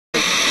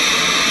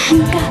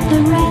got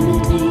the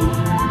remedy.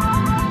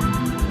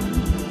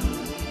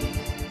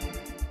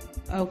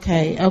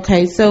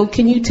 Okay. So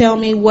can you tell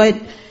me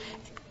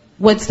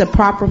what's the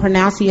proper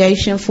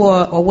pronunciation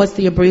for, or what's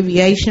the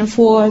abbreviation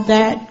for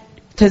that?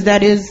 Because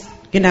that is,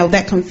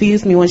 that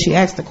confused me when she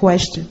asked the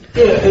question.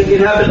 Yeah, it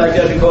happens like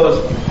that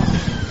because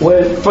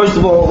first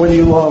of all, when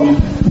you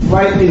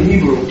write in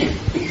Hebrew,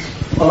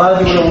 a lot of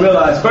people don't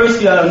realize. First,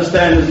 you got to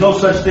understand there's no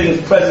such thing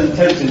as present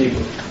tense in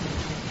Hebrew.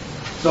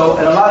 So,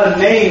 and a lot of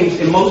names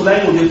in most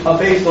languages are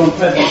based on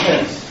present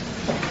tense.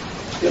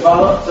 If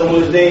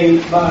someone is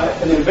named by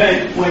an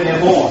event when they're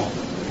born,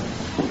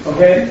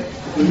 okay?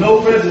 With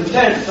no present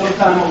tense,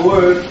 sometimes a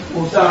word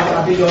will sound,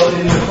 I think in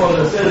the call it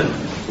a synonym,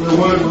 where the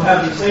word will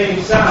have the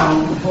same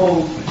sound but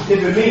hold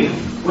different meaning.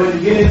 When you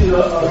get into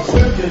the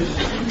scriptures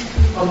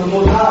of the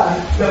Most High,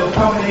 you have a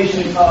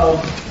combination of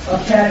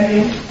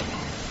Akkadian,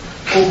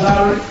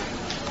 Ogaric,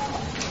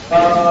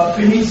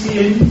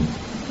 Phoenician,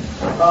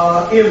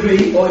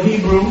 Ivri or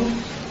Hebrew,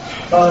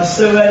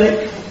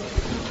 Cyrillic,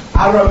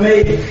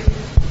 Aramaic,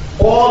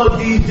 all of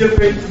these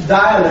different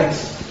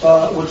dialects,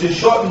 which is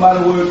shortened by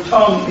the word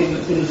tongue in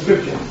the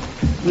scripture.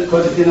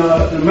 Because in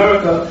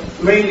America,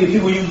 mainly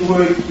people use the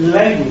word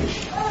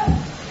language.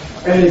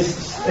 And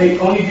it's the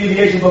only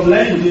deviation from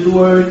language is the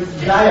word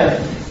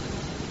dialect.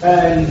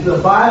 And the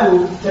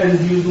Bible tends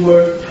to use the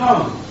word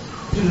tongue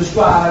to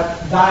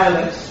describe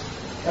dialects.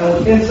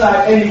 And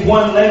inside any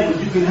one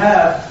language, you can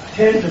have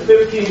 10 to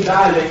 15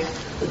 dialects,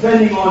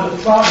 depending on the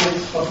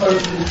province a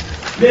person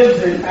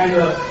lives in and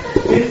the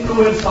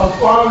influence of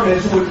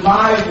foreigners who would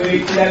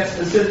migrate to that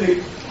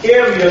specific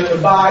area to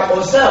buy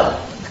or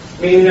sell.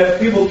 Meaning that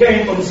people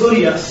came from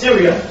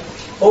Syria,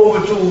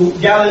 over to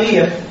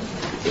Galilee,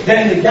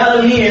 then the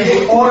Galileans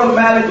would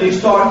automatically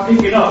start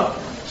picking up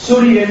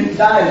Syrian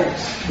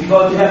dialects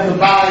because they have to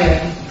buy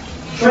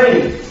and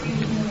trade.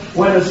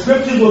 When the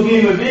scriptures were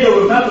being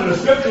revealed, remember the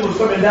scripture was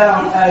coming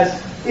down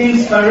as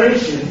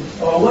inspiration,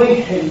 or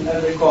awakening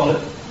as they call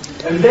it,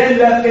 and then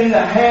left in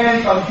the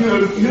hands of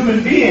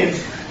human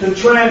beings to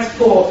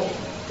transport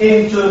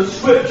into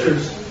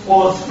scriptures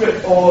or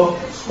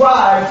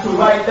scribes to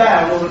write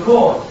down or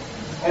record.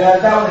 And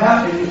as that would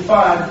happen, you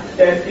find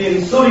that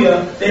in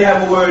Syria they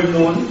have a word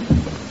noon,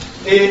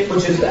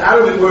 which is the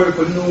Arabic word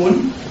for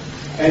noon,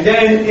 and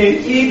then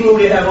in Hebrew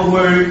they have a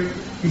word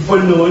for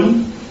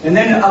noon, and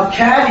then the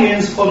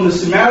Akkadians from the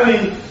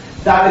Sumerian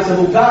dialects of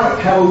Ugaric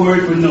have a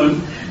word for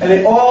noon, and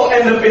they all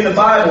end up in the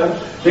Bible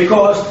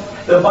because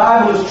the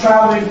Bible is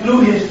traveling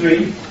through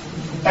history,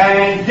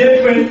 and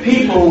different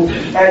people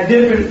at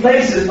different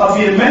places are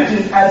being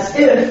mentioned as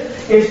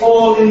if it's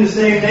all in the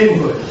same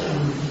neighborhood.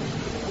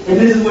 And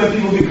this is where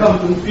people become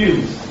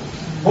confused.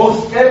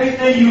 Most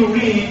everything you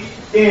read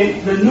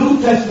in the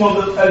New Testament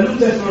of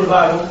the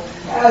Bible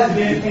has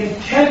been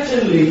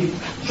intentionally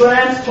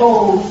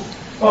transposed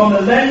from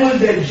the language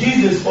that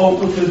Jesus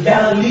spoke, which was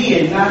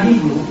Galilean, not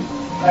Hebrew.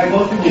 Like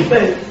most people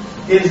think,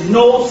 there's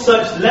no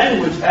such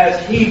language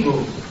as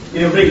Hebrew.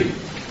 You read,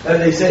 as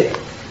they say.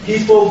 He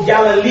spoke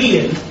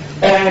Galilean,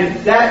 and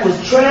that was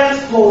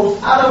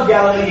transposed out of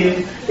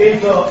Galilean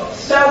into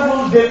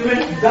several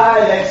different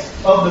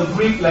dialects of the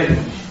Greek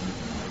language.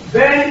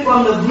 Then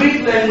from the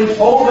Greek language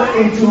over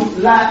into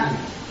Latin.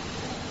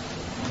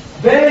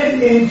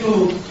 Then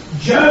into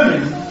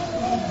German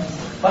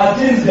by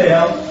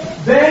Tinsdale.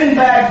 Then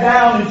back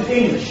down into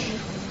English.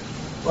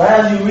 Well,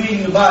 as you read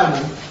in the Bible,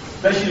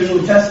 especially the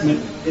New Testament,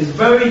 it's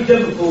very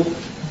difficult,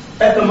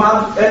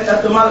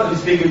 etymologically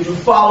speaking, to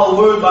follow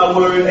word by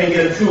word and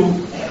get a true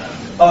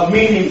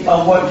meaning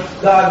of what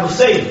God was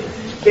saying.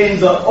 In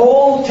the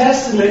Old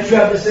Testament, you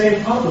have the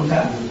same problem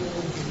happening.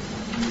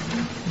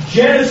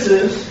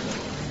 Genesis,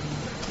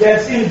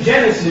 that's in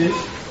Genesis,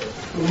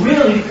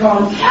 really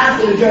comes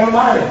after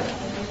Jeremiah.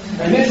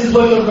 And this is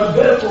what the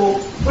rabbinical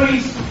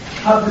priests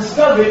have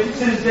discovered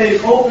since they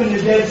opened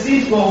the Dead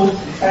Sea Scrolls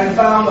and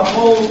found the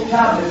whole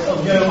tablets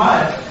of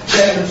Jeremiah.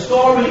 That the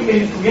story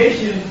in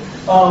creation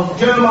of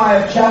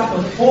Jeremiah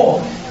chapter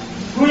 4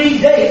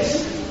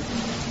 predates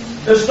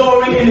the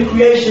story in the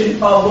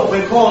creation of what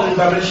we're calling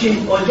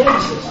Bereshit or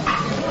Genesis.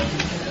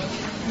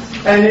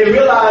 And they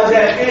realize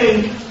that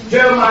in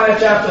Jeremiah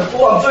chapter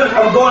 4,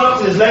 I'm going up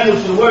to this language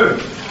of the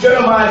word.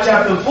 Jeremiah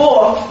chapter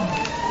 4,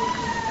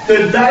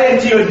 the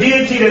deity or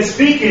deity that's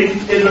speaking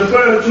is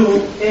referred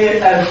to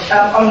as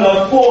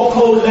under 4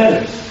 code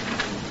letters.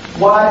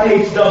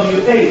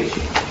 YHWH.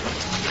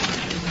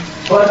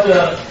 But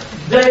the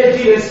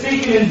deity that's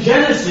speaking in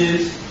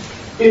Genesis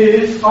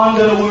is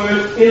under the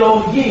word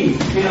Elohim,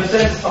 in a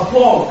sense a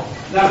plural.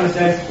 Not in a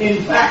sense,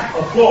 in fact,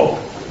 a plural.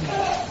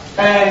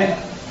 And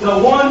the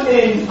one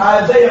in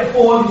Isaiah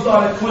 4, you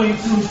start at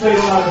 22, straight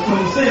on to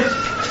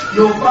 26,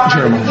 you'll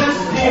find this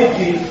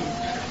deity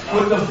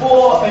with the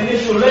 4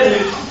 initial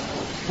letters,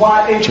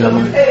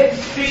 YHWH,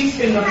 speaks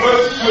in the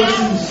first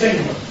person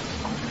singular.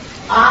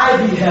 I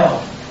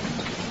beheld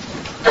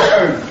the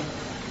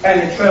earth, and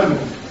it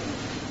trembled,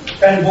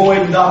 and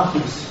void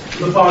darkness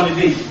was upon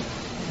the deep.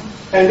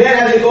 And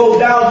then as it goes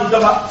down to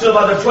about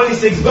the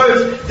 26th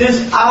verse,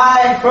 this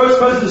I, first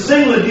person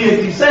singular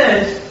deity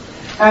says,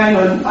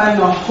 and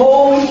the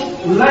whole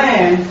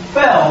land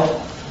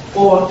fell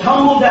or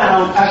tumbled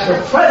down at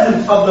the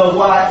presence of the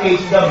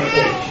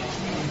YHWH.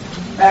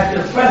 At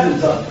the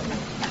presence of it.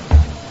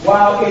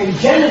 While in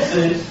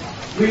Genesis,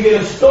 we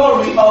get a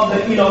story of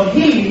the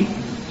Elohim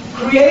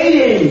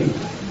creating,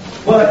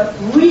 but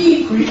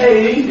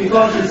recreating,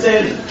 because it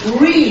says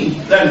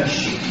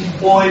replenish,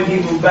 or in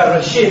Hebrew,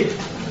 Barashit.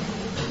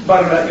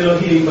 Bara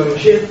Elohim,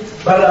 Barashit.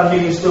 Bara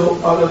means the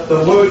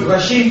word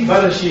Rashid,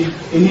 Barashit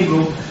in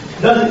Hebrew,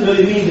 doesn't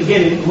really mean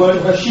beginning. The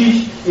word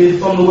Rashish is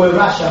from the word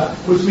Rasha,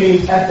 which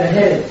means at the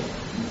head,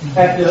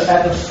 at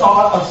the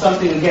start of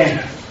something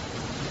again.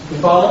 You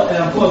follow?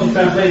 And of course, the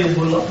translators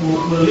will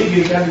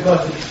alleviate that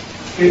because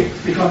it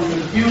becomes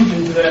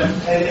confusing to them,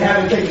 and they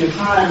haven't taken the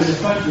time in this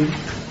country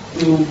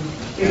to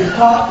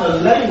impart the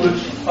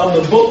language of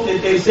the book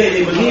that they say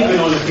they believe in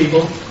on the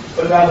people,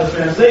 but rather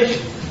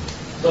translation.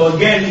 So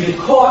again, you get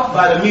caught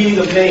by the meaning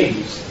of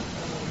names.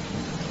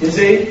 You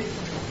see?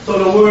 So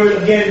the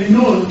word, again,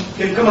 Nun,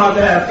 can come out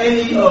to have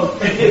any of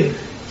 50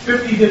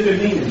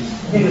 different meanings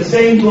in the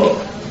same book.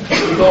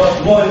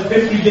 Because more than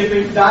 50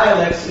 different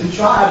dialects and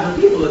tribes of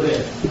people are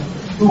there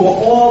who are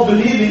all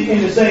believing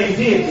in the same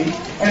deity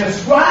and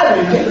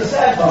ascribing, here's the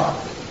sad part,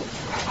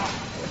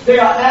 they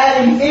are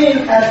adding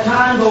in, as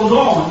time goes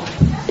on,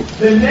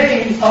 the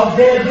names of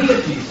their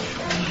deities.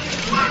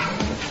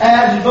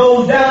 As it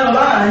goes down the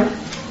line,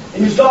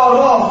 and you start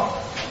off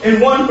in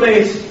one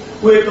place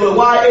with the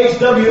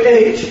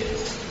YHWH,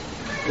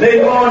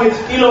 later on it's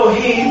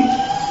Elohim,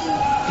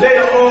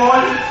 later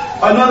on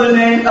another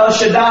name, El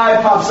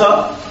Shaddai, pops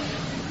up,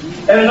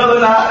 and another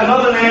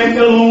name,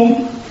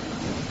 Yaanuwn,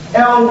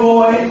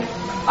 Elroy,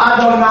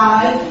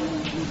 Adonai,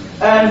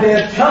 and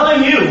they're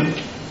telling you,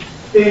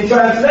 in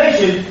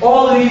translation,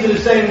 all of these are the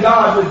same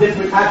God with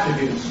different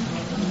attributes.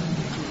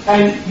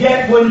 And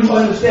yet, when you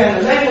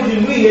understand the language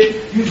and read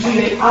it, you see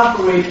they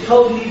operate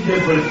totally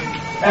different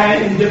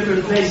and in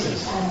different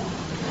places.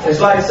 It's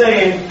like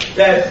saying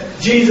that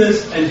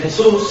Jesus and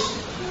Jesus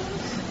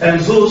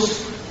and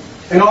Zeus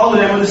and all of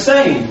them are the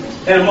same.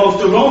 And amongst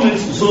the Romans,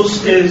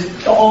 Zeus is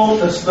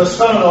the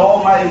son of the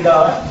Almighty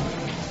God.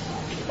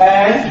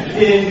 And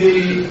in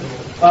the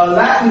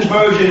Latin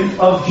version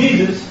of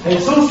Jesus,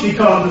 Jesus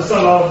becomes the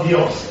son of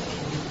Dios.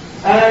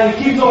 And it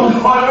keeps on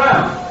going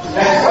around.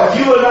 And so if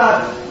you are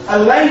not a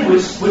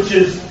linguist, which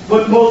is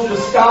what most of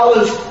the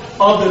scholars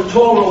of the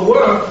Torah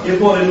were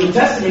before the New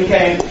Testament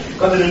came,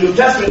 because in the New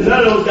Testament,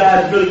 none of those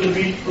guys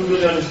really could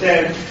really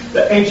understand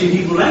the ancient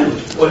Hebrew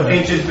language, or the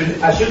ancient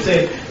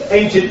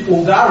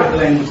Ugaric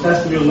language.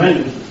 That's the real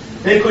language.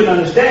 They couldn't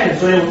understand it,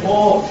 so they were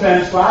all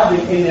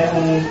transcribing in their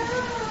own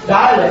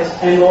dialects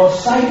and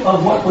lost sight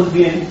of what was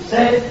being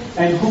said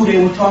and who they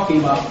were talking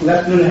about.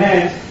 Left in the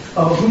hands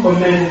of a group of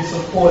men that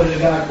supported a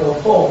guy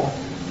called Paul,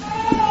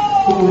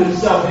 who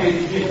himself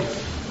hated Jesus.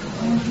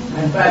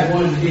 In fact,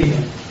 wanted to be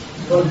him.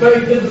 So it's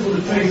very difficult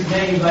to trace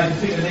names, like to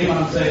pick a name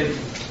out and say,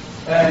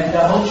 and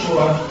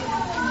Yahushua,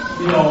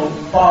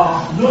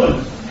 Nun,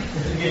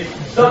 to get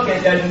stuck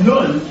at that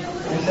Nun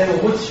and say,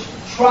 well, which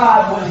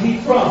tribe was he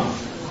from?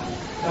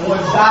 And what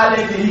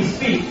dialect did he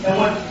speak? And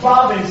what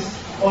province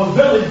or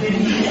village did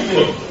he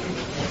live?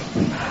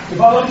 You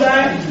follow what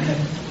I'm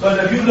saying? Because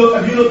if you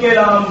look at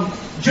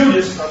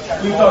Judas,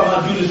 we talk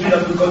about Judas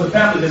because the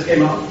family just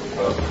came out.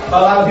 A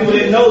lot of people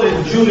didn't know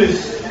that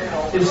Judas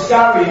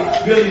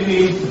Iscariot really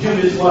means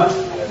Judas what?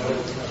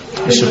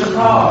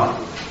 Issachar.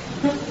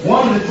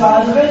 One of the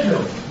tribes of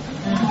Israel.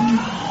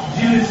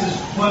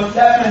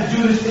 That meant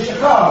Judas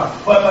Issachar.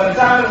 But by the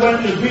time it went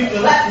to the Greek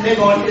and Latin, they're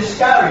going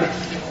Iscariot.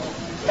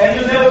 And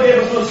you'll never be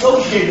able to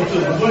associate the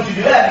two. Once you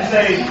do that, you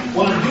say,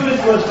 well, Judas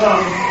was from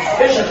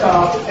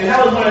Issachar, and that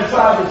was one of the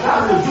tribes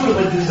of Judah,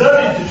 but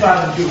deserted the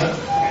tribe of Judah,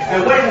 and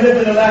went and lived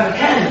in the land of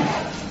Canaan.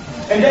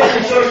 And then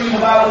they show you in the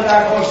Bible a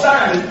guy called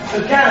Simon,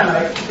 the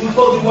Canaanite, who's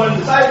supposed to be one of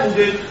the disciples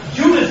that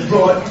Judas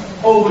brought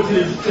over to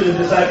the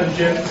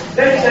discipleship.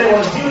 Then they say,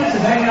 well, Judas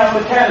is hanging out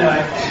with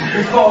Canaanite.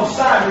 He's called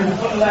Simon, who's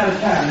from the land of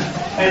Canaan.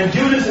 And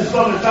Judas is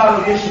from the tribe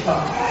of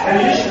Issachar. And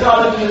Issachar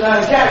lives in the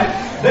land of Canaan.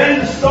 Then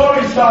the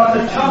story starts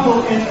to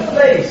tumble into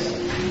place.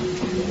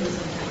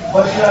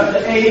 But you have to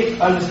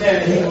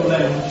understand the Hebrew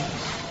language.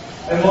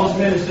 And most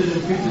ministers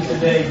and preachers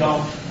today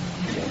don't.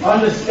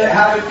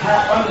 Understand the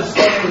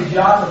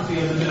geography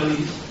of the Middle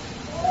East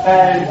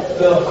and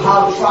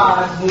how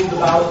tribes moved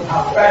about,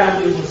 how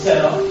families were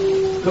set up,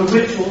 the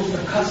rituals, the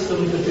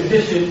customs, the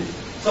tradition,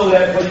 so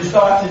that when you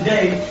start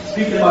today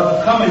speaking about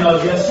the coming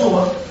of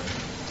Yeshua,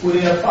 who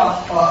they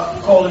are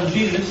calling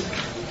Jesus,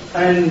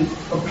 and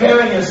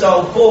preparing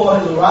yourself for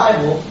his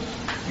arrival,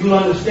 you'll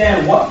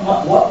understand what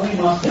we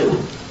must do.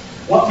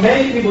 What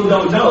many people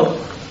don't know,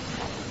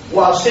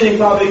 while sitting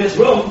probably in this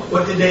room,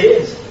 what the day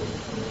is.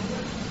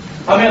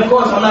 I mean, of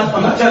course, I'm not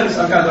telling you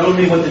sometimes I don't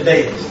mean what the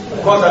day is.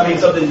 Of course, I mean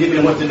something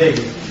given what the day is.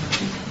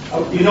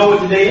 You know what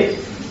the day is?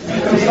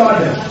 Let me start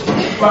there.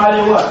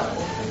 Friday what?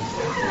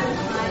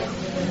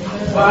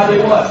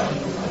 Friday what?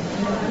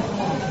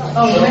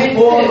 Oh, May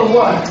 4th or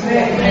what?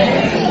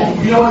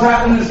 You know what's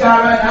happening in the sky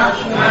right now?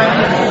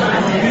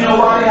 You know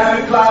why they have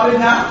it clouded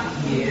now?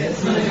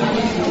 Yes.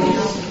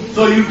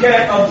 So you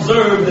can't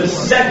observe the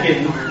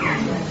second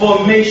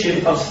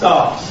formation of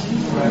stars.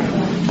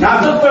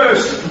 Not the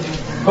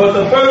first, but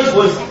the first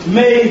was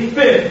May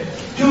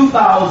 5th,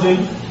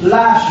 2000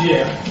 last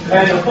year.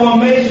 And the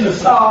formation of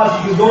stars,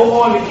 you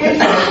go on the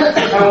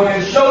internet, and when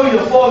they show you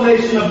the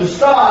formation of the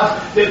stars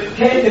that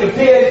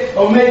appeared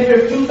on May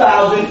 5th,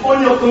 2000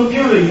 on your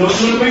computer, you know what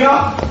you bring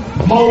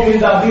up? Morgan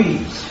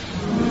Davies.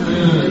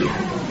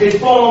 It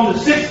formed the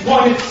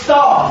 6-pointed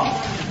star.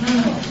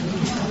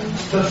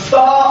 The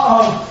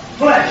star of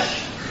flesh.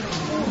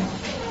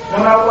 You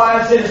know why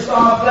I say the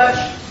star of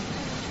flesh?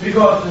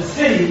 Because the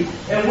city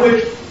in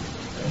which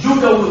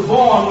Judah was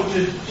born, which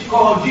is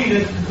called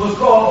Jesus, was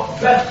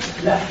called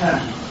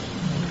Bethlehem.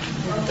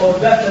 Or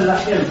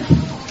Bethlehem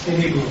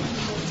in Hebrew.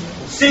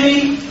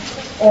 City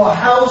or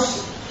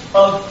house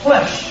of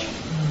flesh.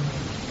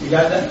 You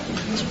got that?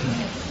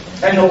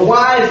 And the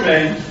wise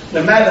men,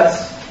 the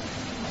Magas,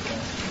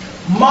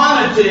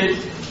 monitored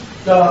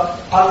the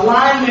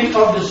alignment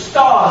of the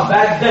stars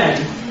back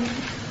then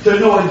to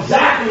know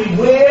exactly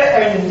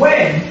where and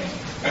when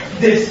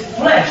this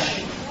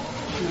flesh,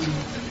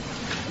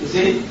 you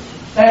see,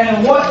 and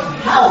in what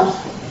house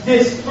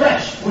this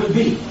flesh would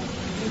be.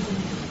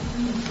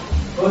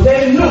 But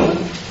they knew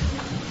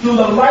through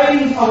the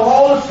writing of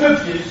all the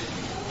scriptures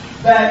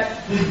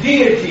that the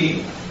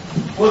deity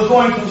was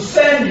going to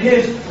send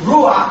his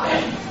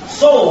ruach,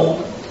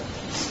 soul,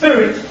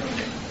 spirit,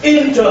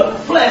 into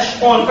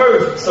flesh on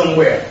earth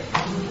somewhere.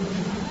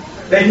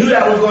 They knew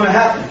that was going to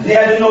happen. They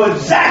had to know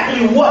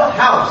exactly what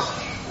house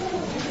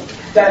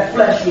that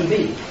flesh would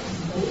be.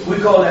 We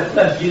call that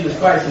flesh Jesus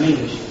Christ in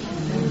English.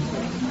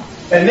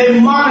 And they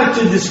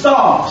monitored the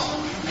stars.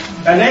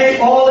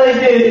 And all they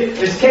did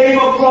is came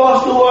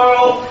across the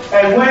world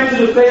and went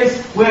to the place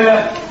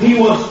where he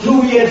was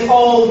 2 years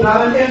old,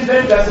 not an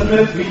infant. That's a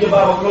myth. Read your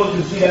Bible close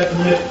and see that's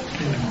a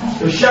myth.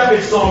 The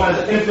shepherds saw him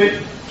as an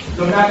infant.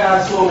 The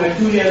Malachi saw him at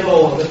 2 years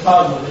old, the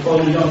toddler, they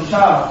called him a young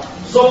child.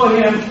 Saw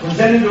him,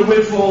 presented the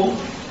ritual,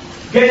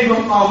 gave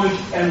him homage,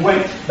 and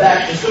went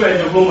back to spread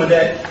the rumor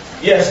that,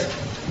 yes,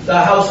 the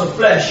house of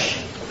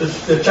flesh,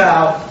 the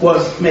child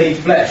was made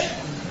flesh.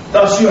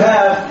 Thus you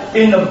have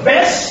in the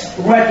best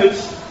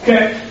records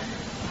kept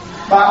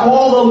by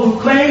all those who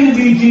claim to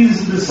be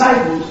Jesus'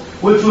 disciples,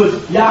 which was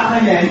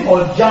Yaanuwn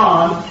or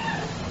John,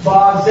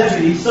 Bar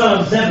Zebedee, son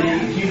of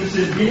Zebedee,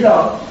 Jesus'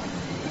 beloved.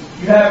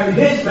 You have in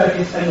his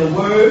records, and the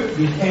word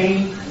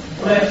became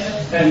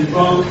flesh and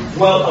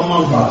dwelt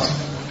among us.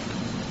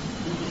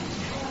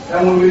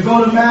 And when we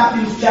go to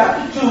Matthew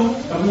chapter 2,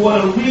 and we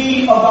want to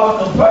read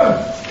about the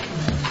birth,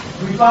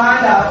 we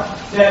find out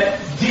that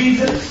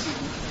Jesus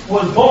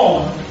was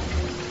born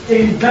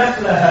in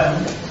Bethlehem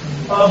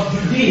of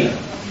Judea,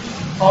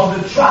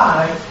 of the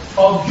tribe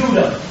of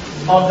Judah,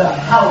 of the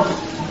house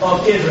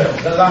of Israel,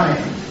 the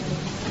lion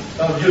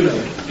of Judah.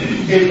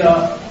 In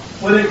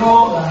what they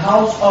call the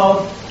house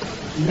of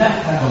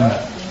Lechem,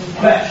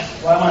 flesh.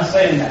 Why am I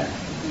saying that?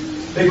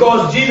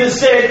 Because Jesus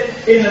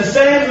said, in the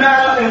same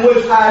manner in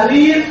which I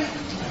live,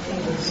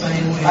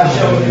 I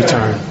shall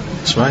return.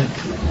 That's right.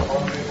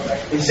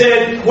 He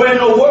said, when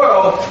the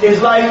world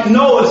is like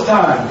Noah's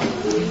time.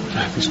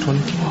 Matthew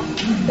 24.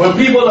 When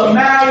people are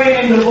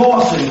marrying and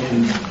divorcing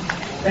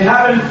and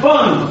having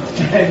fun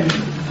and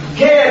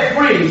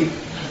carefree,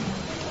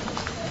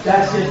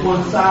 that's just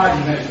one side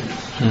he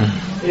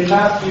mentions. In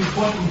Matthew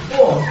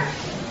 24,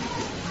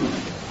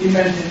 he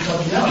mentions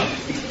something else.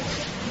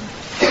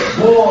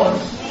 Wars.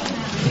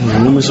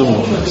 Rumors of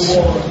wars.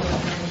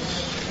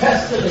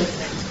 Pestilence.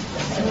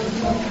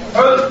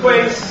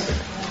 Earthquakes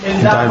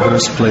in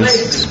diverse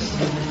places.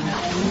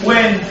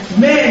 When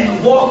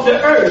men walk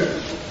the earth,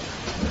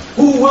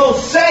 who will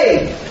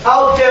say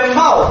out their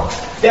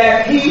mouth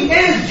that he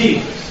is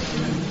Jesus.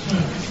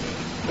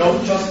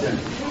 Don't trust him.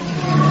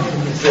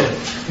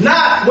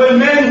 Not when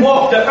men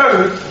walk the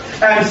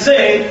earth and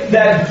say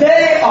that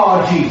they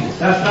are Jesus.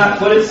 That's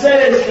not what it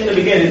says in the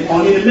beginning.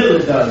 Only in the middle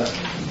it does.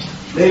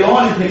 They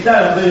only pick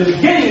that up. But in the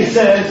beginning it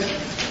says,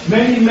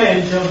 many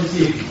men shall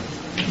deceive you.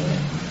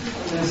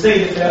 And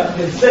say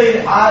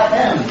that I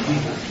am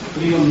Jesus.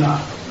 Believe him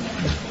not.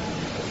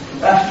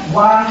 That's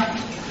why.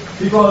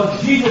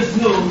 Because Jesus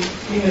knew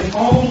in his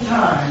own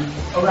time,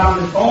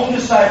 around his own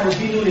disciples,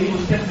 he knew that he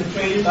was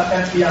infiltrated by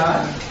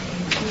FBI.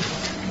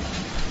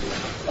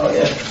 Oh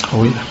yeah.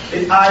 Oh yeah.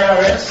 The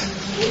IRS.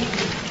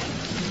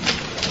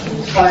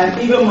 By an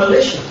evil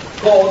militia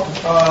called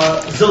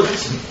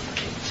Zealots.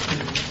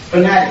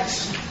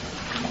 Fanatics.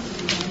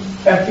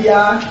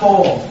 FBI,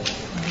 Paul.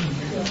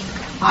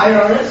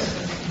 IRS,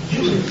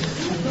 Judas.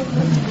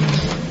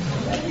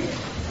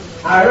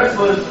 IRS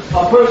was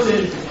a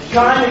person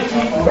trying to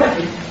keep a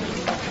record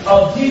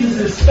of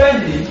Jesus'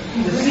 spending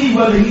to see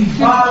whether he's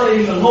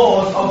violating the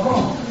laws of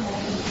Rome.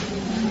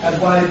 That's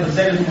why they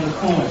presented him a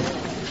coin.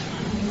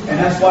 And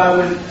that's why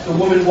when the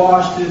woman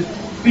washed his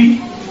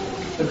feet,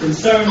 the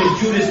concern that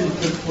Judas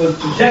was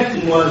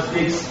projecting was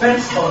the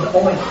expense of the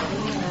oil.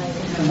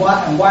 And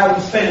why are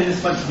we spending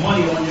this much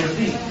money on your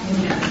feet?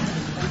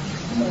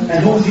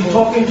 And who was he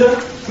talking to?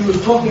 He was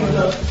talking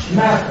to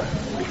Malachi.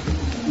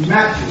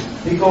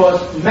 Matthew,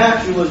 because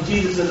Matthew was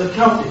Jesus'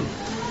 accountant.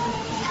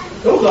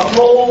 There was a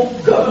whole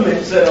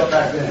government set up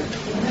back then.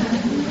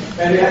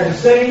 And they had the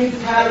same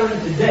pattern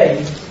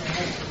today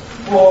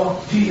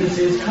for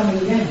Jesus'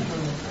 coming in.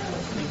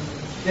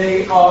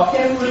 They are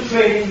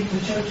infiltrating the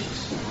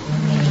churches.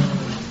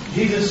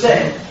 Jesus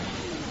said,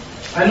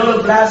 I know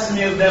the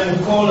blasphemy of them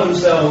who call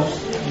themselves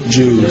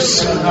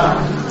Jews.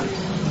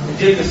 And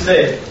Jesus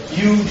said,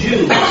 you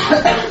Jews,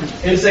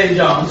 in St.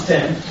 John's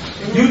 10,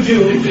 you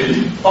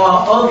Jews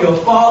are of your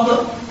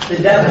father,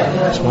 the devil.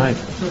 That's right.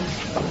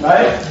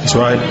 Right? That's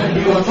right.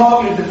 He was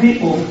talking to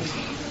people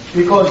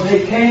because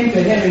they came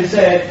to him and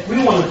said,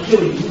 we want to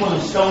kill you, we want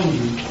to stone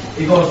you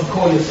because you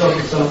call yourself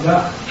the Son of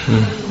God.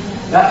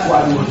 That's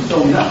why we want to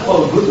stone you, not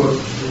for the good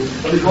works,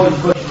 but because you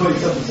call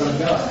yourself the Son of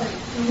God.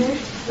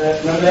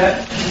 Remember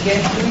that?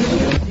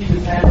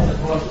 Jesus had us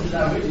across, it's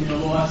not written in the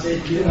law. I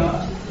said, he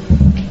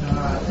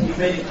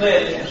made it clear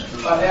that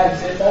my dad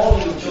said, all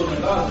of the children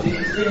of God.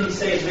 Didn't he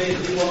say,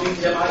 basically, when we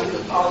them out of the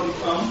power we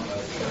come?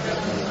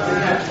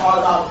 Didn't that part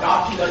of our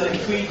doctrine doesn't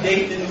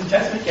predate the New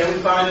Testament? Can we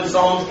find in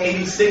Psalms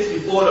 86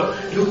 before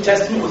the New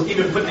Testament was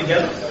even put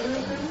together?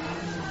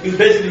 He's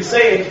basically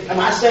saying, am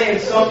I saying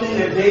something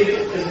that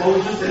David and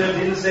Moses and them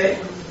didn't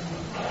say?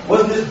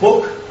 Wasn't this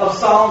book of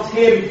Psalms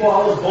here before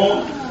I was born?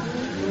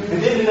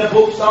 And then in the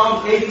book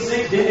Psalms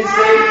 86, didn't it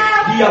say,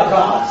 ye are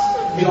gods,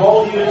 and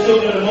all you are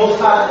children of the Most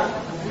High?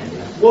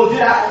 Well,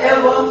 did I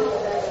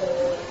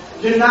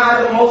ever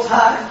deny the Most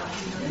High?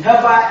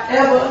 Have I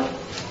ever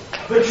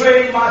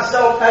betrayed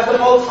myself as the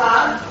Most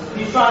High?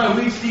 He's trying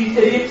to reach these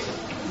idiots.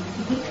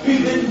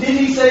 Didn't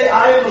he say,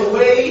 I am the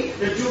way,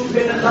 the truth,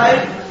 and the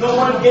life? No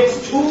one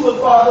gets to the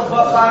Father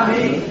but by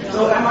me.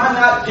 So am I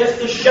not just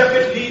the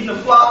shepherd leading the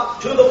flock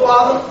to the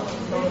Father?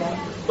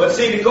 But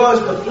see, because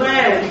the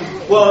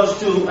plan was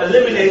to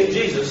eliminate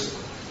Jesus,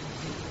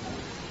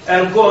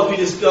 and of course we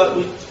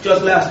discussed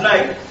just last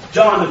night,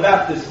 John the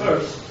Baptist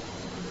first.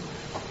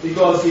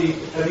 Because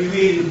if you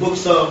read the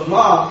books of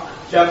Mark,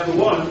 chapter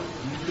 1,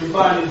 you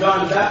find that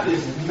John the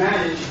Baptist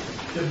managed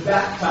to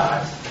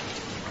baptize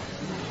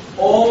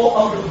all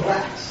of the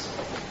blacks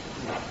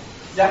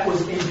that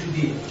was in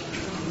Judea.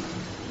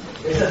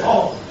 It says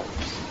all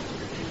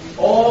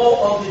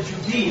of the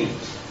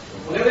Judeans.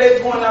 Whenever they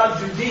point out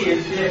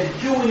Judeans, they're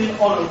viewing it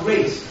on a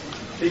race.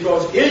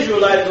 Because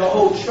Israelites are a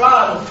whole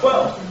tribe of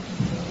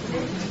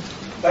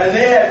 12. And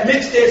they have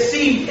mixed their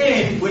seed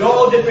in with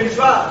all different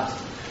tribes.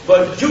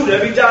 But Judah,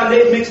 every time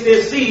they mixed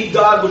their seed,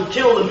 God would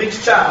kill the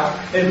mixed child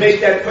and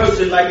make that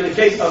person, like in the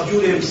case of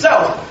Judah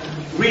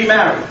himself,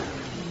 remarry.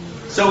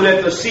 So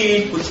that the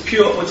seed would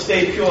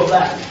stay pure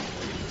black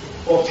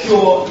or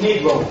pure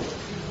Negro.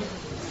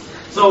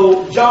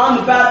 So John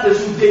the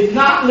Baptist, who did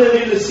not live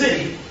in the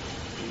city,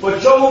 but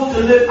chose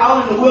to live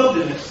out in the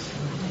wilderness.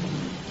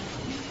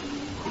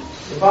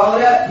 You follow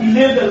that? He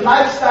lived the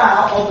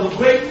lifestyle of the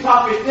great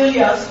prophet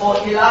Elias or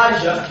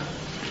Elijah.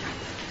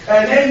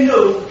 And they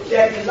knew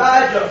that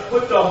Elijah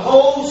put the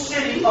whole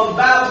city of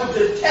Babel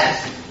to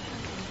test.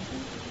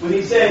 When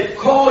he said,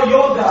 call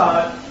your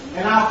God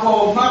and I'll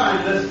call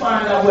mine. Let's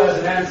find out who has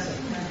an answer.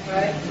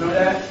 Right? Remember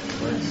that?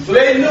 So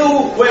they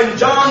knew when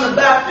John the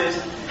Baptist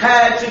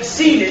had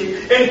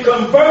succeeded in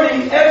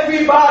converting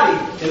everybody.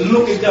 And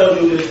Luke can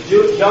tell you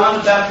that John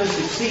the Baptist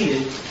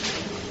succeeded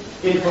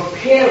in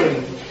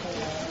preparing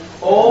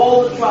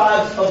all the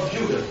tribes of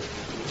Judah.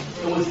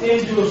 It was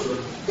in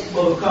Jerusalem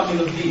for the coming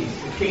of Jesus.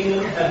 The kingdom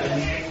of heaven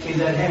is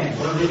at hand.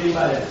 What do they mean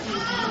by that?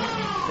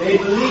 They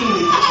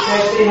believed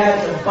that they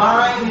had to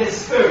bind their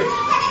spirit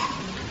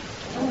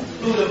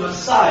through the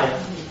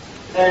Messiah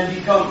and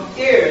become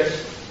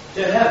heirs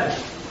to heaven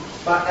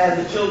as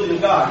the children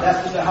of God.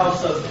 That's what the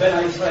house of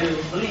Ben Israel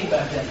believed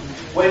back then.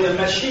 When the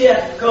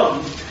Mashiach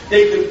comes,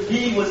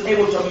 he was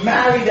able to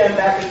marry them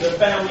back into the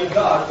family of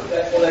God.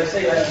 That's what I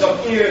say, like some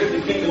heirs to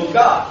the kingdom of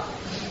God.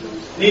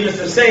 Needless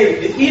to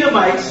say, the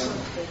Edomites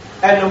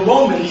and the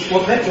Romans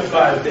were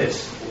petrified of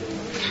this.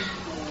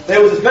 They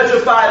was as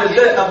petrified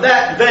of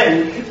that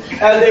then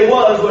as they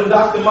was when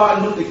Dr.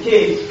 Martin Luther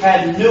King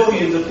had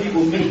millions of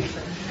people meet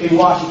in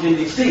Washington,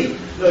 D.C.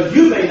 So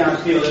you may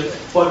not feel it,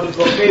 but the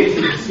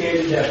Caucasians are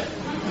scared to death.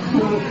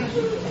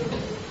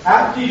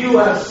 After you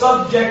have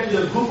subjected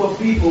a group of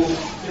people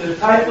to the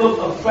type of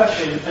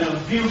oppression and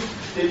abuse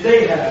that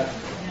they have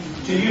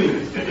to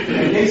you,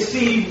 and they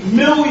see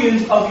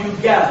millions of you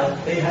gather,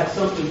 they have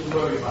something to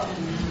worry about.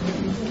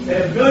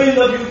 If millions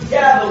of you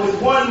gather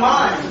with one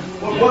mind,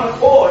 with one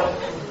accord,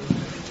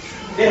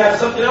 they have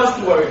something else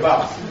to worry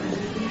about.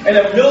 And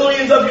if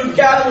millions of you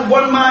gather with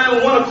one mind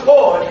and one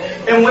accord,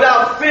 and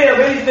without fear of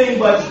anything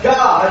but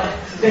God,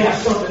 they have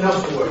something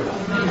else to worry about.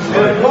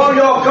 And if all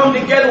y'all come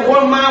together,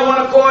 one mind,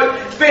 one accord,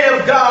 fear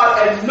of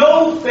God, and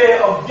no fear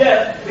of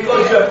death,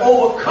 because you have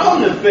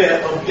overcome the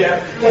fear of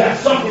death, they have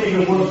something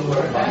even worse to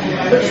worry about.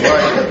 That's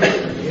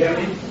right. You hear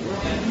me?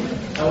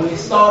 And when they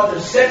start,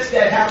 the sects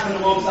that happened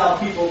amongst our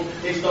people,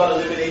 they start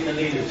eliminating the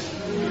leaders.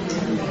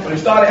 When it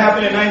started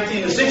happening in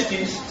the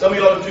 1960s, some of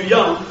y'all are too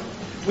young,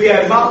 we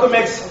had Malcolm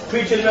X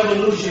preaching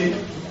revolution,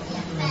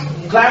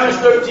 Clarence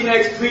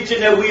 13X preaching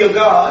that we are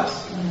gods,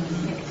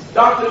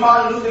 Dr.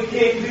 Martin Luther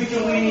King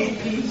preaching we need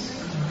peace.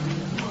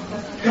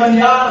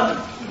 Kenyatta,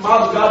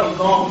 my God was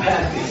gone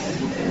past this.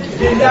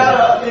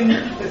 Kenyatta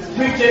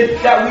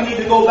preaching that we need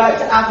to go back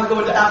to Africa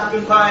with the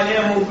African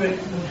pioneer movement.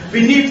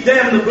 Beneath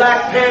them, the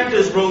Black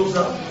Panthers rose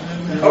up.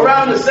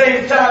 Around the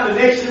same time, the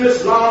Nation of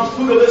Islam,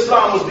 School of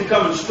Islam was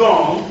becoming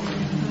strong.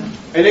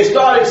 And they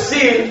started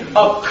seeing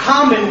a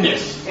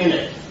commonness in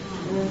it.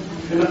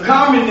 And the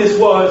commonness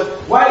was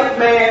white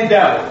man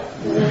devil.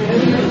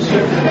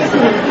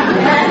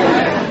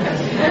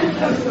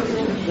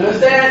 You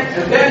understand?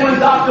 And then when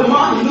Dr.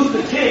 Martin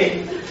Luther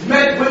King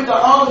met with the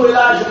Honorable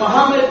Elijah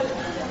Muhammad,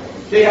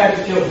 they had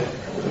to kill him.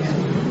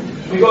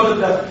 Because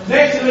the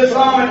Nation of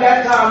Islam at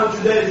that time, which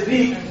was at its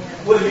peak,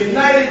 was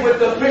united with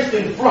the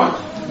Christian front.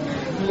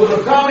 With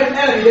a common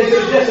enemy, they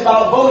could just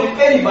about voting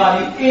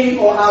anybody in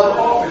or out of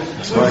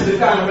office, which is the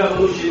kind of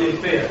revolution they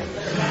feared.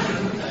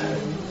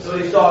 So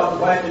they started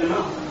wiping them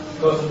out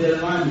because of their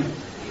alignment.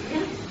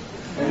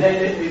 And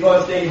then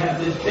because they have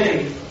this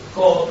day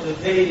called the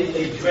day that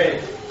they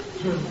dread.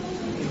 The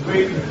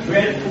great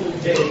dreadful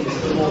day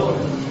is the Lord.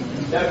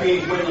 That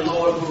means when the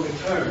Lord will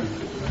return.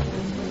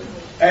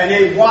 And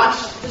they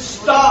watched the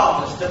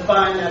stars to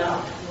find that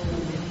out.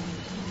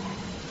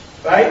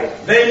 Right?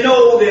 They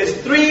know there's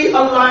 3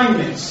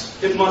 alignments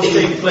that must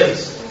take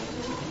place.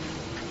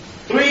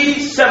 3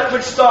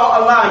 separate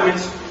star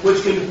alignments which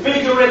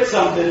configure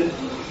something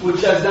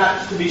which has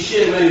not to be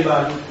shared with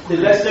anybody, that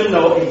lets them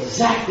know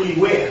exactly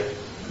where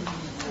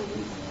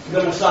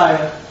the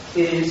Messiah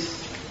is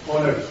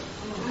on earth.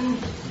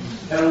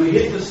 And we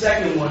hit the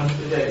second one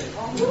today.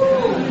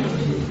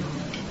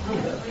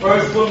 The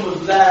first one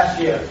was last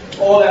year.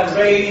 All that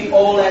rain,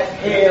 all that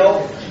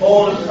hail,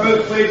 all the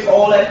earthquakes,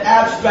 all that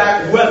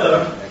abstract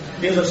weather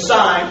is a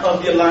sign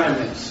of the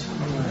alignments.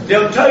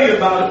 They'll tell you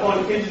about it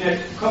on the internet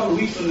a couple of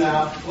weeks from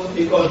now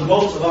because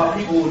most of our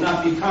people will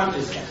not be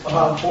conscious of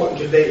how important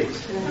today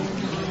is.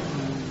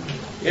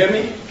 Hear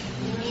me?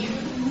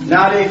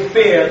 Now they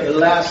fear the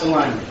last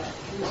alignment.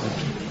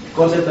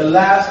 Because at the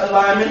last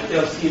alignment,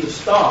 they'll see the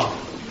star.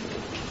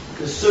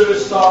 The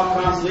Sirius star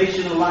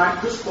constellation aligned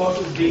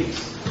crisscrosses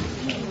Venus.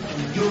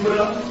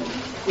 Jupiter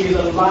is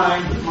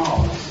aligned with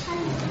Mars.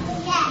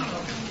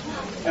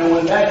 And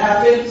when that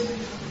happens,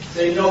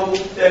 they know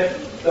that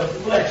the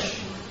flesh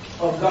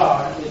of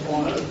God is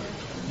on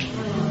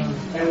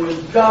earth. And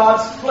when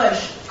God's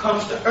flesh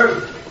comes to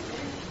earth,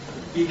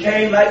 he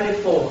came like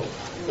before.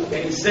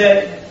 And he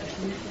said,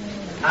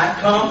 I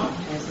come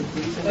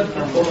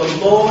for the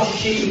lost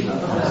sheep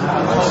of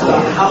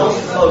the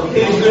house of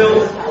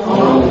Israel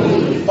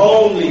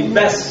only.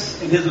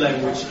 Best in his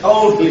language.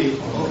 Only.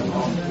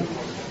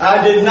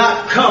 I did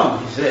not come,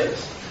 he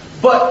says,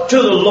 but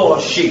to the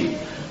lost sheep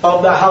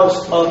of the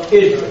house of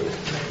Israel.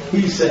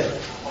 He said,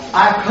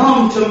 I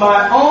come to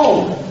my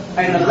own.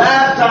 And the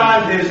last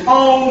time his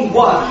own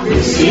what?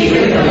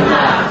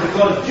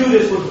 Because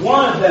Judas was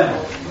one of them.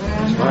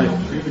 That's right.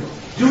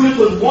 Judas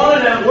was one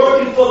of them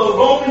working for the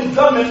Roman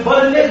government,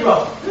 but a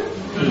Negro.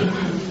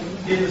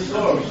 In the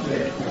story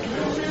there.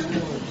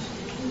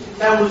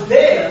 And was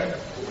there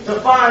to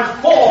find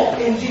fault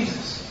in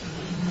Jesus.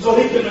 So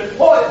he can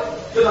report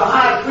it to the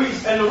high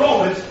priest and the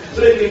Romans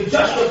so they can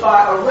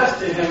justify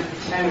arresting him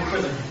and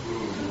imprisoning him.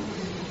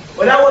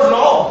 But that wasn't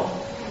all.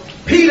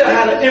 Peter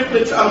had an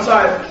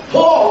infiltrator,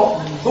 Paul,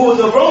 who was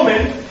a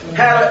Roman,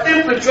 had an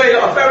infiltrator,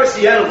 a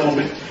Pharisee and a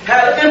Roman,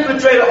 had an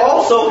infiltrator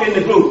also in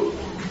the group.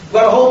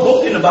 Got a whole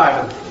book in the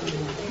Bible.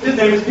 His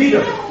name is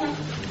Peter.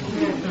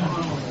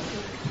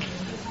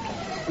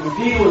 And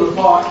Peter was a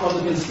part of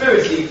the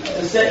conspiracy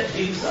to set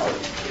Jesus out.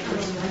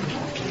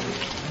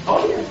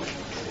 Oh yeah.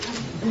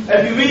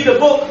 If you read the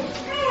book,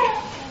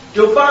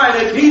 you'll find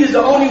that Peter's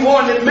the only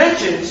one that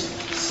mentions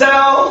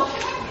sell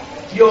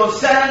your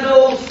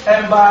sandals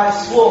and buy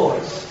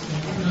swords.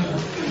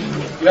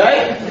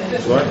 Right?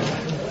 That's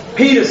right.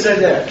 Peter said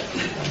that.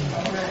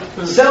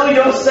 Sell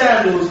your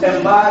sandals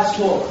and buy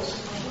swords.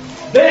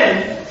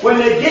 Then, when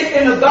they get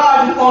in the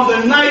garden on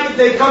the night that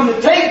they come to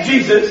take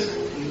Jesus,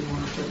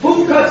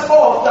 who cuts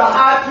off the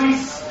high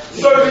priest's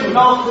servant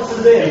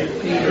Malchus' head?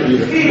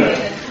 Peter.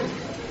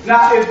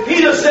 Now, if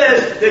Peter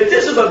says that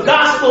this is a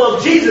gospel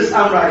of Jesus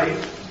I'm writing,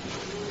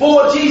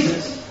 for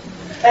Jesus,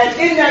 and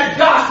in that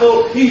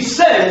gospel he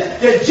says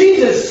that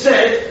Jesus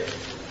said,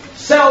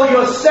 sell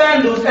your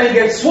sandals and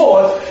get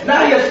swords.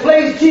 Now he has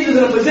placed Jesus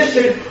in a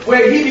position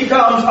where he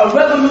becomes a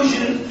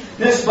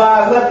revolutionist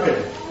by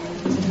weapon.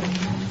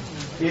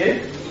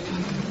 Yeah?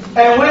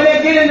 And when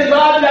they get in the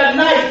garden that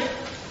night,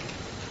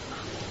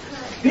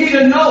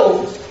 Peter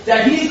knows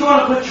that he's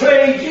going to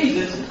betray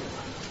Jesus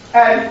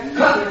and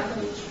cut.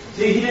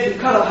 See, he didn't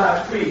cut a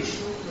high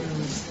priest.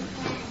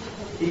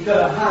 He cut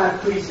a high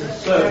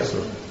priest's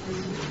servant.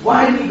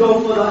 Why did he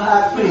go for the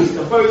high priest,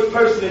 the first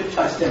person that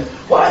touched him?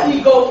 Why did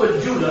he go for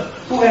Judas,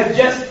 who had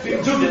just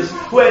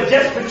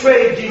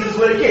betrayed Jesus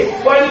with a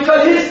kick? Why did he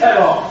cut his head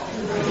off?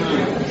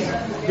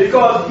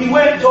 Because he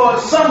went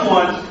towards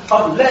someone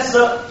of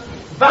lesser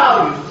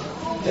value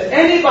to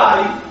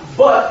anybody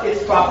but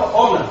its proper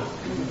owner.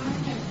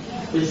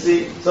 You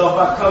see, so if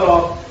I cut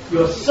off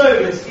your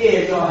servants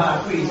is your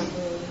high priest.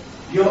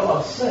 You're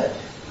upset.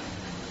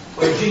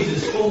 But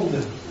Jesus fooled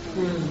them.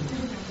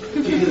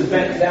 Jesus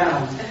bent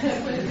down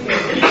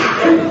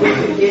and put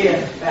the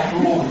ear back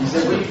on. He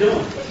said, what are you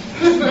doing?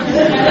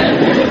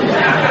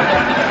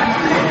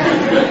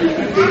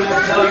 Didn't I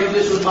tell you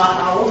this was my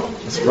hour?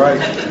 That's right.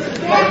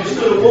 Had you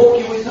stood and woke,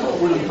 you would know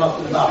what I'm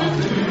talking about.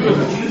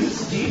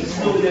 Jesus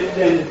knew that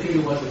then that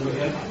Peter wasn't with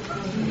him.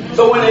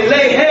 So when they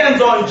lay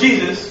hands on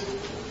Jesus,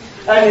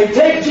 and they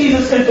take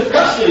Jesus into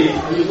custody,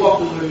 are you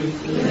walking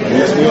with me?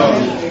 Yes, we are.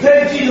 They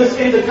take Jesus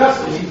into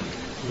custody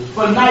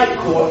for night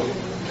court.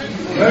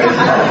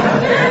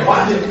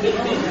 Watch it.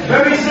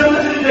 Very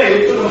similar to today.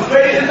 They took him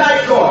straight into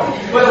night court.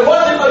 But it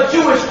wasn't a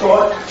Jewish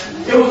court.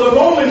 It was a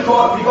Roman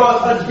court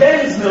because a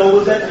den's mill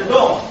was at the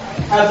door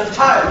as a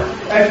tyrant.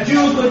 And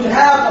Jews wouldn't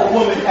have a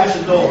woman at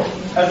the door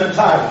as a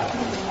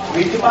tyrant.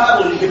 Read the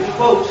Bible, you get the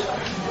quotes.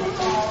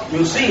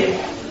 You'll see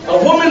it. A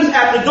woman's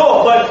at the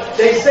door, but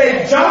they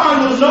say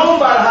John was known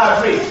by the high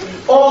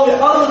priest. All the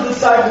other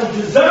disciples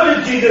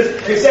deserted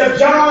Jesus except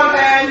John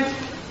and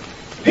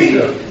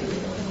Peter.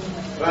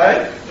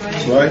 Right?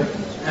 That's right.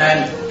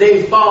 And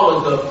they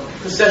followed the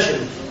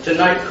procession to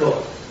night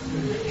court.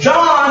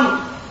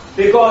 John,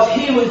 because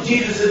he was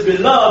Jesus'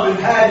 beloved and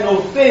had no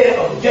fear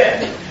of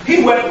death,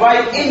 he went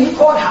right in the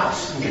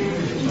courthouse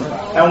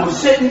and was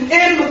sitting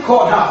in the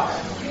courthouse.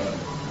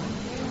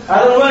 I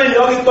don't know any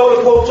y'all can throw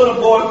the quotes on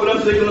the board, but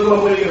I'm saying,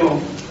 look when you get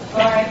home.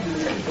 Alright.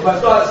 If I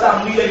start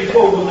stopping, you let me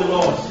quote with the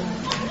lost.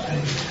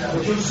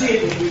 But you'll see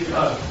it when we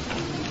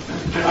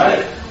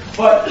Alright?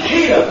 But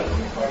Peter,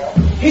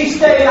 he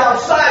stayed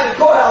outside the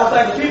courthouse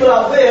like the people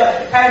out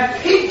there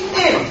and peeked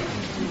in.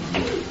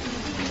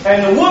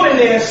 And the woman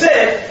there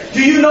said,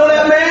 do you know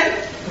that man?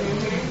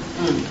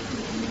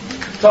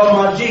 Talking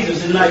about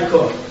Jesus in night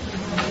court.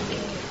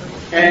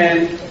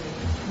 And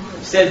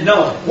said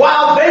no.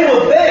 While they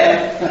were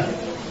there,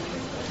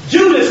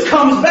 Judas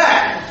comes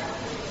back.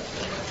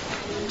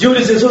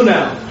 Judas is who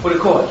now? For the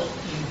court.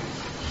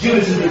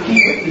 Judas is the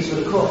key witness for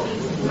the court.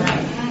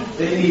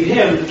 They need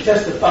him to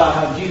testify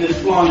how Jesus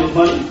squandered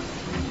money,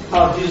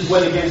 how Jesus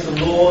went against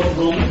the law of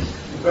Romans,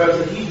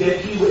 because he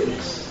did key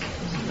witness.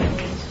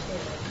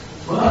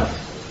 But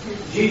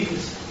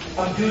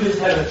Judas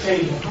had a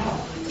change of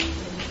heart.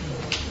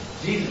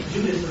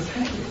 Judas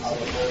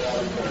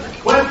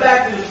repented. Went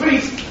back to the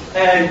priest,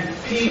 and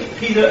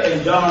Peter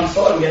and John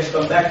saw him. Yes,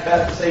 come back to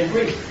the same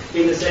priest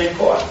in the same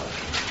court.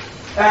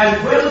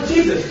 And where was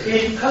Jesus?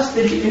 In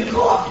custody in the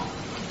court.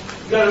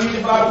 You got to read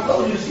the Bible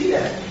closely to see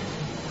that.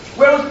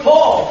 Where was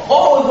Paul?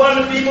 Paul was one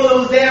of the people that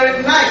was there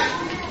at night.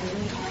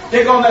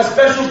 Take on that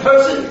special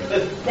person.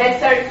 That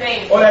certain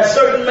man. Or that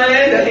certain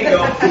man. There you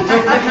go.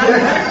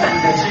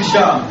 She's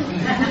sharp.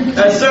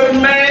 That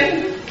certain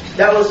man,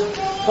 that was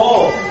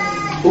Paul,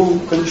 who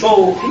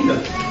controlled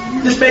Peter.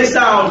 This may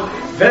sound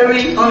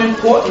very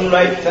unimportant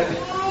right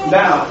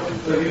now,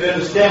 but if you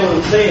understand what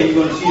I'm saying,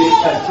 you're going to see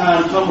it as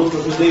time comes,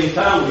 because we're living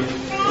time with it.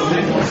 It'll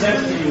make more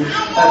sense to you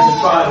as the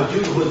tribe of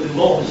Judah who has been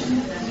lost.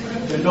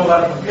 You know how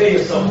to prepare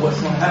yourself for what's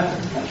going to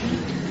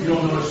happen. You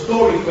don't know the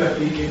story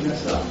correctly, you get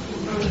messed up.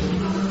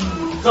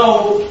 So,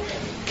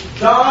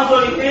 John's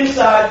on the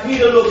inside,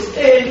 Peter looks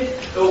in,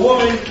 the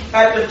woman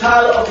at the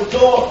title of the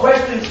door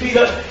questions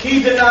Peter,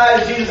 he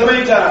denies Jesus how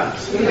many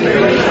times? 3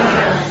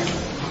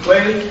 times.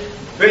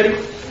 Ready?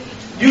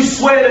 You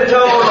swear to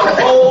tell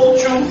the whole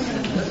truth?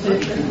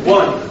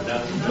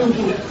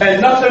 1.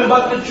 And nothing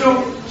but the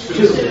truth?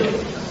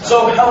 2.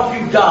 So help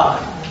you God.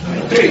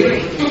 3.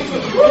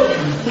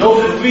 Those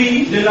are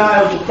 3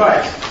 denials of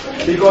Christ.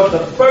 Because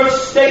the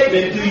first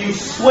statement, do you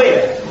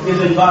swear, is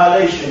in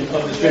violation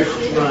of the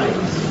scriptures.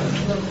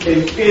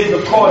 In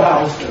the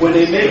courthouse, when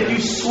they make you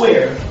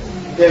swear,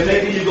 they're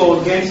making you go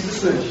against the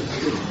scriptures.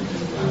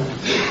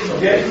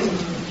 Okay?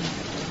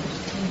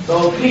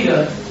 So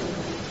Peter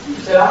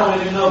said, I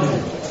don't even know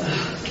him.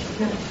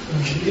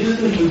 Jesus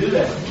knew you do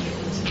that.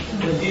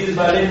 Because Jesus,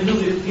 by then, knew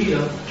that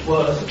Peter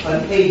was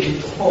an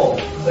agent of Paul,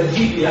 a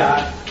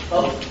GPI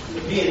of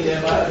being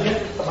there by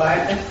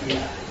an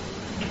FBI.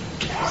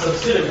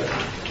 Subsidiary.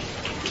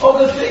 Oh,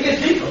 because it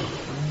gets deeper.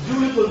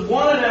 Judas was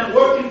one of them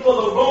working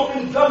for the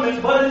Roman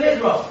government, but an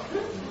Israel.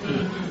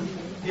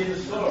 In the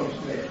story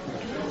there.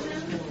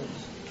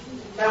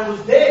 And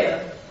was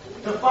there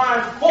to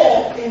find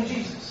fault in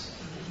Jesus.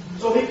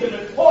 So he can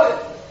report it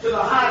to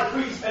the high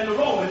priest and the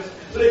Romans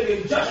so they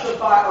can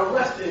justify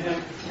arresting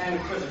him and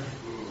imprisoning him.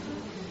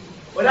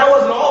 But that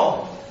wasn't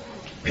all.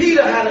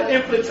 Peter had an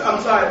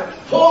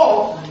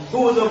Paul,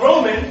 who was a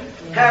Roman,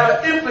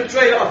 had an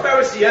infiltrator, a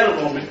Pharisee and a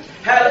Roman,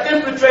 had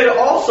an infiltrator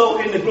also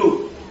in the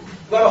group.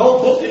 Got a whole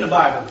book in the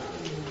Bible.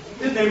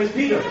 His name is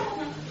Peter.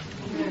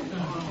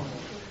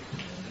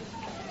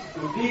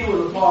 And Peter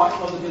was a part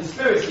of the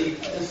conspiracy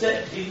to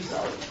set Jesus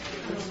out.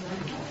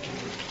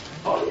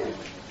 Oh yeah.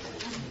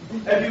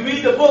 If you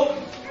read the book,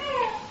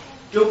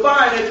 you'll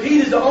find that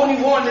Peter's the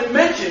only one that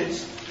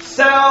mentions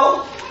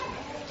sell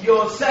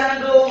your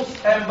sandals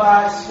and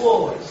buy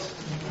swords.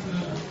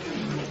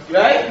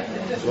 Right?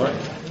 That's right.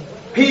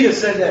 Peter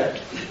said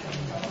that.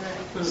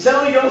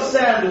 Sell your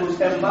sandals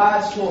and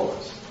buy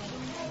swords.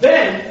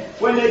 Then,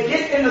 when they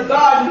get in the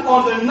garden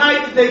on the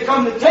night they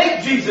come to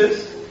take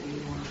Jesus,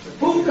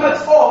 who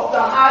cuts off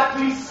the high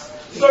priest's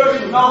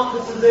servant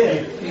Malchus'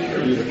 head?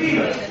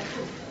 Peter.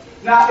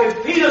 Now,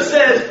 if Peter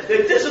says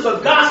that this is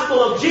a gospel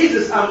of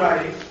Jesus I'm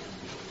writing,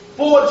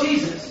 for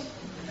Jesus,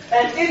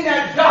 and in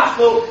that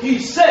gospel he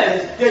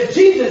says that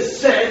Jesus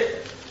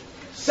said,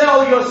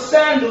 sell your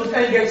sandals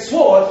and get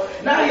swords.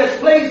 Now he has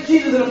placed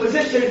Jesus in a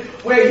position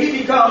where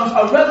he becomes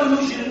a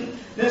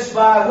revolutionist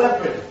by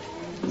weapon.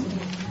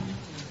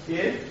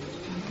 Yeah?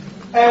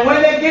 And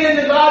when they get in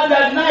the garden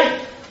that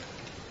night,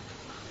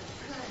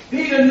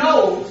 Peter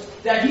knows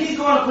that he's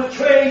going to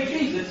betray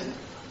Jesus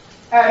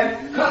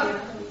and cut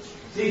it.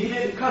 See, he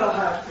didn't cut a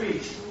high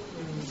priest.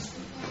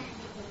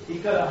 He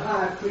cut a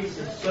high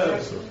priest's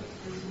servant.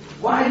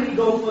 Why did he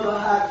go for the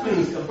high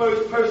priest, the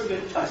first person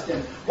that touched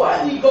him?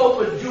 Why did he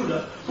go for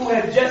Judas, who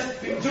had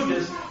just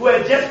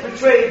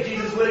betrayed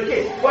Jesus with a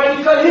kiss? Why did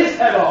he cut his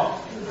head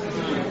off?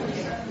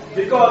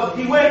 Because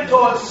he went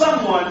towards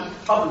someone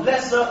of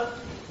lesser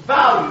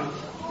value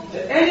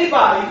to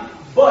anybody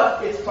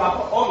but its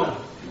proper owner.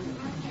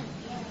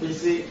 You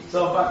see,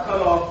 so if I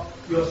cut off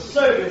your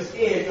servant's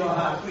ear, your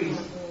high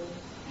priest,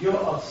 you're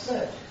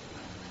upset.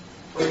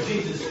 But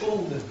Jesus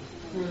fooled them.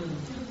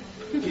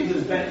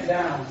 Jesus bent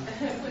down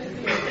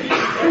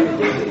and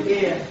take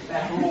the ear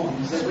back home.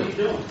 He said, what are you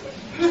doing?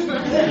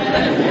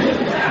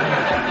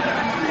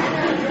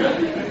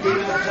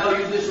 Didn't I tell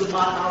you this was my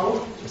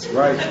hour? That's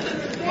right.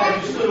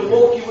 Had you stood and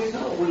woke, you would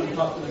know what I'm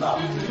talking about.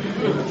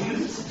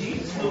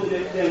 Jesus knew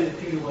that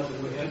Peter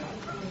wasn't with him.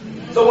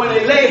 So when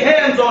they lay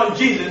hands on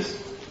Jesus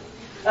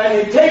and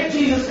they take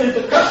Jesus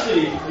into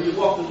custody, are you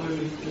walking with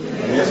me?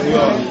 Yes, we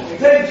are. They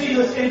take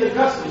Jesus into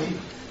custody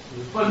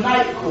for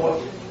night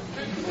court.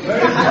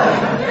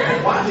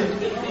 Watch it.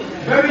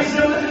 Very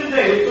similar to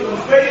today. They took him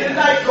straight into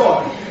night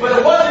court. But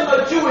it wasn't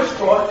a Jewish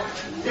court.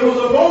 It was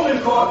a Roman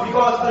court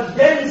because a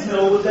den's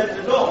mill was at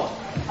the door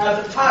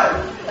as a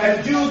tyrant.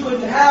 And Jews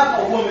wouldn't have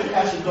a woman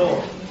at the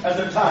door as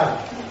a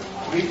tyrant.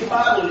 Read the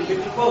Bible and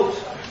get the quotes.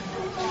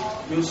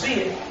 You'll see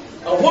it.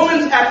 A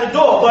woman's at the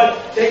door,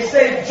 but they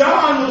say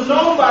John was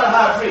known by the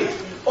high priest.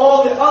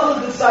 All the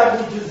other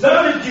disciples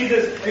deserted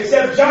Jesus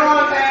except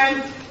John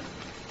and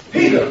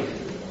Peter.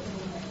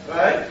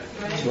 Right?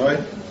 That's right.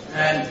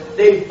 And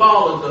they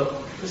followed the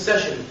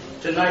procession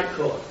to night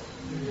court.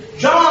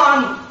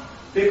 John,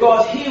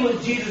 because he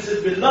was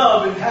Jesus'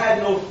 beloved and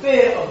had no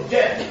fear of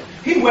death,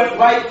 he went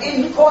right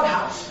in the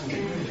courthouse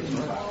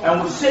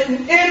and was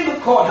sitting in the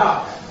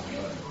courthouse.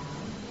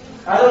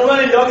 I don't run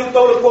it, y'all can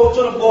throw the quotes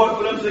on the board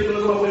for them so they can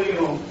look at when they get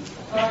home.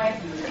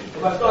 Alright.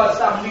 If I start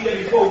stopping me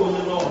every quote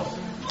was lost.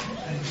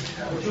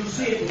 But you'll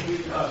see it when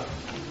we come.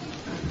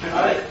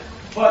 Alright?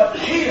 But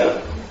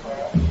Peter,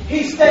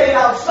 he stayed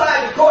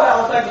outside the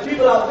courthouse like the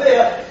people out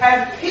there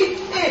and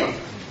peeked in.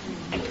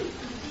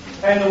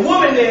 And the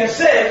woman there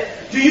said,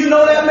 do you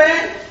know that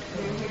man?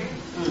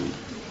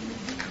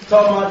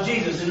 Talking about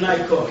Jesus in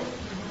night court.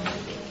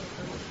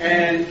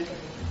 And he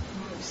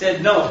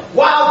said no.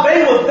 While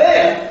they were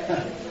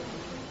there,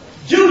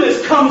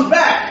 Judas comes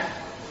back.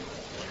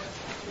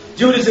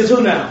 Judas is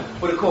who now?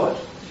 For the court.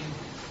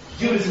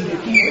 Judas is the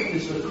key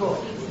witness for the court.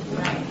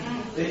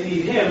 They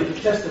need him to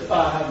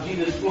testify how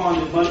Jesus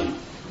squandered money,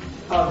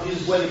 how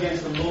Jesus went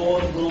against the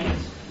laws,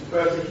 Romans, the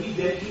first that he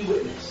did, he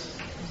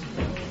witnessed.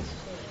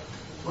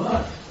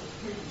 But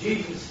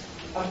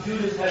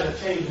Judas had a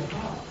change of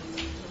heart.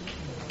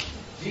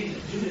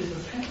 Judas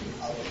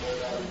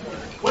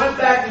repented. Went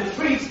back to the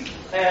priest,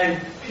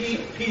 and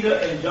Peter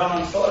and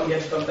John saw him. He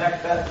had to come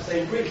back to the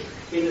same priest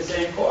in the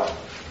same court.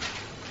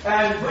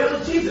 And where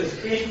was Jesus?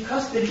 In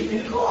custody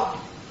in the court.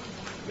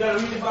 You got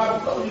to read the Bible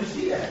close to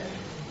see that.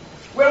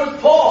 Where was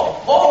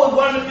Paul? Paul was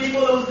one of the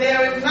people that was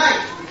there at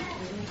night.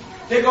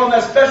 Take on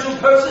that special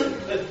person.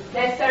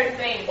 That certain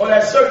thing. Or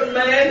that certain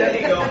man. There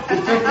you go.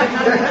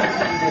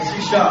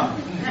 She's sharp.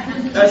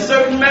 That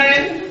certain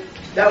man,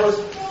 that was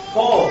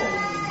Paul,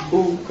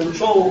 who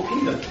controlled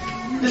Peter.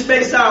 This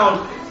may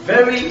sound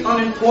very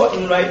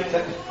unimportant right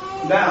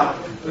now,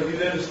 but if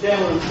you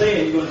understand what I'm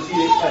saying, you're going to see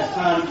it as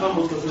time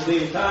comes, because the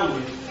day and time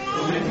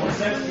will make more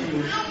sense to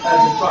you as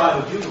the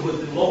tribe of Judah was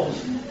the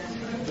lost.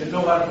 You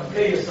know how to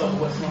prepare yourself for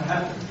what's going to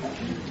happen.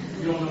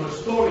 You don't know the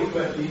story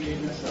correctly, you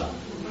get messed up.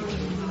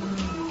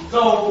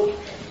 So,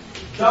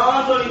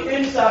 John's on the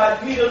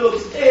inside, Peter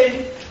looks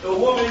in, the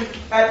woman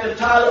at the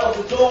title of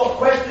the door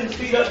questions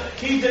Peter,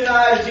 he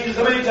denies Jesus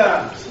how many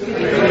times? 3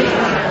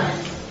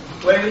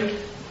 times. Wait,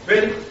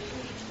 ready?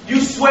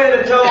 You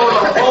swear to tell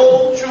the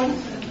whole truth?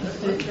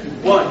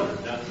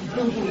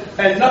 1.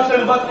 And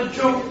nothing but the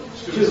truth?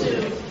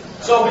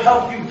 2. So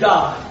help you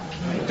God.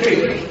 3.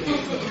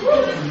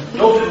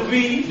 Those are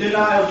 3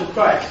 denials of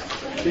Christ.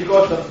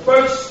 Because the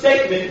first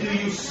statement,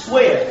 do you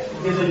swear,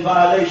 is in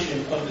violation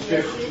of the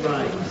scriptures.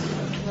 Right.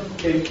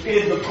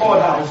 In the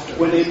courthouse,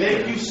 when they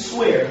make you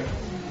swear,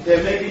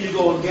 they're making you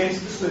go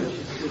against the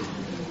scriptures.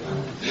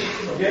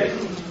 Okay?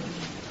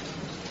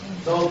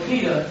 So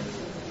Peter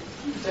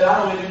said, I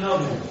don't even know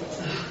him.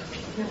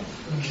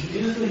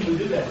 Jesus didn't even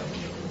do that.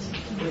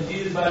 But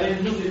Jesus by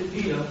then knew that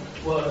Peter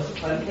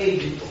was an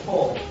agent for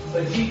Paul,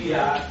 a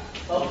GBI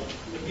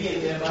of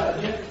being there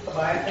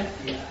by an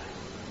FBI.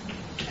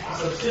 A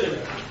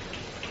subsidiary.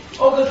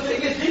 Oh, because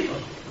it gets deeper.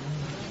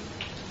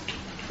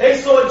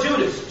 They saw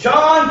Judas.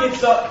 John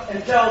gets up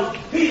and tells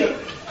Peter,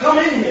 come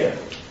in here.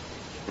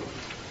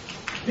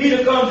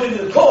 Peter comes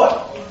into the court.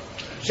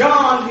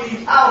 John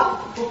leaves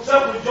out, hooks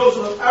up with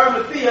Joseph of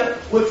Arimathea,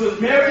 which was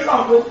Mary's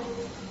uncle,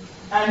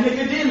 and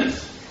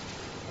Nicodemus.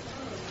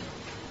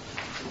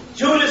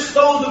 Judas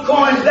throws the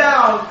coins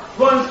down,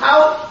 runs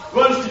out,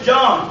 runs to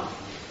John.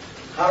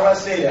 How do I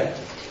say that?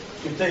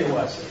 I can tell you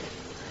why I say it.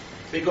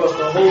 Because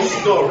the whole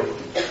story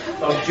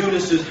of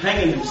Judas'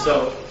 hanging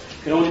himself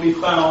can only be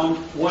found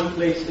one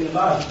place in the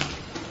Bible,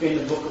 in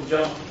the book of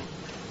John.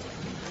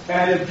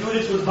 And if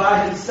Judas was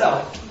by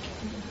himself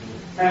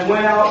and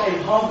went out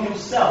and hung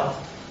himself,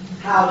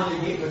 how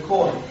did it get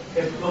recorded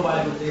if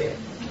nobody was there?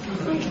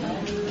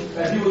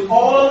 That he was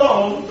all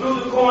alone, threw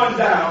the coin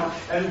down,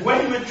 and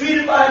when he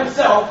retreated by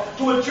himself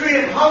to a tree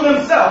and hung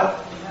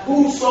himself,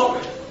 who saw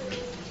it?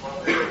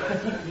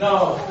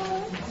 No.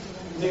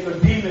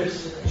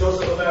 Nicodemus,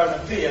 Joseph of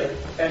Arimathea,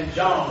 and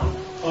John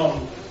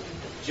hung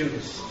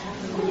Judas.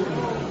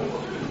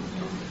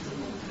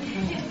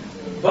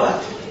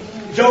 But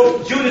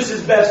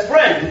Judas' best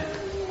friend,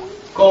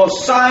 called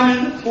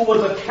Simon, who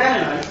was a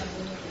Canaanite,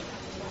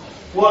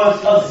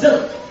 was a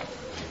zealot.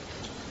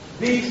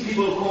 These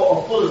people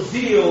are full of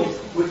zeal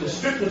with the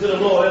strictness of the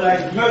law. They're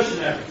like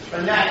mercenaries,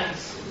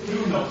 fanatics.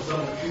 You know some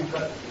of you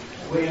cut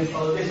way in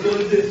front of this.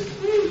 Look at this.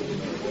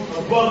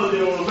 A brother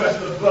there on the rest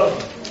of the brother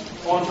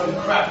on some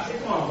crap. Say,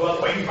 come on,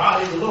 brother, why you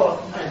violating the law?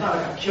 It's not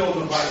like I killed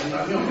nobody. You know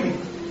what I mean?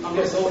 I'm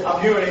just so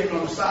I'm urinating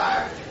on the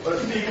side, but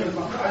speaking,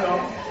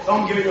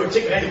 I'm giving you a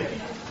ticket anyway.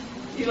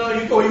 You know,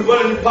 you go, you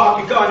run in the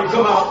park, your car, you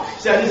come out,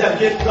 say, I just have to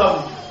get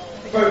something.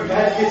 Perfect. I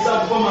had to get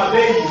something for my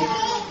baby.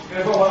 And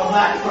if I'm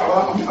like,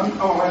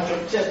 I'm right to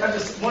your chest. I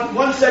just,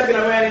 one second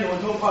I ran into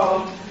it, no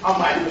problem. I'm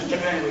like,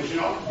 Mr. Anyways, you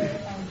know.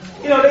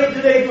 You know,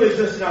 they do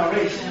exist in our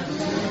race.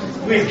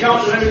 We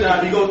encounter every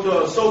time you go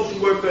to a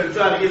social worker and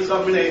try to get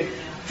something, they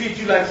treat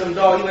you like some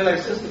dog. You're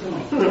like, sister, come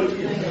on.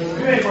 You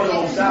ain't for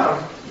no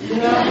salary. You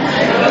know?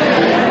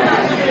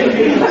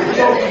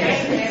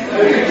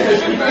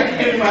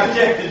 Give me my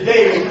check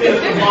today and this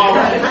tomorrow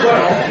as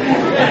well.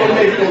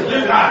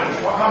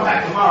 I'll come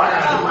back tomorrow. I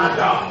gotta do my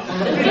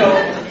job. You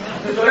know?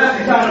 So that's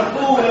the kind of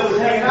fool that was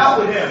hanging out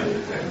with him.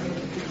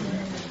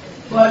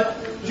 But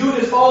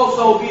Judas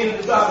also, being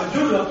the tribe of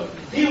Judah,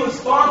 he was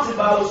sponsored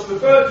by what's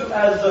referred to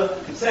as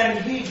the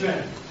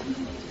Sanhedrin.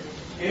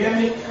 You hear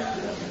me?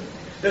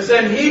 The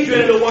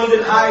Sanhedrin are the ones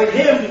that hired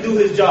him to do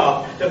his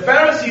job. The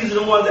Pharisees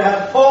are the ones that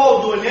have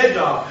Paul doing their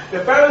job.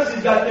 The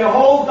Pharisees got their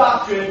whole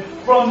doctrine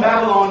from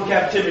Babylon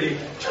captivity.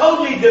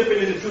 Totally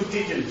different in the true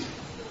teachings.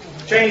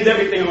 Changed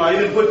everything around.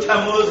 Even put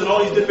Tammuz and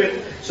all these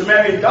different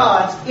Sumerian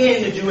gods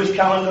in the Jewish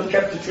calendar,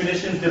 kept the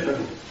traditions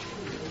differently.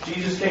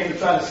 Jesus came to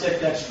try to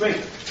set that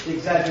straight, the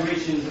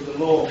exaggerations of the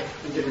law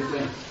and different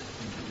things.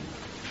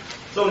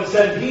 So the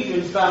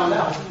Sanhedrin found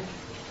out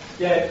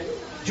that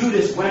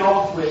Judas went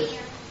off with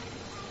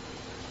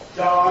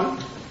John,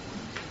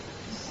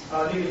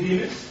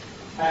 Nicodemus,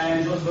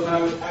 and Joseph of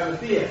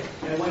Arimathea,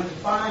 and went to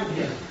find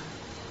him.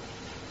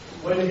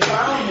 When they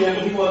found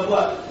him, he was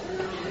what?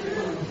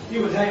 He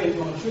was hanging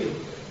from a tree,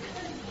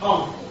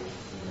 hung.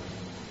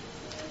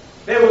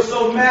 They were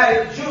so mad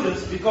at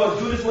Judas because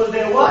Judas was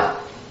their what?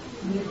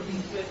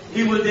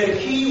 He was their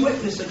key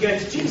witness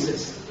against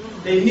Jesus.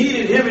 They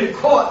needed him in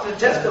court to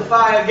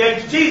testify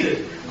against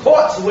Jesus.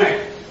 Courts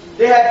went.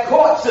 They had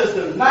court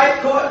systems,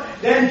 night court,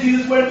 then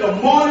Jesus went to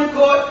morning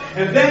court,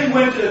 and then he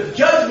went to the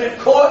judgment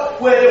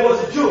court where there was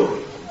a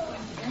jury.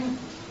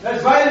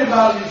 That's right in the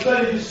Bible. You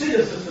study, you see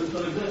the system for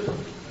the good.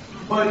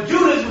 But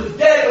Judas was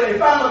dead. When they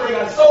found out, they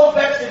got so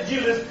vexed at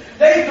Judas,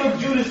 they took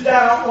Judas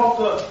down off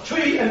the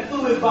tree and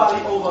threw his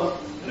body over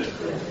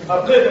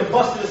a cliff and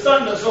busted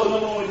asunder so no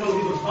one would know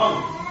he was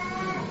hung.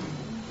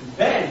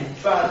 Then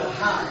tried to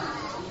hide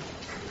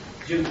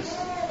Judas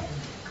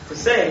to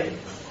say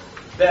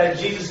that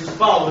Jesus'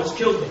 followers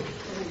killed him.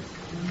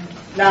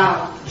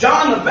 Now,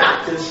 John the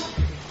Baptist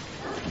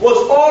was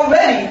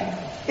already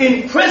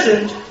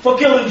imprisoned for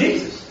killing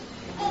Jesus.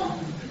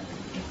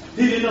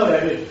 You didn't know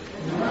that, did you?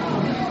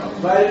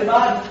 Right in the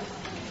Bible.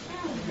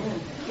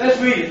 Let's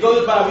read it. Go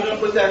to the Bible. You don't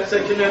put that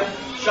section there.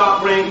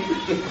 Sharp ring.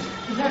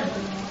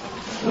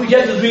 We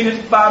just was reading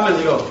it 5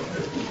 minutes ago.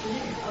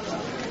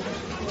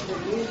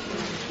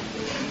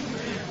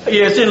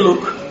 Yeah, it's in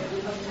Luke.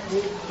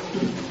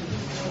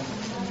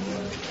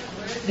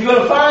 You're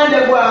going to find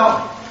that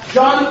while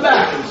John the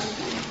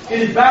Baptist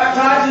is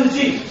baptizing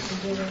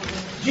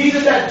Jesus,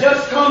 Jesus had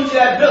just come to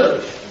that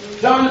village.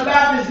 John the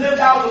Baptist lived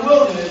out in the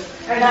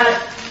wilderness and had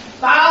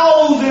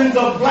thousands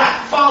of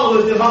black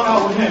followers that hung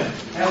out with him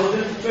and was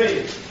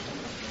infiltrated.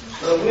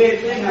 So a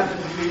weird thing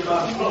happened to be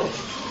about the cross.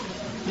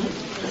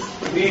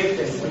 Weird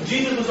thing. When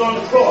Jesus was on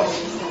the cross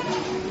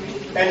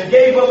and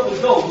gave up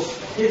the ghost,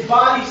 his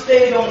body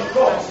stayed on the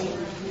cross.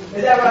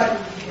 Is that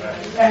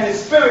right? And his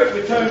spirit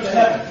returned to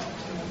heaven.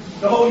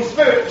 the Holy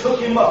Spirit took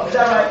him up. Is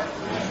that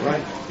right?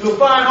 Right. You'll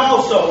find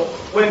also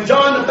when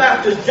John the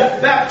Baptist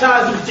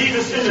baptizes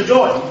Jesus in the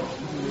Jordan,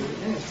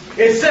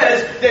 it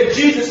says that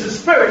Jesus'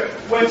 spirit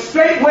went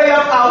straightway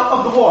up out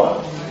of the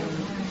water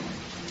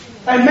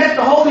and met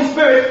the Holy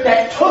Spirit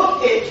that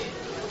took it.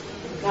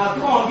 Now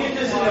come on, get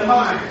this in your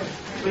mind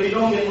so you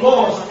don't get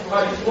lost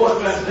by these poor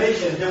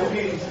translations. There will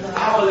be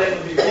our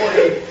language before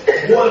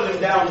they boil them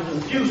down to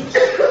confusion.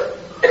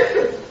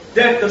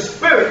 That the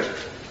Spirit,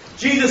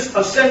 Jesus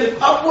ascended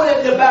upward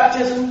at the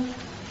baptism.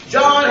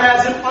 John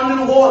has him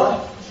under the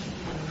water.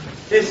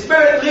 His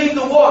Spirit leaves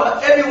the water.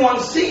 Everyone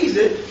sees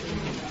it.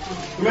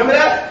 Remember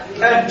that?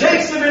 And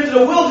takes him into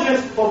the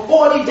wilderness for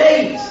 40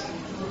 days.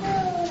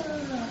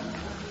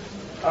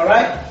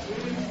 Alright?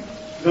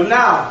 So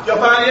now, y'all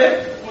find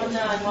it?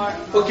 1:9, Mark.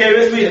 Okay,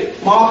 let's read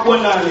it. Mark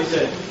 1:9, it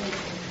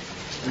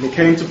says. And it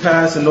came to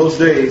pass in those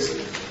days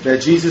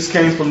that Jesus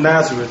came from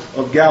Nazareth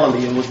of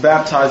Galilee and was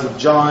baptized of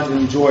John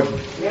in Jordan.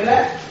 Hear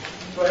that?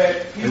 Go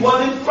ahead. He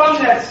wasn't from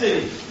that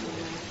city.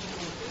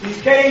 He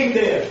came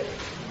there.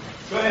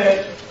 Go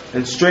ahead.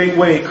 And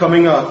straightway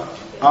coming up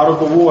out of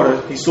the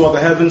water, he saw the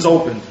heavens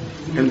opened,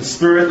 and the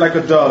Spirit like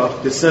a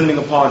dove descending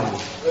upon him.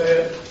 Go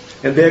ahead.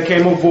 And there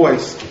came a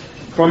voice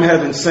from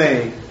heaven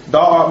saying, Thou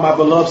art my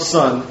beloved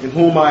Son, in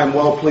whom I am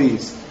well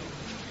pleased.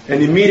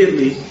 And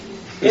immediately,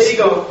 Here you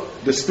go.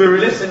 the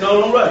Spirit... Listen,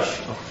 don't rush.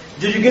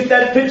 Did you get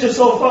that picture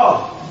so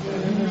far?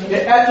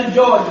 That at the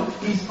Jordan,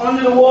 he's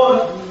under the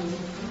water.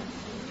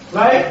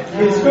 Right?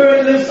 His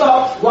Spirit lifts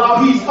up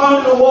while he's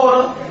under the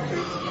water.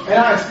 And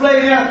I'll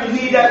explain that. If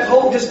you need that,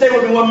 just stay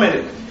with me 1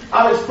 minute.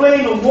 I'll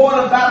explain the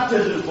water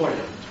baptism for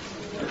you.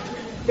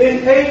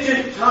 In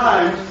ancient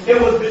times, it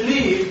was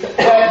believed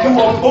that you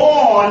were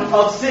born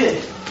of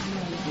sin.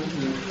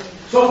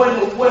 So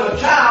when a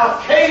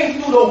child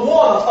came through the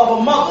water of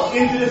a mother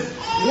into this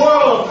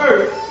world of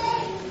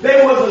earth,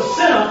 there was a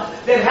sinner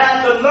that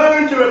had to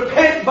learn to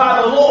repent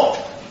by the Lord.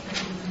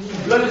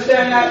 You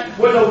understand that?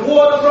 When the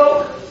water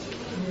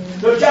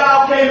broke, the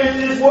child came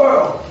into this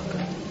world.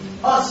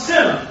 A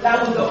sinner.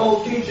 That was the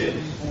old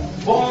teaching.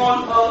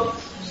 Born of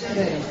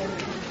sin.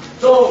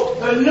 So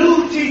the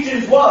new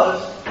teaching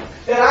was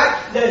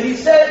that he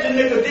said to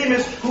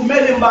Nicodemus, who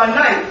met him by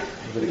night,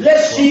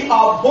 Lest ye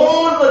are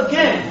born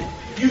again,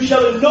 you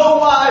shall in no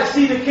wise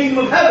see the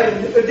kingdom of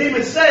heaven.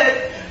 Nicodemus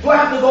said, Do I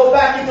have to go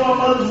back into my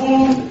mother's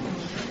womb?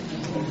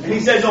 And he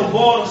says, I'm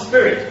born of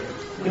spirit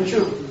and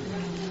truth.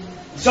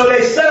 So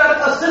they set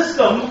up a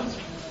system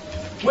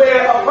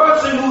where a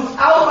person who's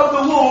out of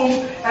the womb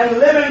and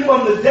living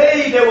from the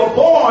day they were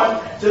born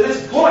to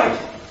this point,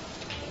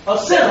 a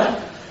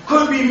sinner,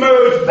 could be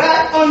merged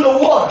back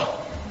underwater.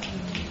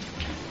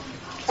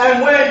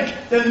 And when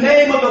the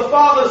name of the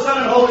Father, Son,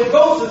 and Holy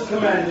Ghost is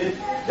commanded,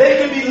 they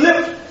can be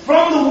lifted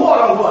from the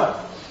water, what?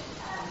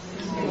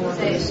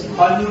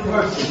 A new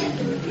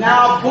person.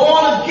 Now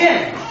born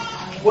again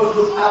was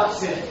without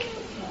sin.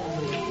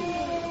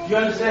 You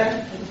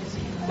understand?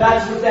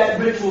 That's what that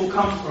ritual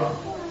comes from.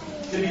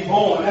 To be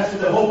born. That's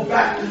what the whole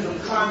baptism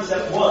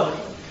concept was.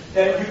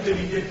 That you could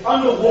be dipped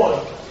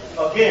underwater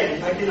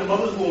again, like in the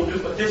mother's womb,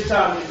 but this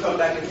time you come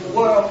back into the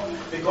world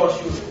because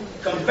you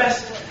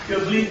confessed your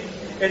belief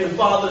in the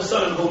Father,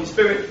 Son, and Holy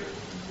Spirit.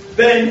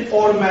 Then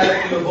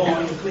automatically you're born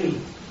and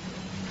clean.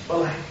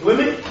 Alright, you with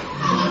me?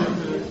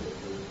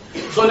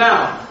 So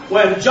now,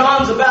 when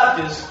John the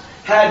Baptist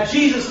had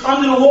Jesus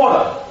under the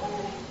water,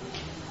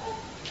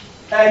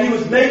 and he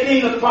was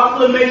making a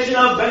proclamation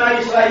of Ben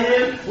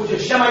Yisrael, which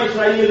is Shema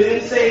Yisrael. They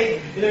didn't say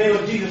in the name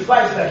of Jesus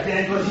Christ back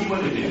then, because he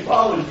wasn't even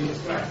following Jesus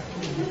Christ.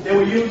 They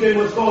were using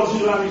what's called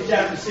Deuteronomy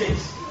chapter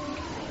 6.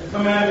 The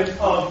commandment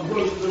of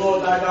worship the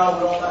Lord thy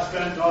God with all thy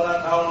strength, all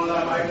thy power, all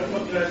thy might.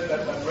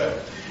 That's my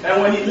prayer.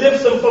 And when he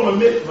lifts them from a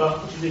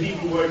mikvah, which is the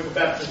Hebrew word for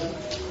baptism,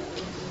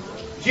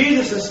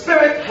 Jesus'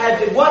 spirit had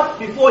did what?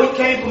 Before he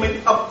came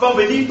from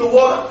beneath the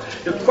water,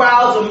 the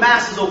crowds of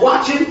masses are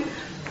watching.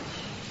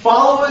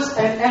 Followers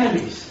and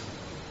enemies.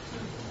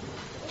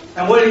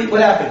 And what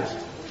happens?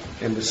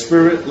 And the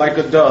Spirit like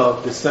a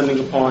dove descending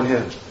upon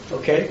him.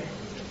 Okay.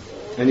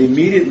 And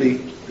immediately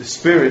the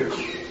Spirit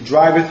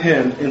driveth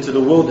him into the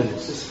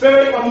wilderness. The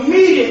Spirit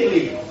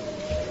immediately,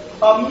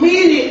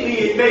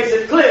 it makes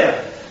it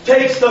clear,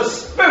 takes the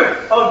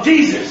Spirit of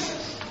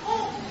Jesus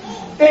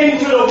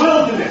into the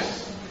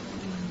wilderness.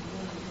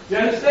 You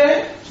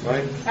understand?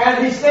 Right.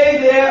 And he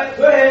stayed there.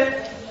 Go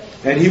ahead.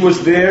 And he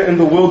was there in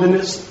the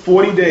wilderness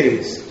 40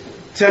 days,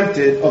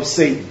 tempted of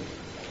Satan.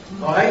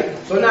 Alright?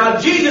 So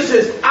now Jesus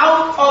is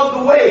out of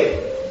the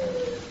way.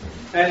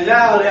 And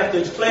now they have to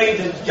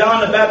explain,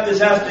 John the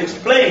Baptist has to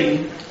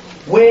explain,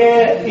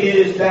 where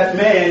is that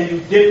man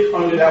you dipped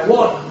under that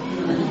water?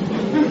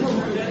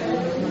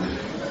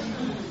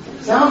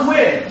 Sounds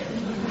weird.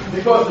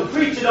 Because the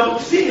preacher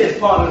don't see this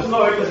part of the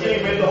story because he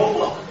ain't read the whole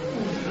book.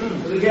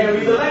 Because he can't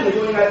read the language.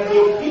 You only got the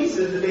little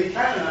pieces that they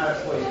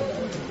canonize for you.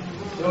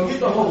 Don't get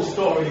the whole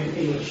story in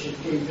English and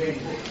King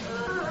James.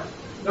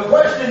 The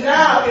question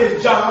now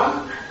is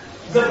John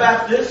the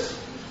Baptist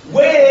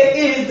Where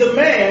is the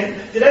man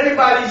that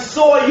everybody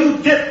saw you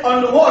dip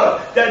underwater?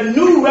 That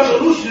new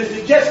revolutionist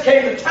that just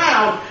came to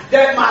town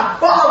that my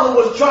father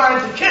was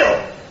trying to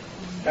kill.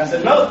 That's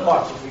another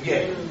part you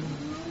forget.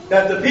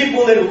 That the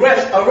people that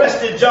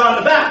arrested John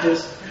the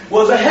Baptist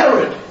was a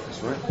Herod.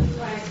 That's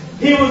right.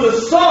 He was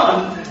a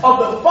son of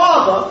the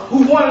father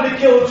who wanted to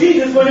kill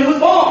Jesus when he was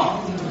born.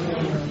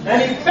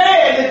 And he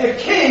feared that the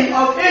king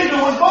of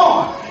Israel was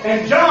born.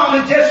 And John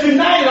had just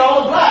united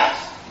all the blacks.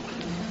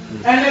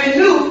 And they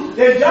knew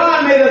that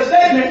John made a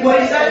statement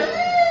where he said,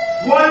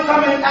 one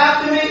coming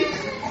after me,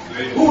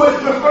 who is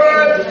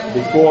preferred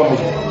before me.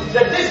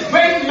 That this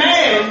great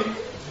man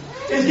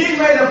is getting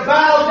ready to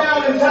bow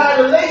down and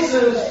tie the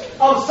laces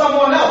of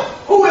someone else.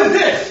 Who is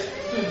this?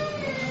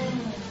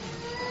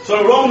 So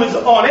the Romans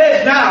are on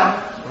edge now.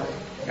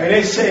 And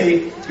they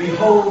say,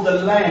 behold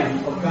the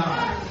Lamb of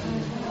God.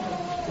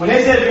 When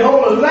they said,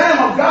 behold the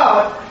Lamb of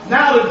God,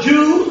 now the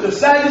Jews, the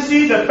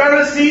Sadducees, the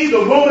Pharisees, the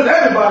Romans,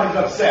 everybody's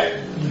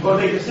upset.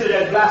 Because they consider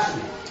that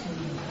blasphemy.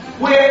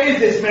 Where is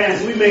this man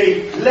so we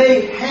may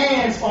lay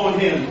hands on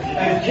him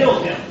and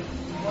kill him?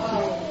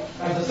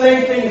 That's the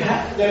same thing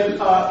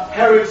that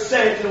Herod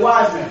said to the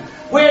wise men.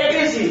 Where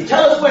is he?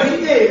 Tell us where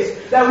he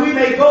is that we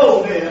may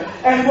go there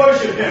and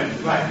worship him.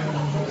 Right.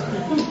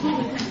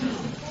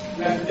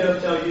 That's what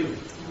they'll tell you.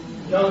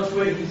 Tell us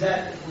where he's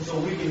at so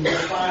we can go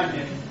find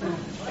him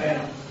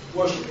and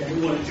worship him.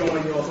 We want to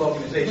join your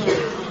organization.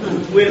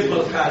 Where's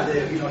Malachi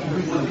there? You know,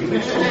 we want to be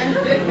mentioned.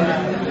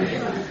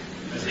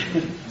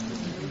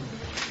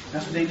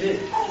 That's what they did.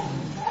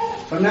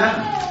 But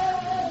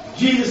now,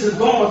 Jesus is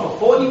gone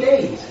for 40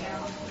 days.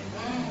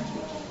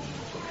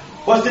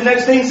 What's the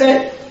next thing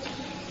said?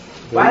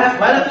 Right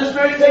after the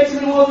Spirit takes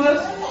him in the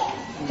wilderness,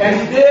 and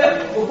he's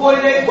there for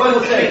 40 days, what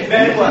does it say?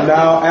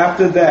 Now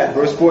after that,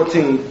 verse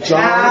 14,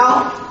 John.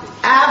 Now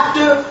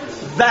after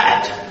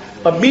that,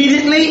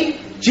 immediately,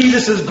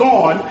 Jesus is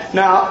gone.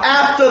 Now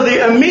after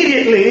the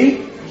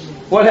immediately,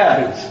 what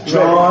happens?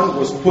 John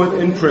was put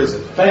in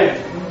prison. Bam.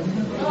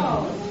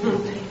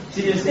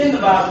 See, it's in the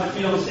Bible if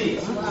you don't see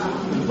it.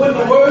 Put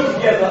the words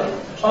together.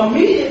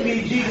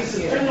 Immediately, Jesus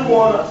is in the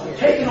water,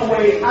 taken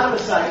away out of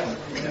sight,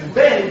 and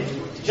then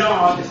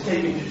John is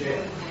taken to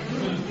jail.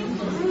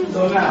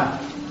 So now,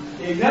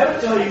 they never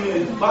tell you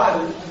in the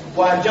Bible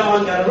why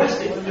John got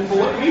arrested and for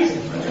what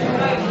reason.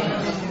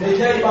 They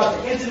tell you about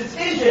the incidents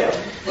in jail,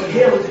 but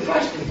here was the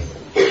question.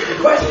 The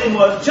question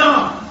was,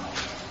 John,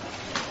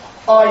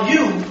 are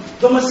you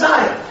the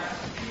Messiah?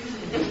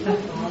 He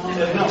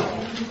said, no.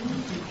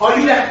 Are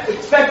you that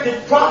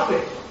expected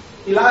prophet,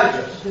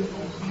 Elijah?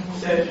 He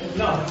said,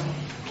 no.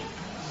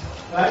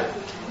 Right?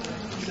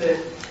 He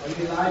said, are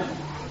you Elijah?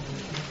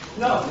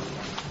 No.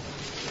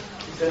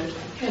 He said,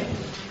 okay.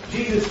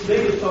 Jesus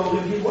later told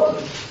him he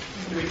wasn't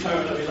the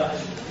return of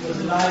Elijah. Because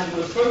Elijah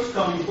was first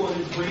coming before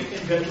this great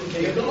and dreadful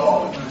day of the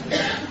Lord.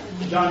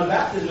 John the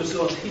Baptist was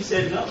so, he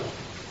said no.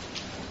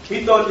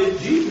 He thought that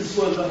Jesus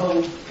was the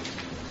whole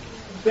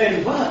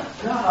thing. But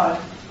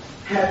God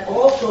had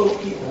also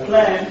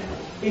planned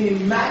an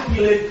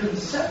immaculate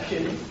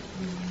conception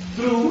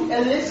through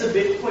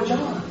Elizabeth for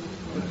John.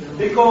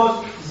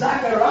 Because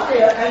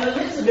Zachariah and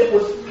Elizabeth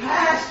was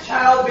past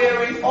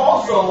childbearing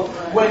also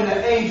when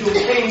the angel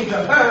came to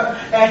her,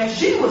 and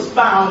she was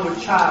found with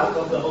child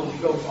of the Holy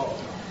Ghost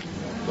also.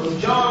 So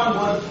John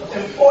was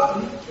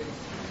important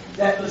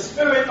that the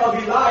spirit of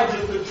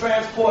Elijah could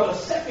transport a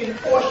second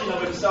portion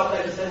of himself,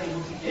 that is, that he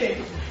was a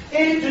king,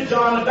 into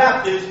John the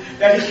Baptist,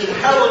 that he could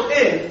herald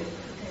in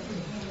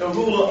the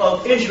ruler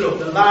of Israel,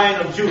 the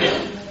Lion of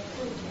Judah.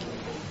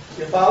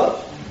 You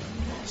follow?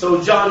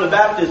 So John the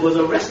Baptist was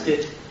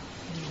arrested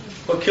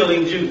for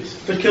killing Jews,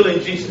 for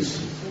killing Jesus,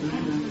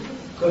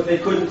 because they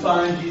couldn't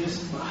find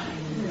Jesus' body.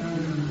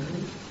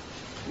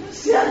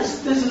 See,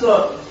 this is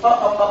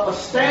a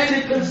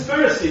standard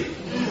conspiracy.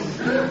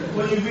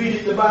 When you read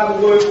it, the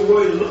Bible word for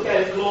word, look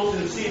at it close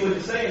and see what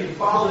it's saying. You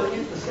follow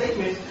the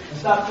statement.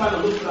 Stop trying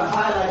to look for the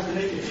highlights to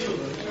make it feel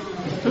good.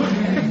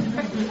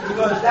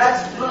 Because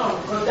that's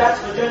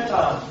for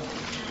Gentiles.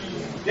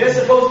 They're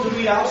supposed to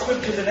read our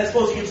scriptures and they're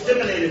supposed to get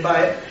stimulated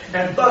by it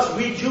and thus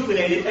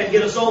rejuvenated and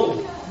get a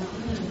soul.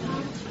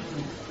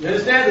 You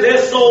understand? They're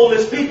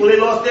soulless people. They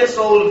lost their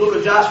soul in the book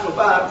of Joshua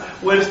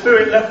 5, where the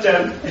Spirit left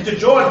them into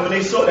Jordan when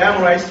they saw the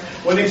Amorites,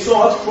 when they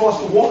saw us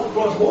cross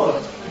water.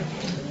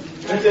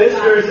 And their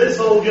spirit, their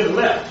soul just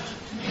left.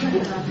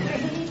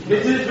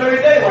 It's to this very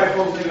day white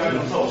folks ain't got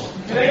no soul.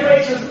 It ain't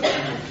racism.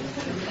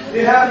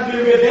 It happens to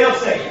be real, they'll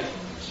say it.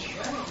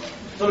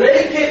 So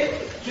they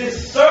get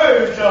this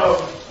surge of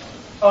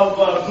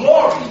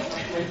glory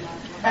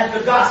at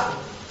the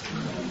gospel.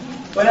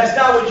 But that's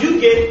not what you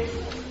get.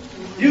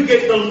 You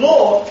get the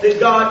law that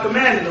God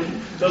commanded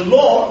them. The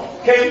law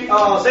came,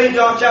 St.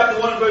 John chapter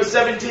 1 verse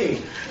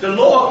 17. The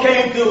law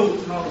came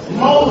through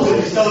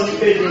Moses telling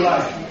the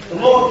Israelites. The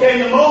law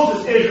came to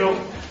Moses, Israel,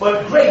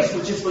 but grace,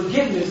 which is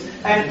forgiveness,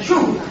 and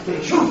truth, the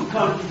truth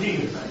comes from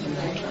Jesus.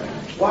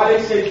 Why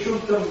they say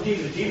truth comes from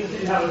Jesus? Jesus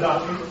didn't have a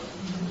doctrine.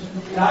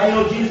 Now you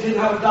know Jesus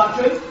didn't have a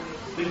doctrine?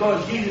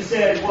 Because Jesus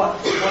said what?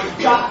 One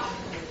jot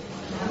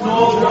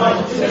nor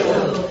one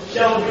tittle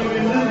shall be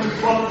removed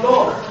from the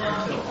Lord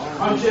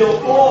until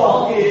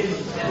all is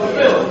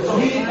fulfilled. So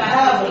he didn't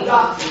have a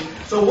doctrine.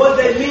 So what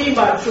they mean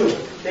by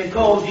truth? They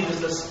call Jesus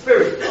the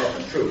spirit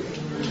of truth.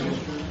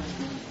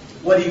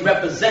 What he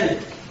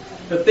represented,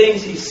 the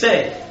things he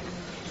said.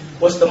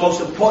 What's the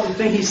most important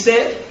thing he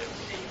said?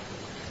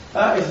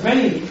 As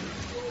many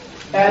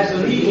as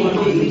believe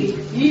on me,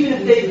 even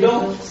if they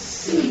don't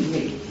see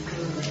me,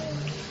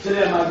 to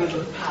them I give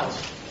the power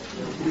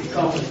to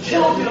become the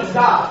children of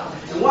God.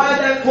 And why is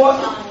that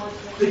important?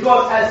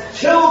 Because as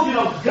children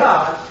of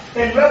God,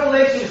 in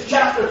Revelation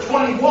chapter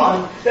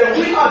 21, that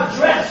we are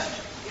dressed.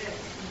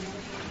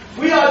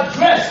 We are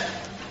dressed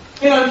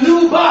in a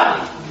new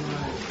body,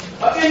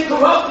 an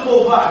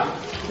incorruptible body.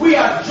 We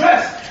are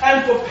dressed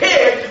and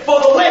prepared for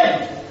the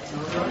wedding.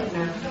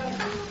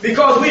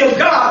 Because we are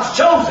God's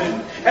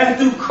chosen, and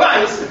through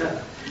Christ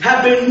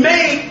have been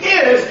made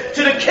heirs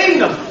to the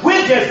kingdom.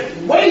 We're just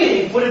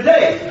waiting for the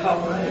day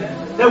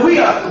that we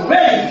are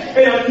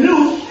ready in a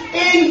new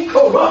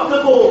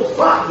incorruptible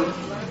body,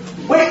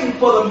 waiting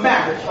for the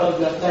marriage of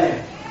the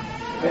Lamb.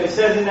 And it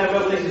says in that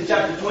Revelation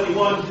chapter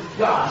 21,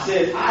 God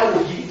says, I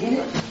will be in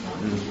it.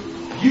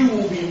 You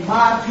will be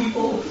my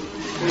people,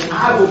 and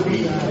I will be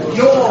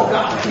your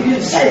God. He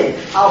didn't say,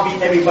 I'll be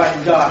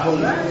everybody's God.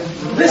 Hold on.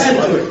 Listen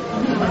to it.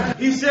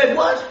 He said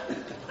what?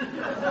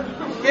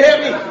 You hear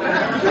me?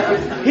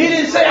 He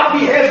didn't say, I'll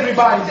be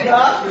everybody's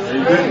God.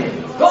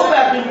 Go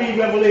back and read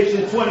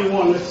Revelation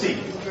 21. Let's see.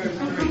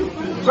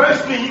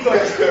 Verse 3, you go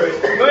ahead,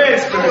 Spirit. Go ahead,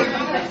 Spirit.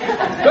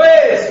 Go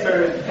ahead,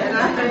 Spirit. And I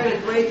heard a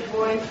great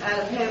voice out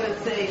of heaven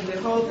saying,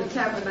 Behold, the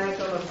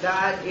tabernacle of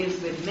God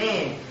is with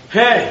man.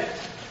 Hey.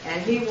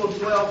 And he will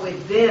dwell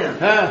with them.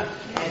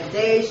 And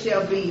they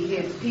shall be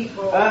his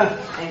people.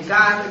 And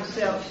God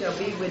himself shall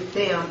be with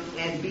them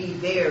and be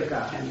their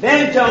God. And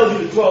then tells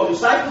you the 12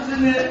 disciples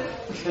in there.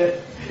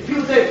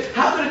 People say,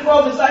 how could the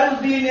 12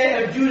 disciples be in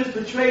there if Judas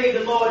betrayed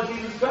the Lord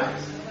Jesus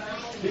Christ?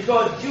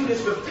 Because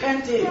Judas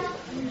repented.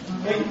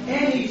 And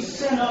any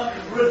sinner,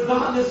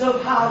 regardless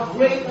of how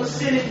great a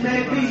sin it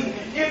may be,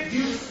 if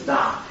you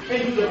stop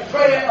and do the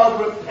prayer of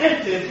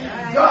repentance,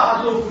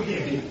 God will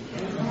forgive you.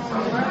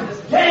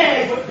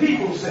 Dang what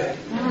people say.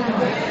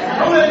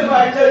 Don't let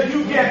anybody tell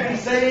you can't be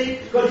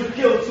saved because you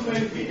killed too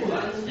many people.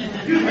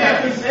 You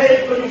can't be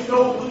saved because you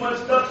stole too much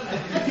stuff.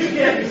 You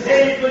can't be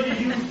saved because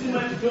you used too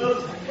much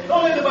drugs.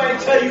 Don't let anybody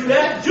tell you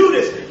that.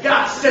 Judas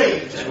got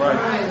saved. That's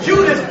right.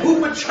 Judas, who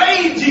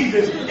betrayed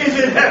Jesus, is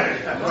in heaven.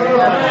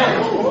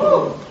 Right.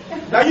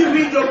 Now you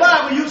read your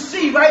Bible, you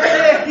see right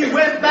there, he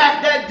went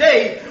back that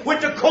day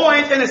with the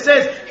coins and it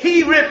says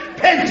he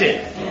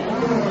repented.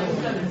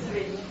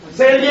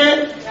 Say it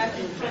again.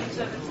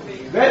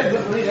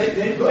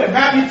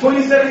 Matthew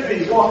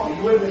 27:3. Go on,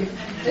 you with me?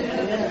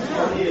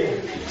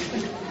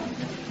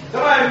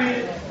 Somebody read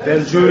it.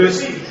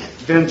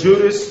 Then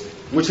Judas,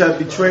 which had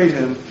betrayed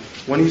him,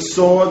 when he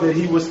saw that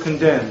he was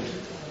condemned,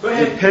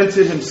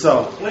 repented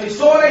himself. When he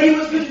saw that he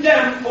was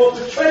condemned for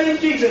betraying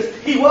Jesus,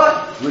 he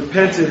what?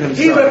 Repented himself.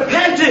 He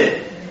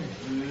repented.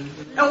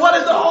 And what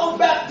is the whole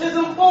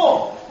baptism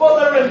for? For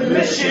the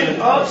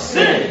remission of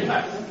sin.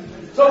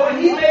 So when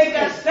he made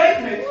that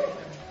statement,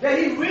 that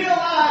he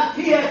realized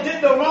he had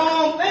did the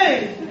wrong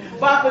thing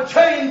by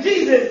betraying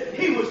Jesus,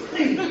 he was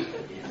clean.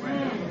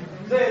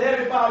 Said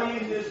everybody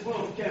in this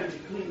room can be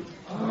clean.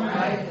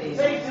 Right.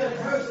 Say to the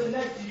person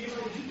next to you,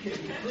 you can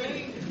be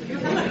clean.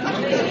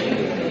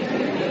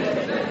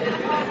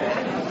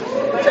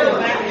 Tell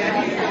them,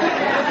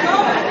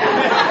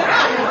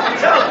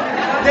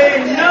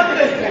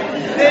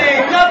 there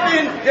ain't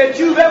nothing that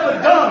you've ever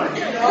done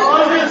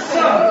on this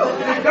son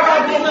that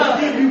God will not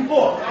forgive you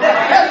for. That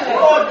has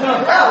brought to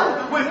hell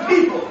with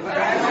people.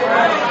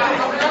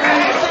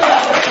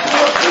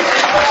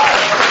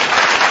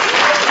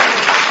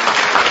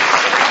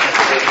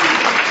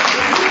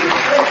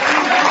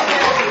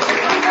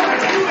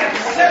 You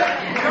accept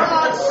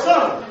God's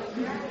son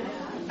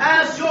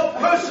as your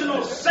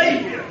personal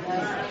Savior.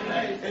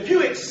 If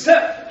you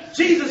accept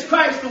Jesus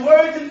Christ, the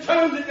words and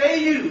terms that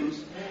they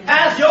use,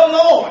 as your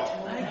Lord,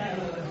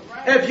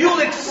 if you'll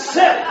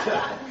accept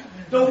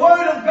the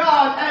Word of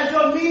God as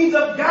your means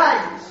of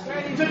guidance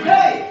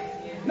today,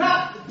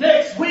 not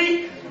next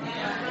week,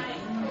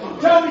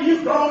 tell me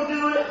you gonna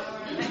do it.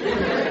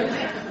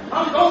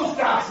 I'm gonna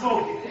stop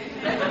smoking.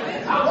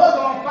 I was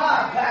on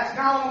 5 packs,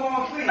 now I'm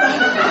on 3.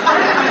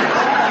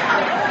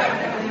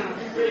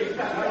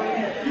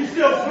 You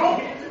still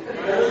smoking?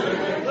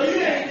 So you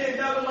ain't did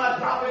nothing like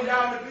dropping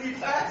down the 3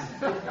 packs.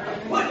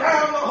 Put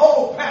down the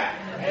whole pack.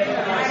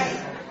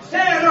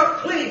 Stand up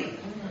clean.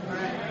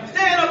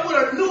 Stand up with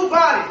a new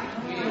body.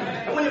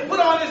 And when you put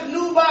on this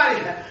new body,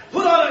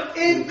 put on an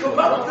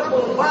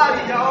incorruptible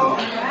body, y'all.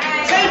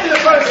 Say to the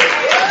person,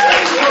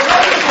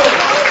 incorruptible.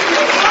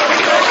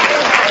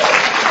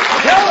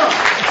 Tell them.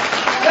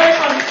 Say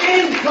an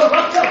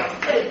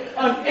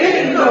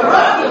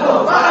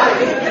incorruptible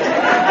body.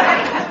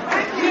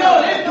 You know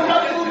what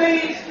incorruptible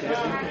means?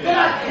 That I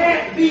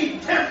can't be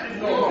tempted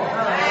no more.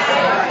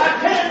 I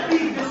can't be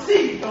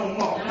deceived no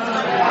more. I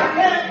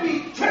can't be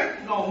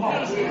tricked no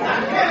more.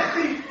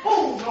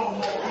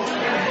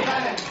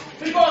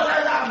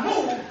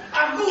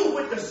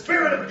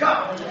 of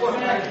God.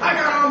 I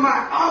got on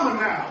my armor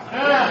now.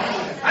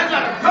 I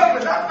got a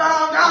purpose. I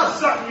found out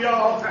something,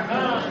 y'all. I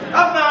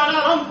found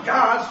out I'm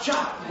God's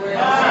child.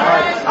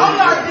 I'm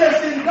not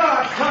just in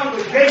God's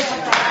congregation.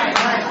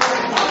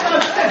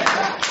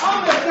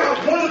 I'm just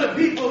not one of the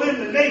people in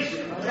the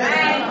nation.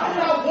 I'm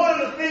not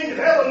one of the things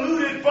that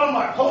evoluted from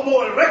a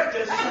Homo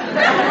erectus.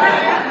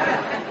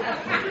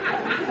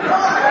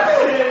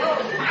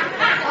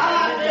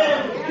 I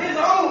am his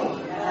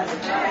own.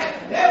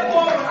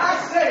 Therefore, when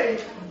I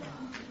say,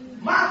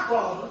 my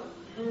Father,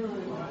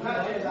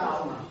 not his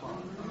our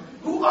Father,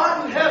 who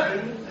art in heaven,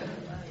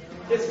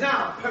 is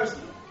now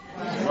personal. I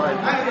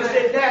can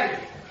say, Daddy.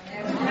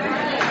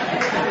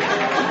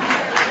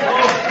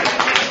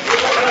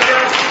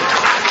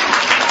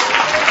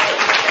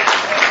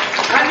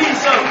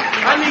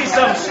 I need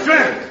some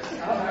strength.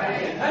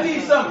 I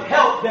need some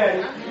help,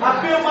 Daddy.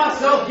 I feel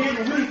myself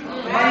getting weak.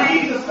 My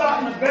knees are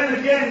starting to bend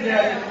again,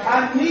 Daddy.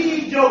 I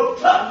need your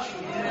touch.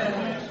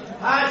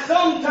 I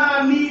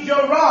sometimes need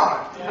your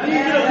rod. I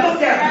need you to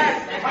look at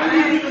me. I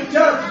need you to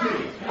judge me.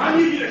 I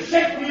need you to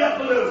shake me up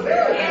a little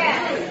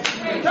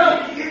bit. Tell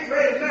me you get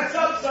ready to mess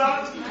up,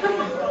 son.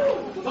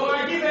 So I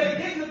get ready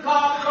to get in the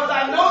car because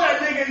I know that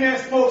nigga in there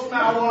smokes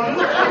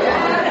marijuana.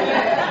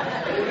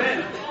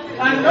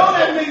 I know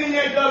that nigga in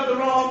there does the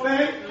wrong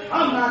thing.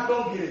 I'm not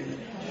going to get in there.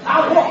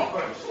 I walk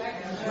first.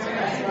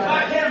 If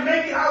I can't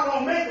make it, I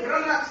won't make it. But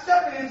I'm not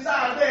stepping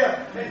inside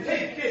there and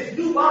take this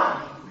new body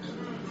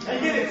and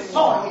get it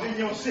soiled in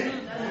your sin.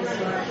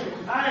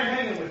 I ain't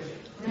hanging with you.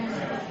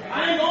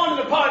 I ain't going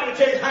to the party to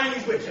chase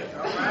heinies with you. I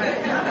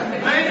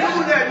ain't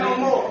doing that no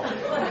more.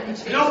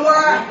 You know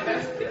why?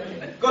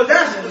 Because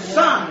that's the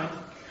sign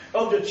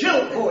of the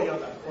children. Oh, y'all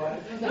got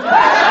quiet.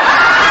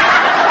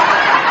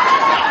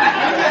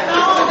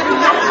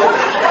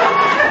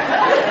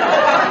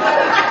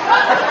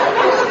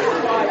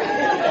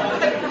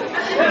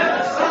 That's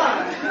the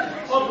sign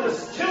of the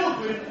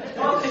children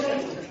of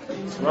Satan.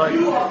 Right.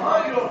 You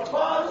are your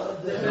father,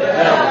 the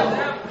devil.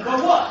 For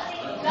what?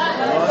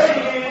 Say it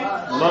again.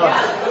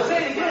 Lust.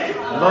 Say it again.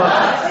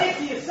 Lust. Say it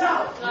to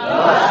yourself.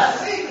 Lust.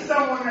 Say it to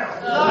someone else.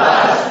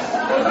 Lust.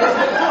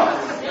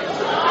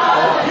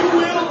 You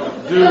will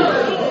do.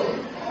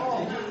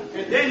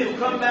 And then you'll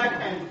come back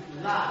and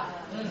lie.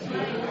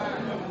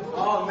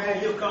 Oh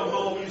man, you'll come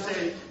home and you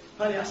say,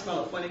 honey, I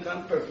smell a funny kind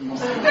of perfume. It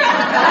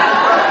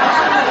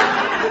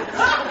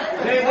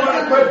ain't one of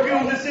the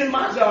perfumes that's in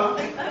my jar.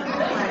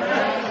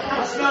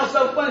 I smell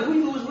so funny. Who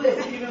you was with?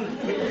 You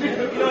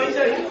know, he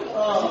said,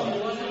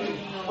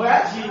 well,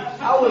 actually,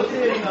 I was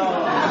in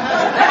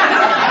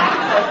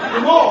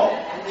the mall,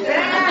 and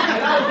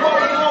I was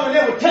walking along, and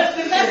they were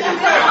testing me.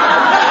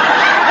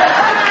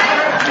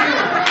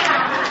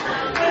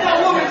 And that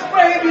woman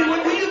sprayed me.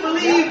 Do you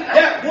believe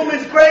that woman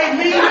sprayed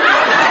me?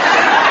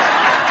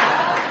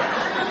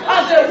 I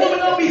said, woman,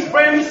 don't be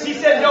spraying me. She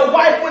said, your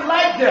wife would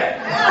like that.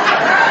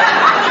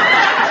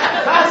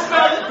 I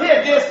smelled it.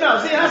 Here, dear smell.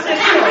 See, I said,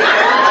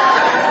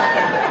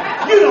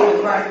 you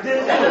don't like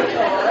this.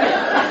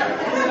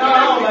 No, I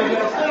don't like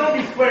that. So don't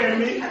be spraying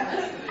me.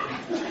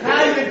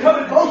 Now you can come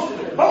and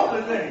both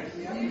the things.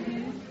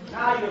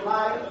 Now you're a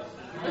liar.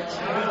 You're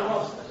a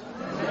monster.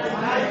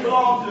 Now you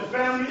belong to the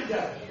family of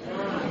death.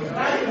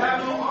 Now you have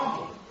no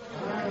armor.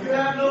 You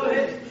have no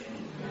head.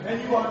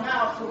 And you are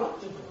now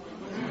corruptible.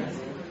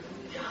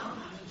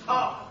 It's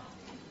hard.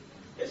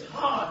 It's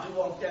hard to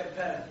walk that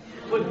path.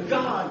 But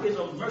God is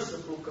a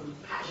merciful,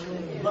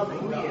 compassionate,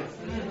 loving God.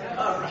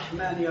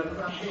 Ar-Rahman,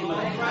 Ar-Rahim.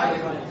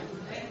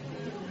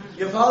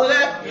 You follow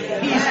that?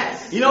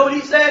 Yes. You know what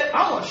he said?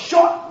 I'm going to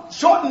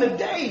shorten the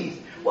days.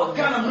 What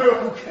kind of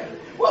miracle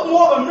what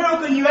more of a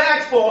miracle can you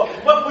ask for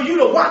but for you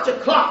to watch a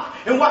clock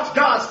and watch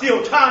God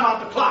still time out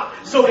the clock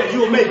so that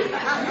you'll make it?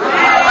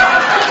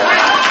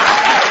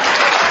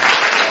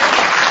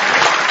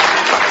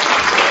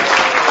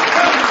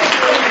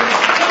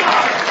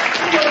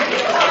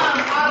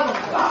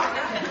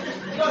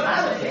 Because I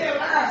was here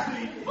last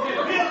week and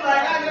it feels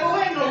like I never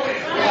went nowhere.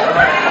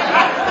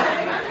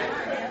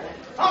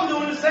 I'm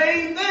doing the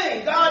same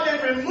thing. God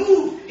didn't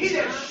remove, he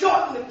didn't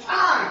shorten the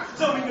time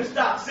so we can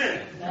stop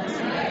sinning.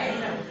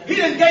 He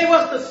didn't gave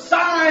us the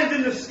signs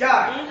in the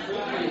sky.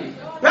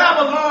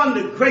 Babylon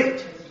the Great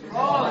is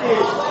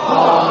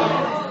fallen.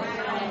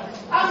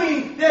 I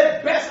mean,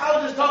 their best, I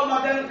was just talking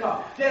about that in the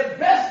car, their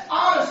best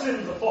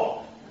artisans are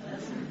fallen.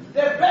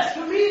 Their best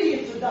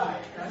comedians are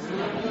dying.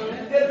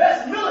 Their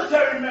best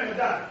military men are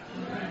dying.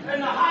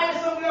 And the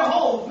highest of their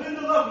hoes,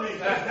 Linda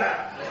Lovelace, has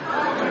died.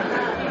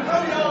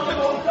 Some of y'all know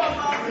what I'm talking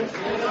about. You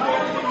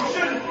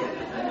shouldn't.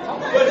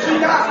 But she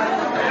died.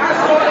 I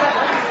saw that.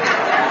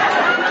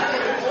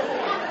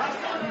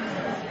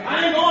 I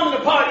ain't going to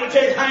the party to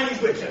chase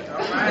heinies with you.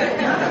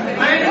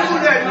 I ain't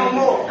doing that no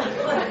more.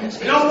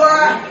 You know why?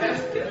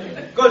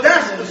 Because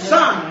that's the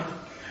sign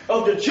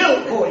of the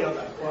children. Oh, y'all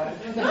got quiet.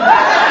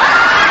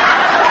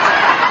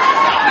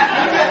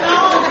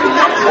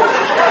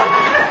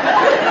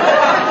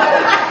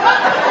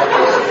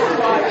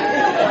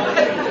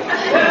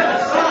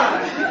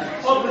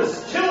 Of the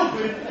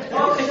children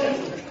of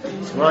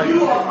Satan. Right. You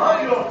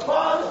are your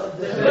father.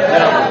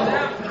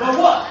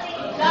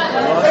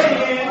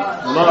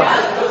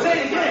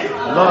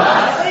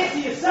 Say it to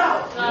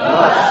yourself.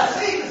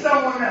 Say it to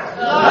someone else.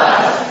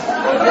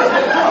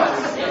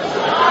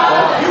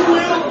 You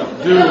will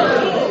do.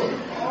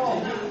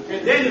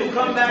 And then you'll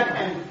come back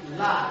and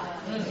lie.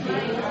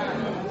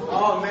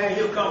 Oh man,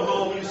 he'll come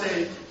home and you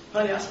say,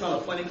 honey, I smell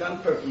a funny kind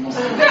of perfume. It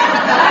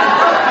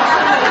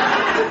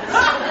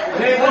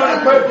ain't one of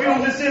the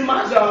perfumes that's in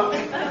my job.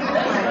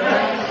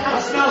 I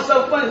smell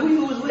so funny. Who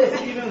you was with?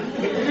 Even,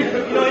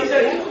 you know, he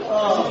said,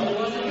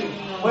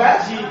 well,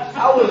 actually,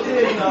 I was in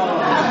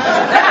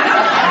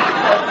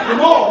the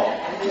mall,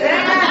 and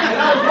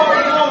I was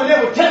walking along, and they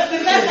were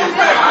testing me.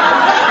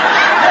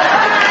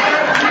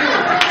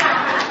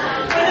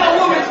 And that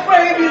woman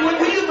sprayed me.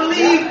 Will you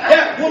believe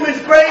that woman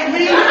sprayed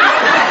me?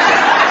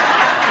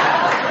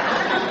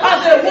 I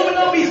said, woman,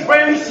 don't be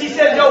spraying me. She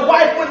said, your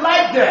wife would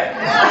like that.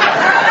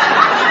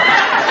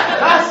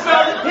 I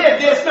smelled it. Here,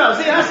 there smells.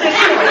 See, I said,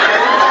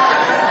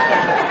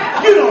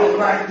 you don't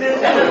like this.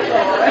 I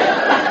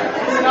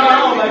said, no, I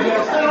don't like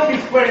that. So don't be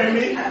spraying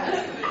me.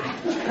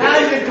 Now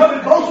you can come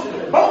and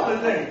both the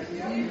things.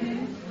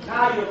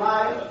 Now you're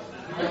liar.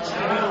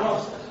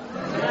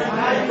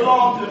 Now you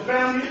belong to the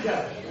family of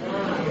God.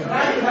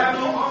 Now you have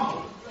no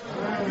armor.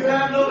 You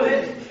have no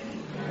head.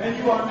 And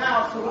you are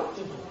now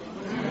corruptible.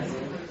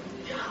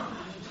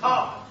 It's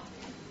hard.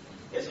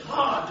 It's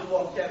hard to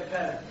walk that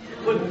path.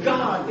 But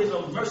God is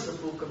a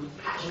merciful,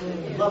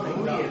 compassionate,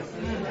 loving God.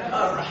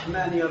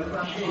 Ar-Rahmani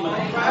Ar-Rahim.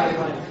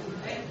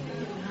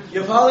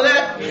 You follow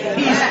that?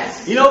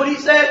 Yes. You know what he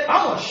said?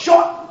 I'm going to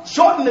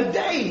shorten the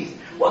days.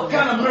 What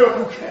kind of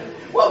miracle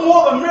what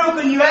more of a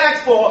miracle can you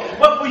ask for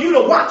but for you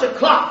to watch a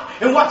clock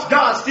and watch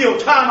God still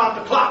time out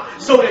the clock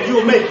so that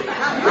you'll make it?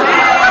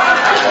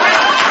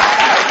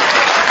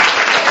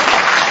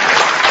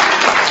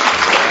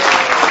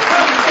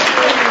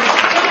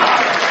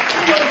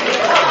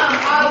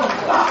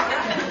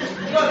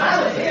 Because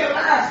I was here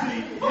last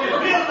week. It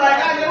feels like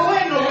I never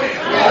went nowhere.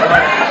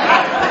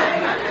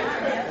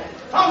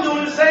 I'm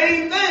doing the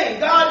same thing.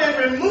 God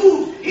didn't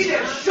remove, he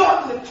didn't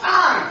shorten the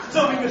time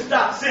so we can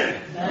stop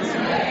sinning.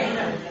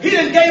 He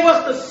didn't gave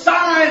us the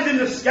signs in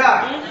the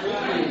sky.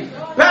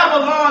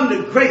 Babylon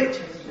the Great is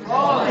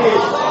falling.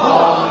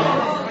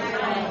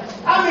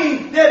 I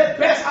mean, their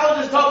best, I was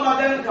just talking about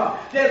that in the car,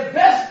 their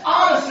best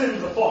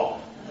artisans are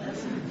falling.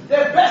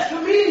 Their best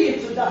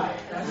comedians are dying.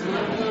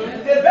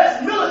 Their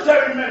best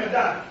military men are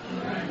dying.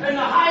 And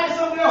the highest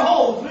of their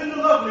hoes, Linda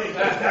Lovelace,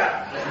 has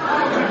died.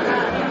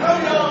 Some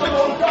of y'all know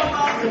what I'm talking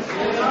about. You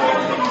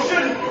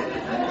shouldn't.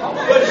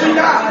 But she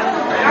died.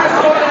 And I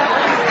saw that.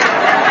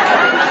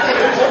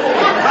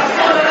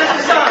 At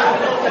the side.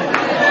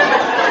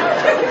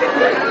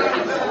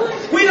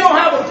 We don't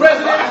have a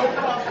president.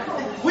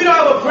 We don't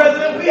have a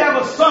president. We have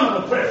a son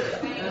of a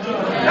president.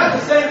 That's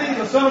the same thing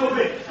as a son of a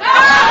bitch.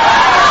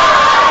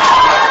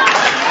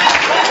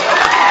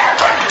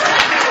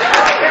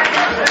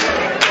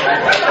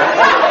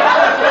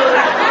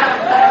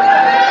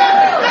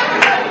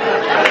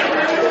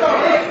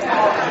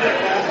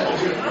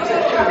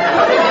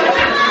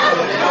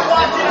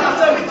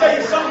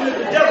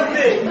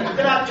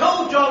 That I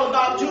told y'all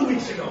about 2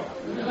 weeks ago.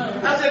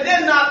 I said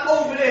they're not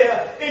over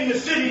there in the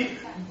city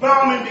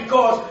bombing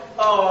because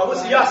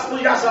what's the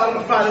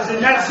Yasa is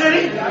in that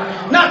city?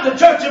 Not the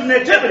Church of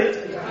Nativity.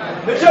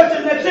 The Church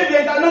of Nativity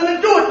ain't got nothing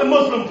to do with the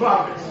Muslim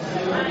prophets.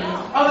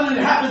 Other than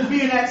it happens to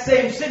be in that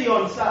same city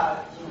on the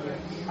side.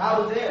 I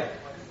was there.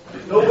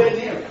 Nowhere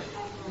near it.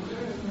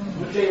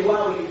 I'll tell you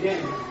why we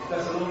again.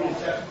 Thessalonians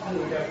chapter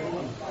 2, chapter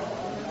 1.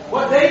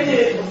 What they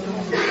did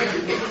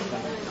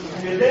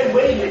is they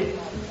waited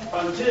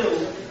until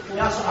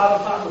Yasser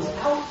Arafat was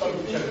out of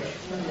the church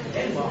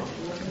and bombed.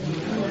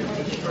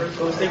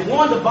 Because they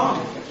wanted to bomb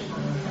it.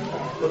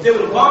 But if they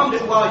would have bombed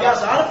it while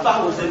Yasser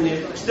Arafat was in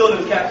there, still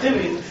in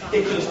captivity,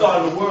 it could have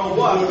started a world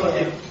war. Because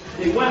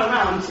they went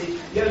around, see,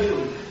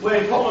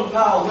 when Colin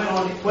Powell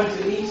went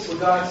to the east, where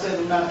God says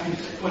in Matthew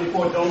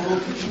 24, don't go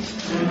to the east.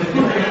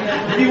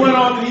 He went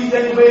on to the east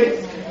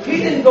anyway. He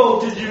didn't go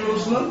to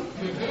Jerusalem.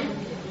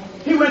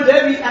 He went to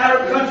every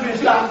Arab country and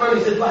stopped first.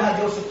 He said, do I have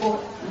your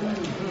support?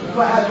 Do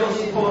I have your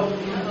support?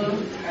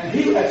 And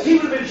he would have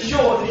been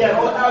sure that he had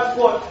all Arab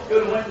support, he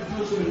would have went to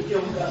Jerusalem and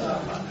killed Yasser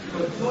Arafat.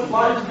 But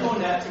while he was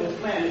doing that, they were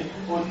planning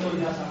on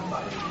killing Yasser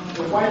Arafat.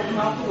 They wiped him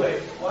out the way.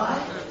 Why?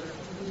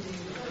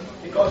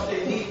 Because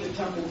they need the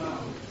Temple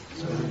Mount.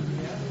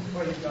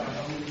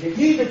 They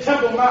need the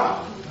Temple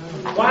Mount.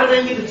 Why do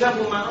they need the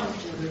Temple Mount?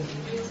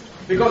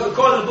 Because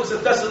according to the books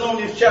of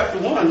Thessalonians chapter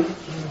 1,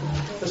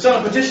 the son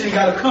of perdition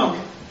got to come.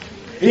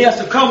 And he has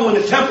to come when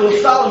the Temple of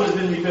Solomon has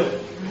been rebuilt.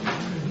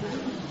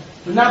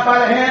 But not by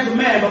the hands of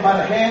man, but by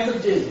the hands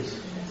of Jesus.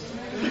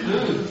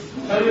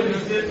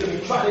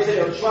 They say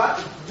they'll try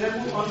the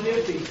temple under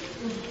their feet.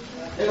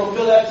 They're going to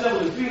build that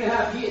temple in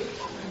 3.5 years.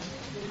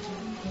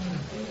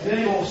 And then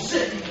they're going to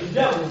sit the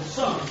devil's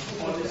son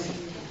on this seat.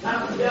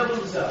 Not the devil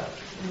himself.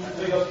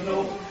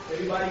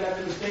 Everybody got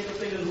the mistaken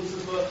thing that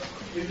Lucifer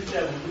is the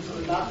devil. Lucifer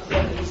is not the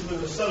devil. Lucifer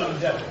is the son of the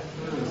devil.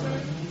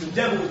 The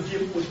devil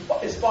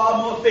is far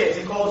more fierce.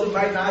 He calls him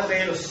right now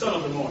Isaiah the son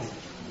of the morning.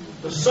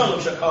 The son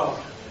of Chicago.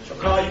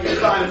 Shakar, you can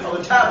find in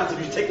other tablets if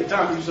you take the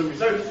time to do some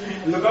research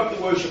and look up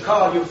the word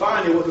Shakar, you'll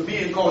find it was a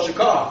being called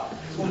Shakar,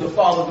 who's the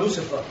father of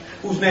Lucifer,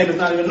 whose name is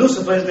not even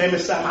Lucifer, his name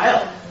is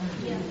Samael.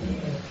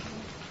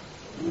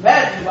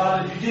 Imagine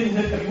about it, if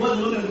you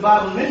wasn't looking at the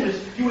Bible in English,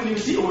 you wouldn't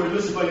even see the word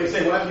Lucifer. They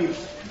say, well, that means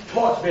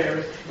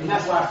torchbearers, and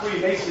that's why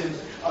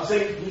Freemasons are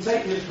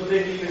Satanists, because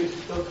they need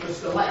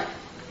the light.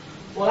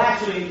 Well,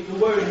 actually, the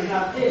word is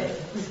not there,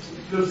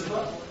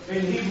 Lucifer.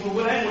 In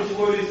Hebrew language, the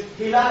word is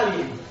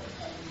Hilalion.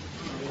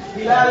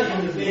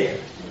 Hilalion is there.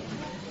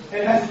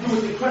 And it has to do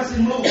with the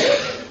crescent moon.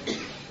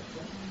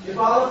 You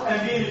follow?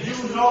 And being the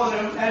Jews and all of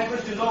them, and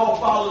Christians all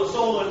follow the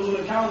solar and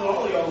lunar calendar,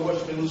 all of y'all are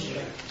worshiping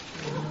Lucifer.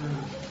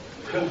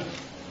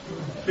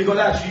 Because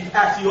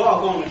actually you are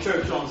going to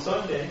church on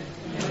Sunday.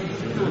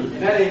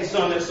 And that ain't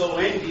Sunday, so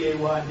ain't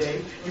D-A-Y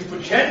day. You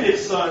pretend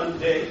it's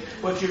Sunday,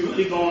 but you're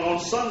really going on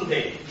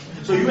Sunday.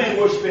 So you ain't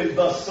worshiping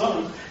the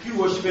Son, you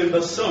worshiping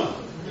the Son.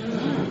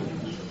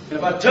 And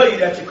if I tell you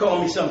that, you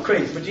call me something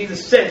crazy. But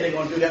Jesus said they're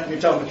going to do that when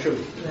you're telling the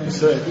truth.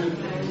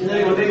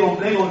 They're going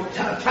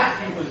to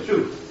attack you for the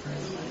truth.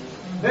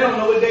 They don't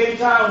know what day and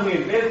time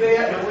we're in. They're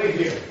there and we're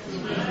here.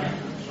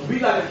 So we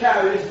got to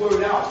carry this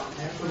word out.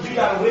 So we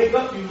got to wake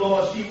up, you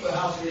lost sheep of the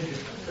house of Israel,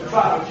 the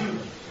tribe of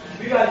Judah.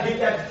 We got to get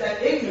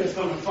that ignorance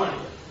from in front of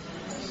you.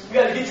 We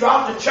got to get you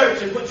out the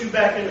church and put you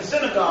back in the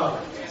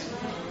synagogue.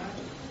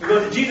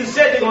 Because Jesus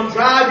said they're going to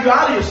drive you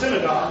out of your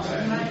synagogues.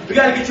 We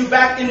got to get you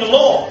back in the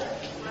law.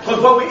 Because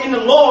when we're in the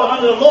law and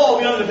under the law,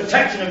 we're under the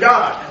protection of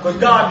God. Because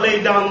God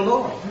laid down the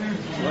law.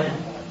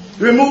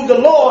 You remove the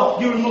law,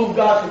 you remove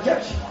God's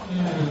protection.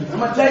 I'm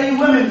going to tell you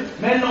women,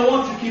 men don't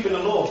want you keeping the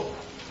law.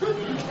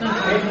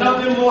 Ain't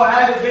nothing more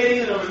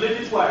aggravating than a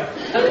religious wife.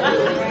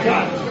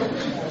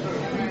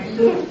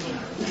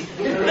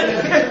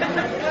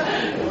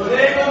 Well,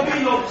 there ain't going to be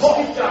no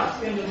pork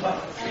chops in the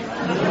Bible.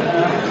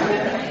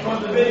 From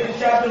Leviticus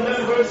chapter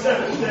 11, verse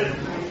 7, it says,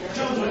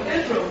 children of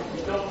Israel,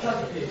 don't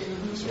touch it.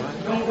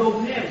 Don't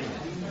go near it.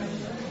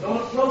 Don't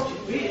approach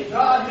it. Be it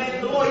God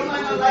made the law. You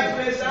might not like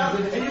where it sounds,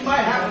 and you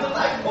might have to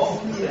like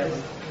pork.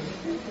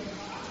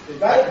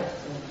 Right?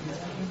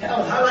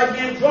 Hell, I like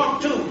being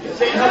drunk too. It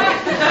just ain't healthy.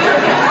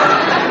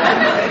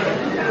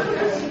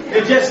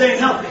 It just ain't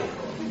healthy.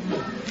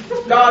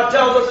 God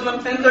tells us in the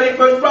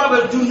 31st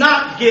Proverbs, do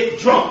not get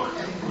drunk.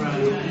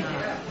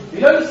 He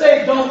doesn't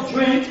say don't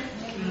drink.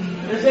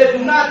 He says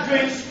do not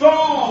drink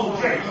strong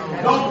drink.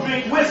 Don't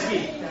drink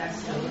whiskey.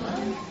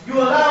 You're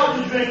allowed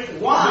to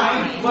drink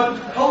wine, but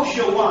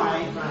kosher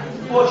wine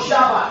for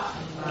Shabbat.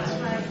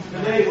 The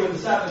day when the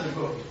Sabbath is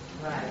broken.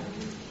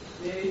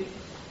 See?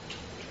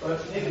 But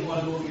niggas want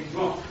to go get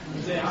drunk.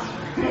 You say, I'm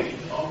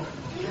drunk.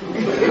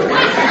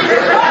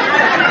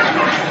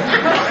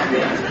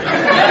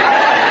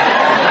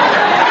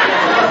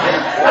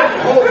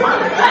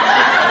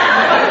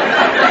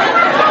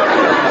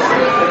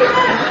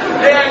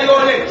 They ain't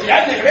going there. See,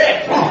 that nigga there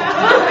drunk.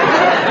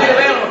 Nigga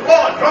lay on the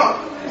floor drunk.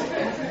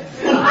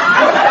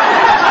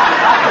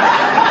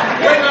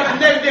 Wake up the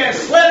next day and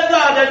swear to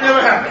God that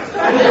never happened.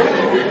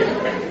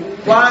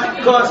 Why?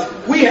 Because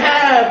we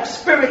have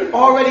spirit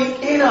already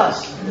in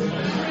us.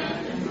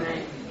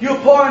 You're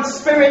pouring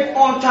spirit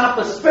on top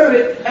of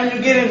spirit and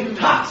you get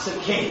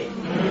intoxicated.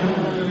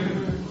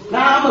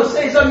 Now I'm going to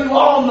say something you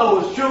all know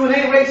is true. It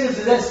ain't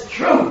racist, that's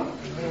true.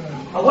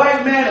 A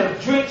white man will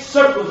drink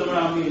circles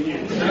around me and you.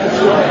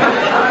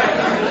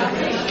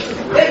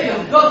 They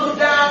can guzzle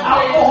down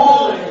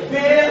alcohol and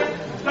beer,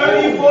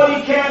 30,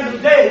 40 cans a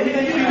day. You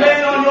think you be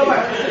laying on your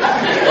back.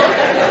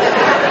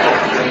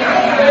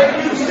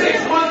 You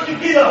 6 months to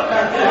get up.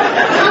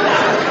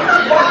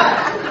 Why?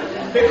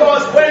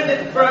 Because when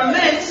it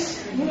ferments,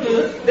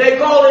 they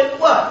call it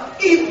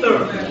what?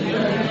 Ether.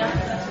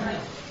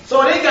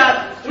 So they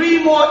got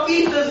 3 more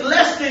ethers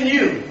less than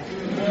you.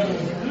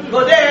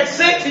 But they're at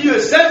 6 and you're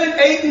at 7,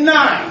 8, and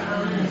 9.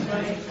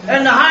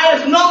 And the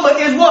highest number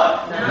is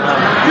what?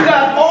 You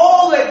got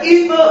all the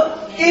ether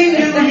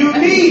in you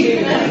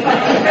need.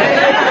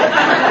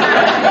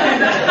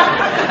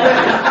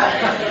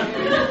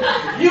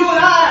 You and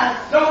I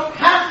don't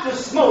have to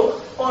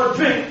smoke or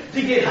drink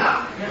to get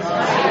high.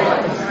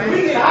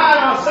 We get high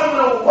on some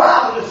of the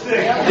wildest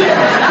things.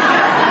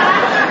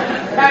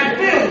 And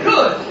feel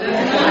good.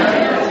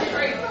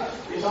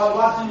 It's all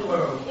watching the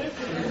world.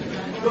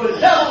 So the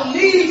devil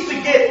needs to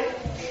get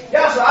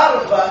Yasser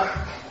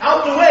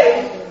out the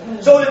way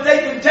so that they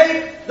can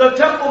take the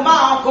Temple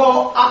Mount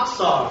called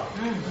Aqsa.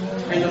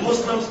 And the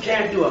Muslims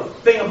can't do a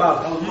thing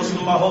about it. I was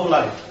Muslim my whole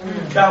life.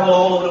 Travel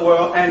all over the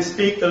world and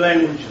speak the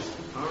languages.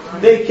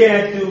 They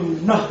can't do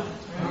nothing.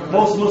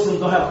 Most Muslims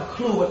don't have a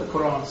clue what the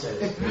Quran says.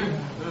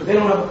 They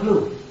don't have a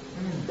clue.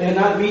 They're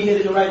not reading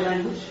it in the right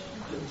language.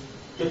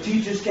 The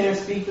teachers can't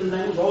speak the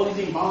language. All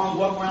these imams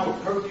walk around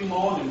with perfume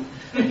on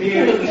and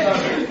beard and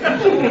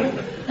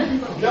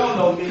stuff. Y'all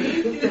know me.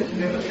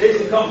 They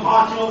used to come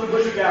marching over the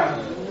Bush of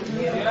Garden.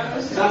 And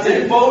I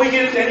said, before we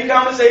get into any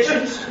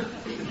conversations,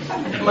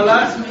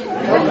 Malachi?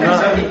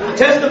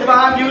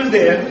 Testify you was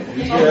there.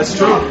 Yeah, that's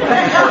true. Before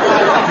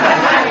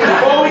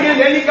we get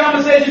into any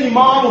conversation, your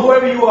mom or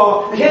whoever you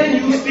are, can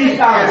you speak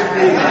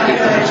Arabic?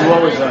 But you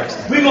always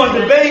ask. We're going to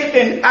debate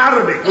in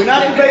Arabic. We're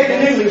not debating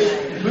in English.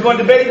 We're going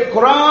to debate the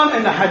Quran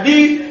and the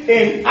Hadith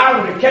in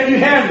Arabic. Can you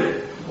handle it?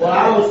 Well,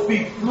 I don't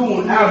speak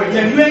fluent Arabic.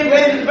 And you ain't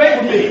ready to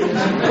debate with me.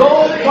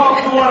 Go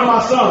talk to one of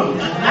my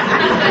sons.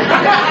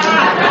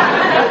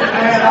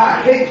 And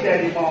I hate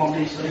that Imam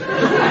Lisa.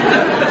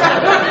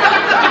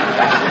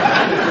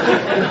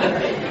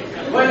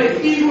 When the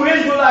Hebrew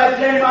Israelites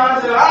came out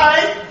and said, all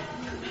right.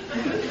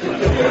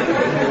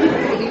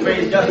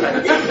 Praise God.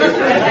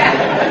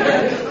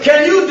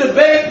 Can you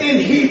debate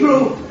in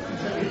Hebrew?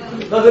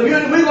 Because if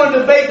we're going to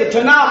debate the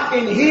Tanakh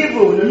in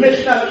Hebrew, the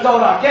Mishnah and the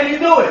Torah, can you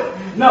do it?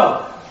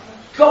 No.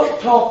 Go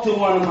talk to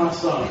one of my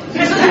sons.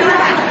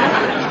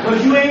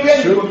 Because you ain't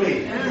ready for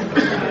me.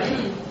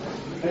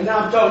 And now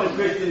I'm talking to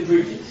Christian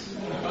preachers.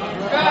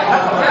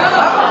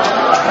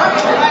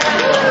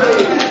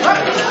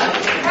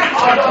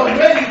 Are you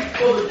ready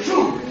for the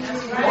truth?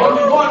 Or do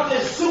you want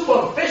this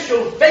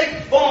superficial,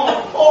 fake form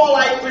of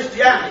Paulite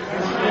Christianity?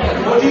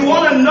 Or do you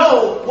want to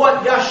know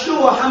what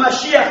Yeshua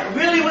HaMashiach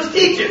really was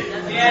teaching?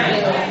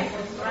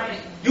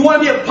 You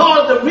want to be a part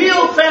of the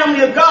real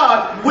family of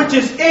God, which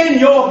is in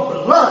your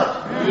blood?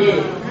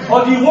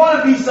 Or do you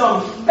want to be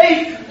some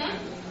fake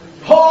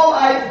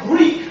Paulite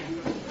Greek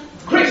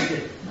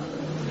Christian?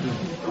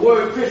 The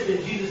word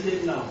Christian, Jesus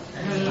didn't know.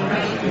 He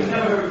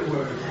never heard the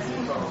word.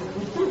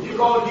 You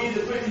call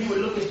Jesus a Christian, he would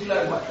look at you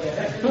like, what the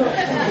heck?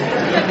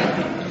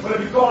 But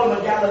if you call him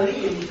a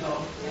Galilean, he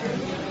knows.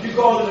 If you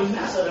call him a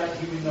Nazarite,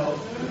 he would know.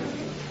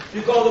 If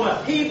you call him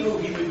a Hebrew,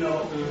 he would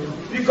know.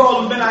 If you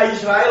call him Ben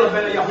Israel or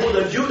Ben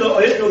Yehuda, Judah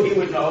or Israel, he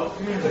would know.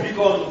 If you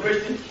call him a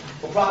Christian,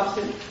 a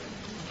Protestant,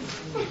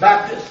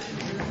 Baptist,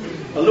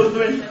 a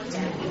Lutheran,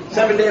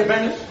 Seventh-day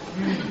Adventist,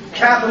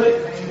 Catholic,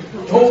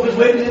 Jehovah's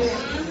Witness,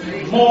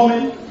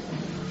 Mormon,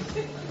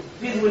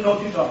 Jesus would know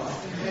what you're talking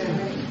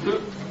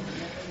about.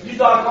 You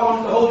start calling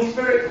him the Holy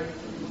Spirit,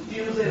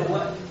 Jesus said,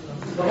 what?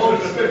 The Holy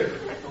Spirit.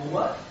 The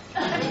what?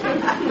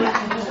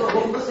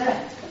 What's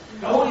that?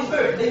 The Holy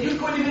Spirit. You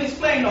couldn't even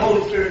explain the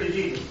Holy Spirit to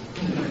Jesus.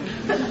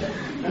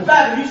 In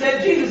fact, if you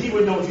said Jesus, he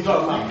would know what you're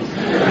talking about.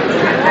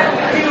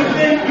 He would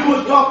think you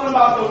were talking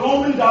about the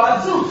Roman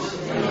god Zeus.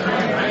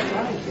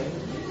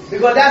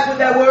 Because that's what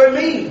that word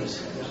means.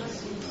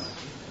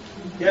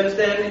 You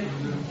understand me?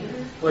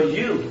 But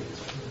you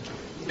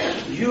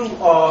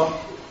are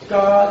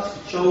God's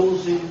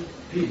chosen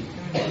people.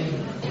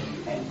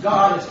 And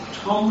God is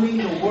tumbling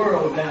the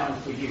world down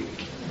for you.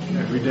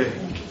 Every day.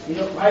 You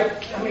know, right?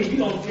 I mean, you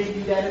don't think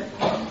you that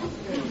important.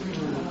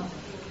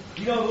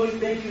 You don't really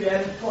think you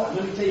that important.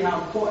 Let me tell you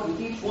how important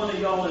each one of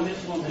y'all in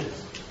this room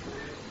is.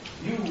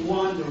 You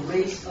won the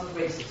race of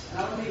races.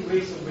 I don't mean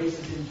race of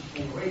races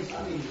in race.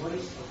 I mean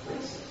race of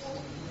races.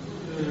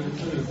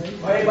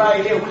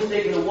 Everybody here wish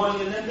they could have won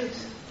the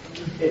Olympics.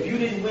 If you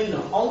didn't win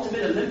the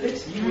ultimate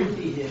Olympics, you wouldn't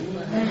be here.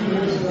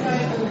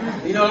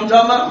 You know what I'm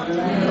talking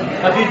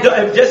about?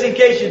 If just in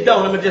case you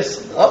don't, let me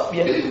just up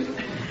you.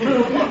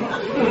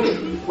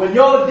 When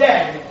your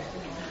daddy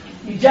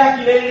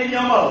ejaculated in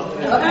your mother,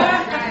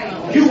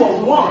 you were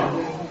one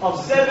of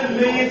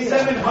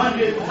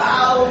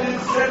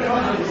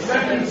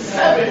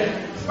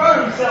 7,700,777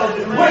 sperm cells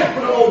that went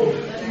for the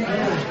ovary.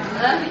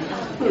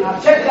 Now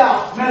check it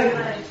out,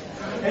 man.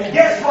 And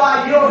guess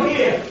why you're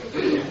here?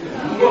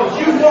 Because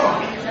you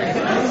won.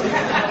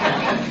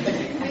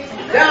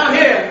 Down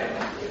here,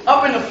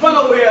 up in the front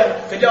over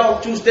here, could y'all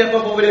two step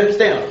up over there and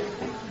stand up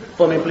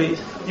for me, please?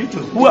 You two.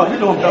 Who else? You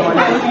know what I'm talking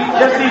about.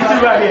 Let's see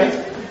two right here.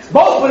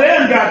 Both of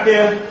them got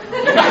there.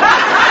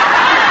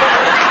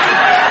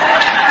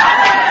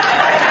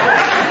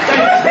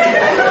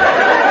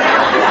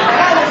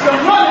 That was some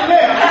running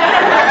there.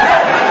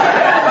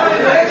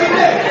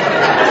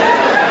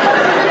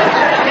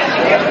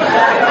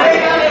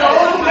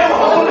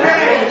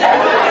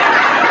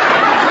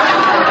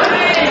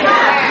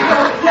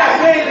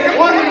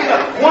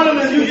 One of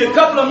them is usually a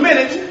couple of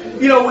minutes,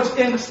 you know, which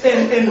in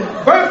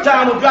birth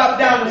time will drop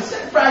down to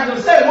fraction of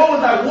a second. One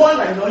was like one,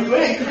 like, no, you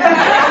ain't.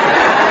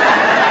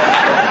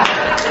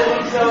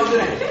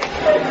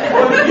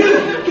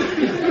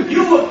 But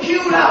you were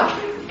queued out.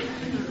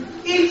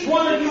 Each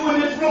one of you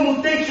in this room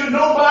who thinks you're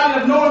nobody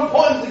of no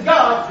importance to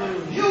God,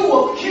 you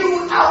were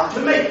queued out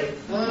to make it.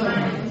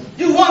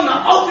 You won the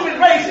ultimate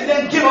race and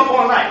then give up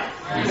on life.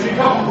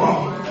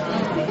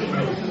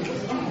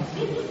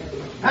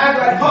 Act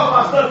like talk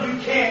about stuff you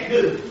can't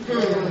do.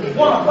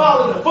 Want to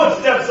follow the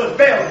footsteps of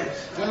failures.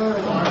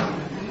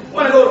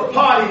 Want to go to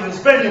parties and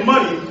spend your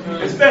money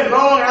and spend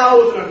long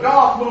hours in a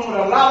dark room with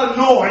a lot of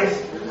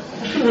noise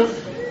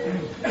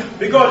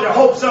because you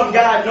hope some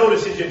guy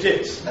notices your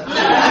tits. Can I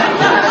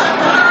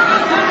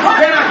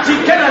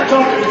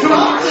talk the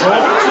truth?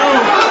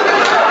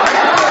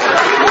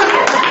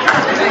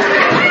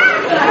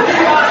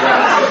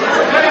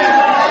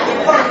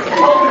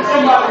 Hoping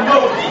somebody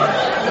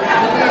notices.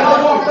 I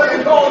want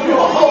to call you a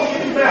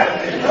holy man.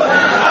 I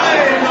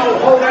ain't no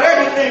holy.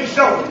 Everything's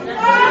showing.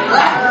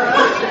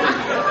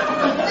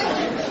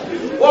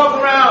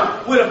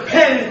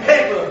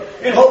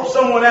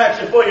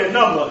 for your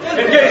number.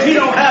 In case he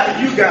don't have it,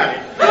 you got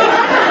it.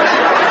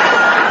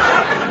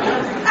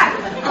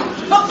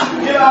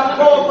 Give out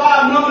 4 or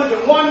 5 numbers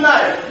in one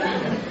night.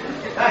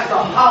 That's the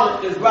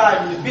harlot that's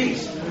riding the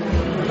beast.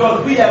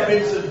 Because we have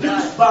been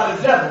seduced by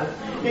the devil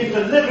into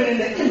living in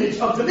the image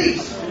of the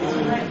beast.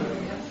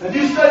 If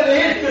you study the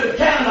history of the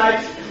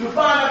Canaanites, you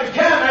find out the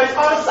Canaanites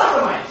are the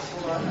Sodomites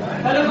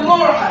and the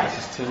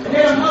Gomorrahites. And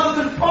their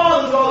mothers and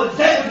fathers are the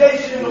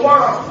degradation in the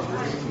world.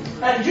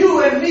 And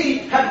you and me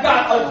have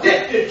got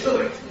addicted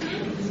to it.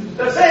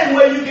 The same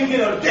way you can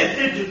get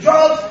addicted to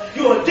drugs,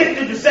 you're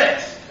addicted to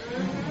sex.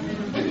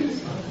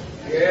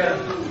 Yeah.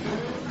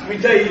 Let me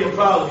tell you your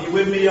problem. You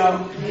with me, y'all?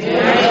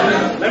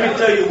 Yeah. Let me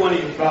tell you one of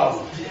your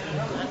problems.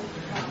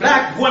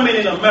 Black women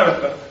in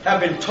America have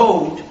been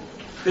told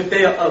that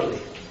they are ugly.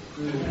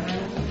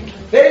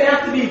 They didn't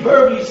have to be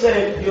verbally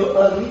said, you're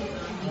ugly.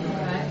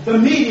 The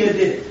media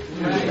did it.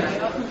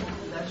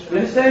 You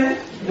understand?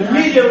 The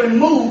media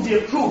removed the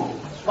approval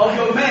of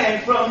your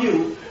man from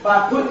you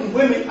by putting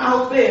women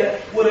out there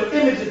with an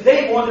image that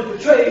they want to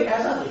portray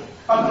as ugly.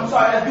 I'm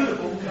sorry, as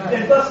beautiful.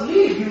 And thus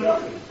leave you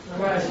ugly.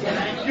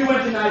 You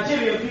went to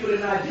Nigeria, people in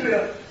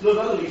Nigeria look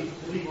ugly to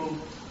people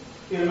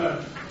in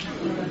America.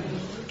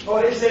 Or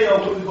they say,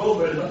 oh, we go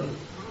very ugly.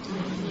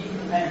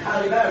 And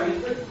Halle Berry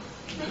is pretty.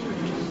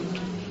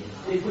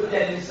 They put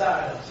that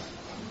inside us.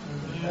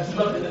 That's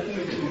nothing the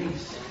image of the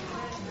beast.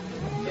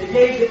 They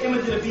gave the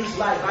image of the beast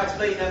life. I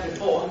explained that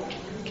before.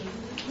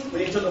 When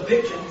they took a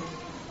picture,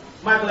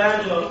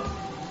 Michelangelo,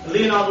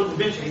 Leonardo da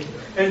Vinci,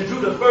 and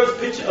drew the first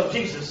picture of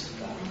Jesus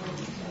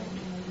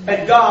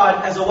and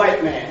God as a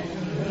white man,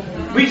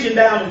 reaching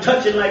down and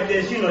touching like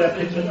this. You know that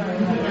picture.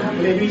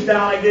 When they reach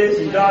down like this,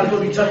 and God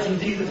will be touching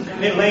Jesus,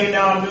 and they're laying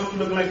down nude,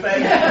 looking like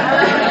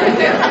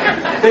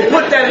that. They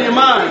put that in your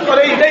mind. Oh,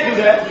 they do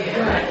that.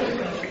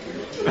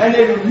 And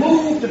they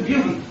remove the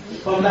beauty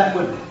from black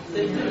women.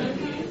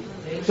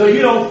 So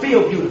you don't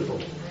feel beautiful.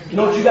 You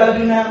know what you got to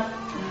do now?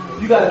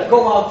 You got to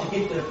go out to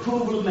get the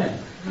approval of men.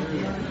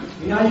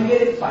 You know how you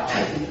get it? By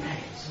tightening your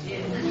pants.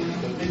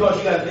 Because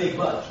you got a big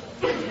butt.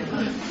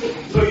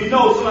 So you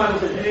know somebody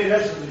will say, hey,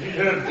 that's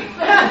good.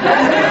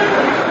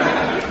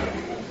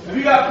 If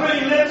you got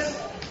pretty lips,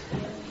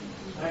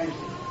 thank you.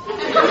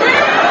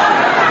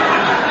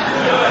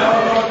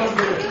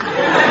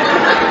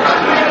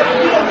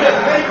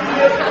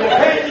 You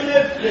paint your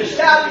lips, you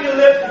shop your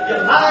lips, you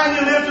line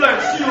your lips like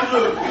shoe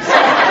look.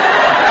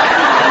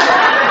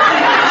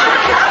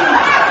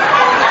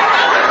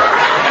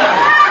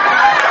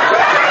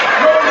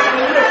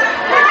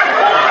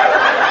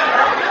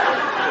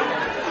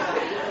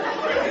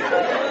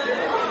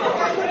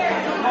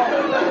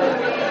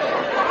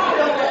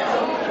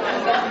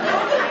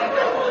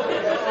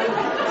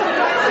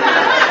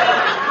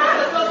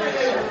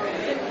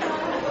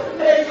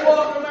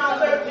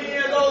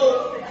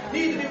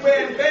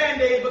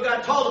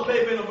 Toilet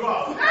paper in the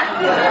bra.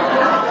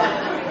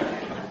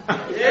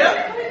 Yeah?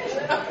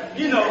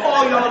 You know,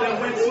 all y'all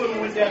that went swimming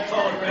with that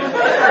toilet paper.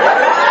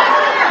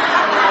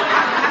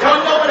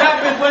 Y'all know what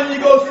happens when you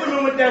go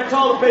swimming with that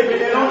toilet paper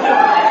there, don't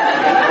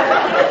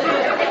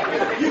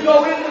you? You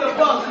go into the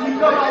bus and you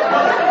come out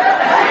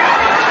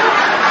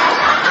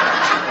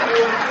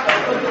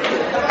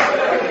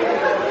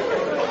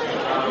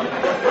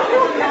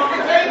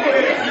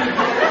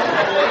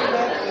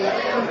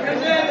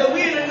and then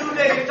we in a new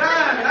day of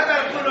time, and I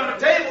got to put it on the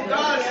table.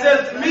 God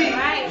says to me,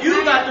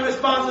 you got the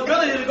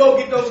responsibility to go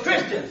get those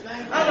Christians.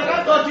 I'm like,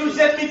 I thought you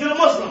sent me to the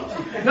Muslims.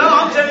 No,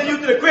 I'm sending you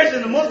to the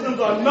Christians. The Muslims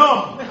are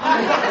numb.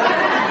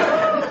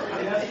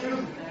 That's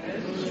true.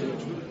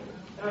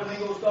 And they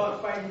go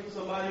start fighting with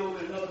somebody over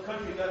in another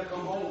country, you got to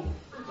come home.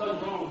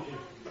 Something's wrong with you.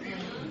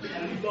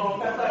 And he's gone.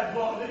 That's like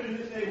living in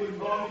this neighborhood,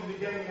 belonging to the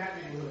gang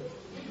happy neighborhood.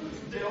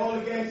 The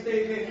only gang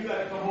stays there, you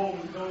gotta come home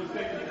and don't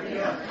expect it to be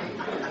up.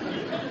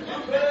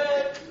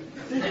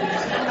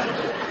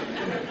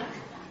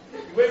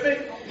 With me?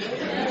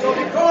 So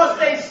because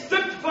they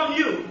stripped from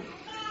you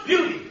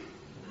beauty,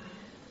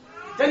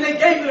 then they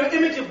gave you the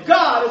image of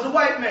God as a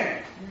white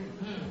man.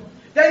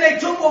 Then they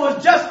took what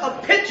was just a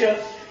picture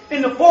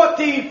in the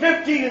 14th,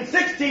 15th, and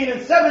 16th,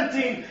 and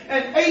 17th,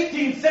 and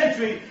 18th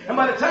century, and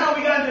by the time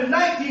we got into the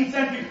 19th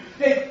century,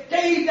 they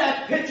gave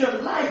that picture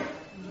life.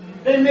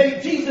 They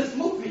made Jesus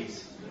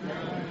movies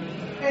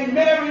and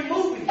Mary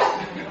movies.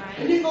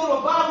 And you go to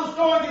a Bible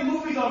store and get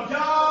movies on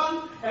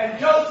John and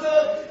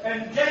Joseph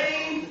and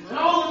James and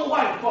all of the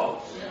white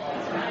folks.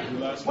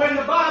 When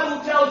the Bible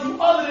tells you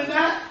other than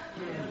that,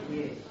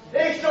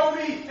 they show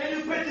me and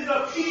you pictures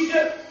of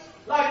Egypt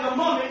like the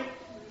mummy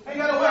and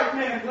got a white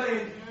man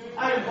playing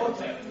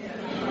Imhotep.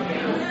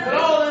 But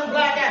all them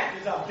black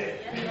actors out there.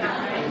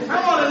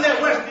 I want to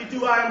let Wesley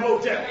do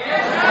Imhotep.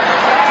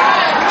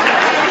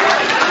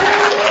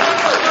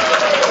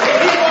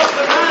 He walks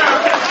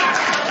around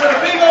with a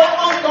big old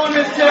unk on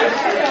his chest.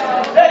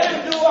 Let him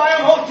do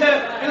Imhotep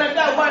and let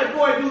that white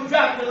boy do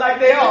Dracula like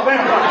they are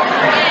vampires.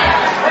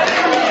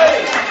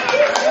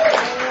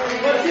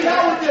 But see,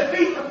 that would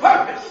defeat the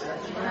purpose.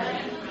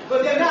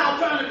 But they're now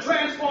trying to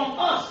transform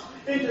us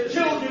into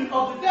children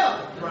of the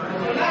devil.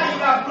 So now you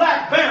got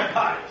black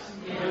vampires.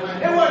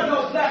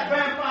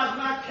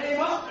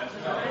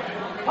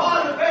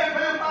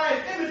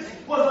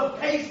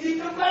 pasty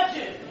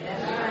complexion.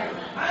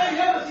 I ain't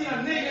never seen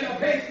a nigga in a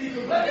pasty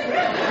complexion.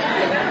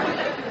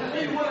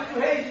 Maybe one or two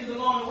Haitians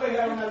along the way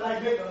having that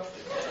light makeup.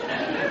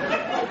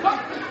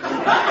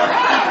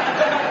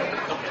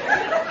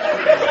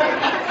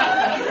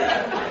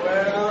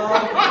 Well,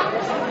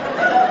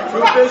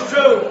 truth is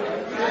true.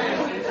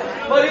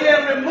 But he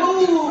had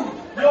removed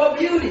your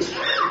beauty.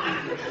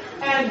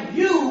 And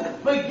you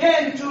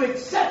begin to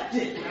accept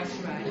it. That's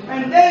right.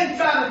 And then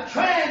try to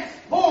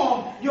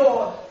transform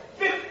your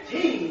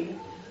 15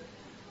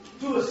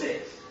 to a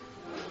 6.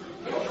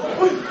 You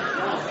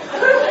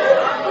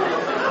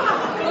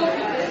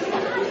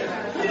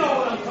know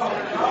what I'm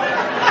talking about.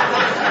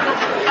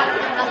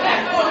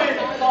 Black women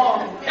are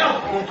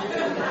healthy.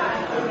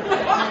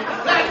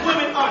 Black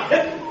women are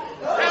hip.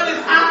 That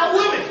is our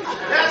women.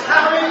 That's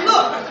how they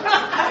look.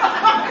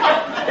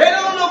 They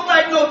don't look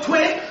like no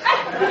twins.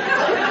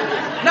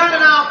 Not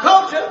in our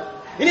culture.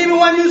 And even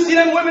when you see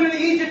them women in the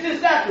Egyptian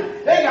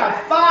statue, they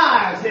got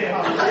thighs here.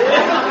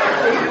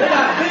 They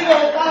got big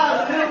old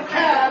thighs, little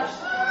calves,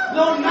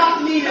 little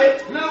not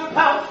needed, little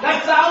pouch.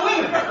 That's our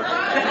women.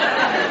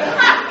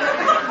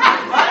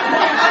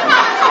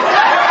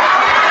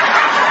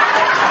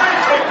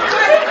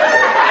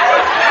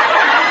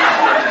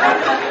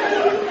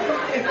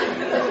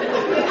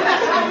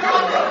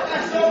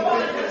 That's so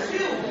funny. It's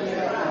you.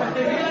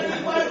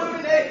 These white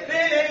women, they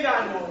ain't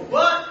got no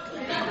butt.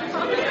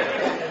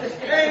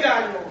 They ain't got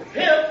no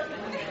hip.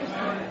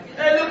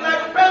 They look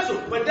like a pretzel.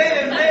 But they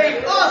done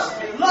made us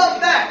love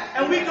that.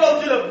 And we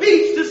go to the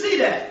beach to see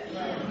that.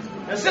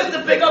 And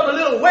sister pick up a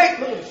little weight.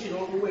 Look, she's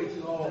overweight.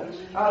 She's all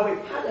overweight. How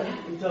that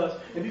happen to us?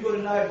 If you go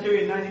to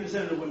Nigeria,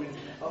 90% of the women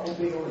are obese.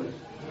 You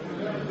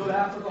go to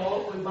Africa,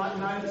 about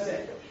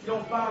 9%. You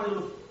don't find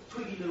little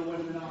twiggy little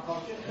women in our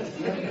culture.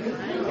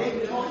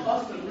 They want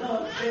us to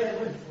love their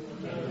women.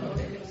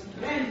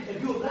 Then,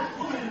 if you're a black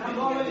woman, I'm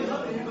already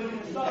loving you, but you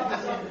start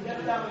yourself to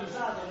get down on the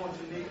side I want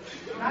you to be.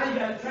 Now you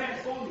got to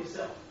transform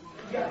yourself.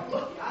 You got to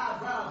look your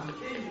eyebrows and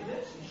thin your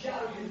lips and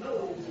shadow your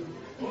nose and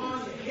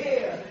blonde your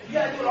hair. You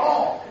got to do it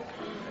all.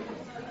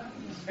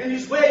 And you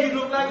swear you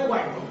look like a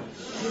white woman.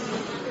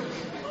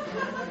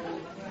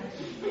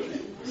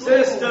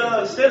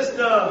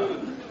 Sister,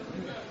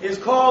 it's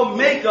called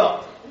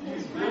makeup.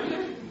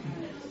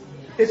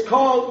 It's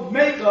called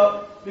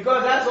makeup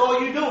because that's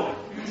all you're doing.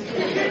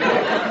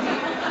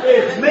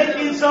 It's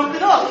making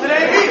something up. It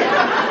ain't here.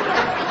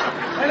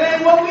 It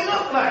ain't what we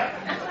look like.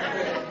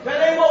 That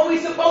ain't what we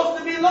supposed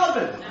to be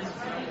loving.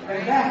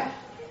 And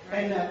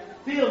that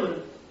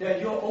feeling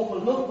that you're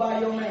overlooked by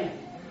your man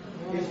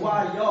is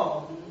why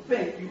y'all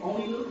think you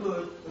only look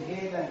good with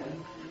head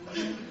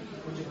dangling.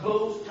 With your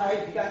clothes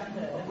tight, you got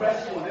a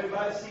breast, you want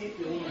everybody to see it.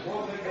 You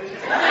want to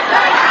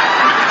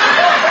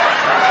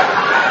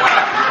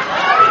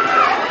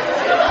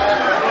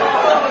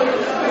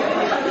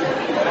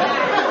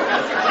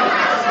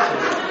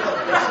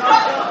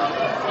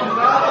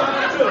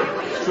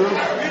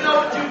You know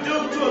what you do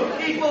to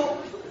people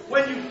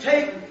when you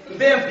take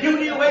their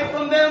beauty away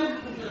from them?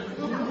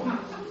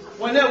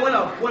 When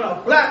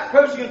a black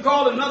person can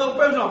call another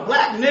person a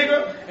black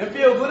nigger and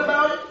feel good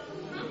about it?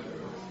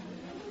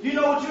 You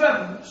know what you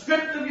have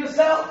stripped of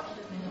yourself?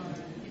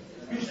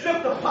 You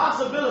strip the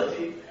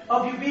possibility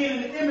of you being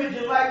in the image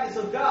and likeness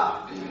of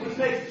God, which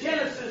makes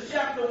Genesis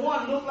chapter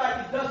 1 look like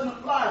it doesn't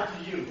apply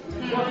to you.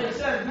 When it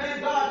says,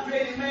 God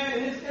created man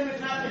in his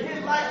image after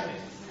his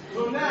likeness.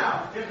 So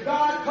now, if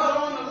God cut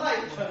on the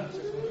light,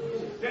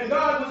 then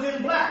God was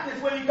in blackness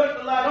when he cut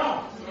the light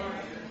on.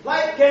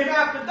 Light came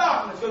after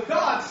darkness, because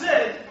God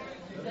said,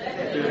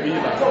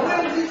 so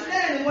where was he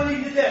standing when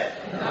he did that?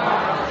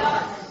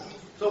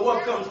 So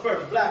what comes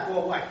first, black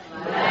or white?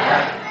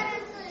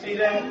 See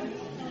that?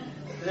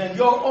 Then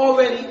you're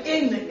already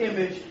in the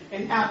image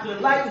and after the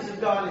likeness of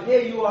God, and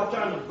here you are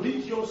trying to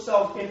bleach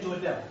yourself into a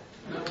devil.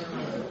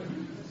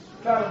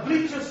 Trying to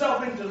bleach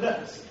yourself into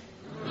leprosy.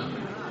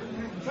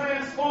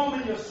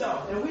 Transforming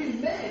yourself. And we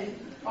men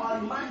are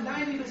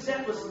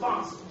 90%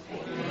 responsible.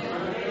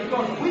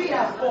 Because we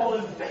have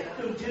fallen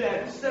victim to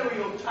that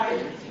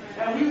stereotype.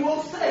 And we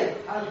will say,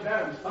 I'm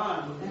very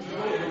fine with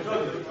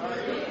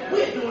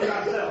we're doing it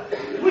ourselves.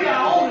 We are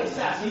our own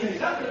assassins.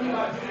 That's what we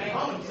are doing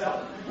on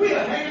themselves. We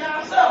are hanging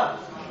ourselves.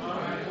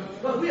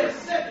 But we have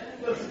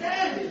set the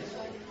standards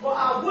for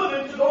our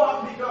women to go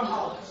out and become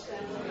hollers.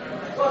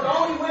 But the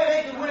only way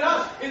they can win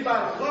us is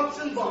by the lumps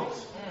and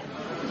bumps.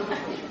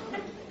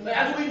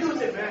 That's what we do.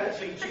 Say, man,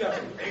 she got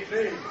some big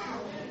things.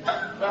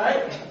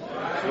 Right?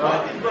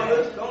 Right.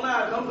 Brothers, don't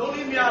lie. Don't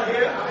leave me out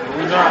here.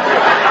 We're not.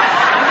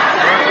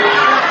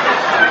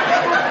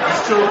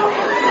 That's true.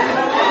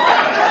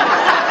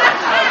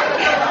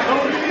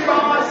 Don't leave me by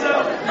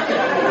myself.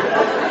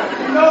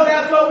 You know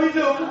that's what we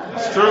do.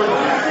 It's true. We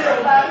see a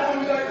black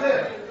woman like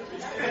this.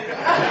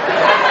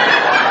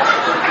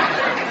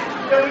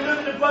 Then we look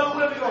at the brother,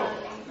 where we go?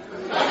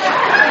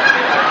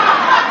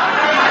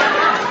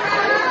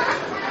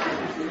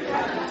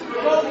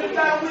 Most of the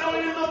time, we don't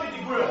even look at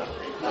the grill.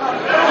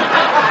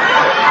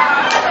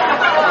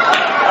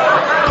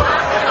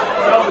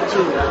 Tell the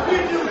truth. We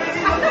do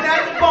busy looking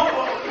at the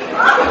bumper.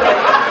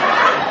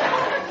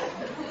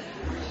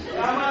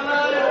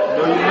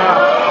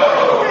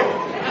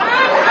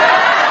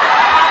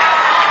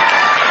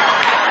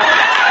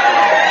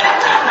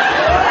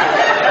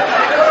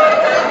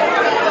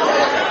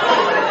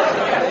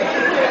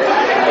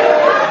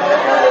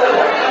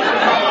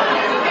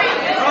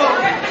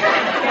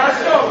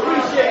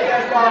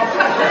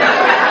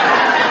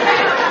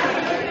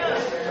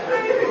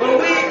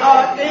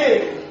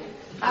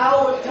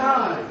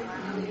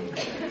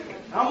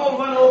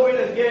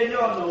 word is getting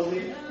y'all know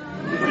me.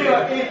 We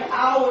are in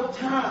our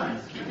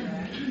time.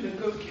 The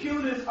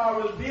computers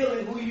are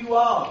revealing who you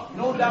are.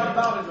 No doubt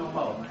about it no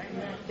more.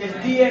 It's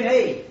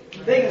DNA.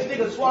 They can stick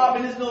a swab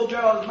in this little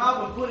girl's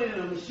mouth and put it in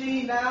a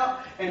machine now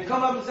and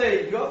come up and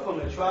say, you're from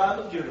the tribe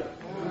of Judah.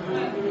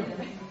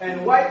 And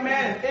the white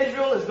man in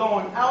Israel is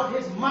going out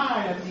his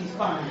mind at these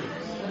findings.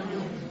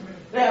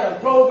 They had a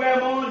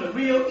program on, The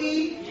Real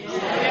E.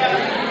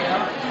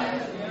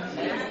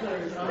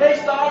 They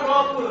started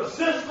off with a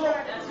sister.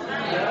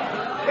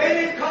 They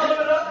didn't color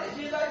it up. And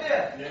she's like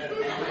that.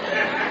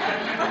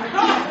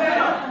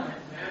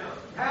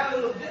 Had a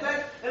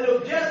little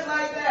just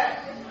like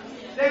that.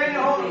 They didn't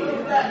hold a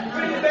little black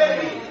pretty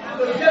baby. A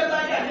little just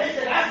like that. They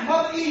said, that's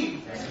Mother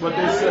Eve. That's what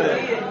they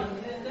said.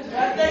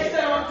 That they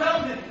said, I'm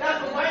telling you,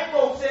 that's what white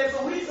folks said,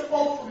 so we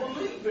supposed to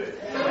believe it.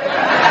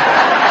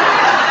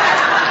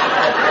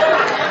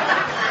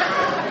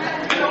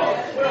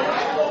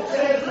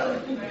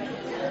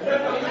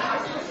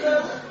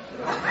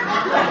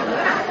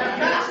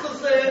 Master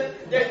said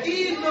that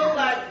Eve looked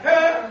like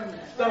her.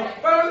 The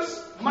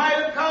first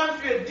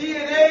mitochondria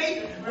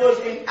DNA was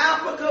in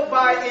Africa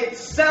by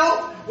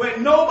itself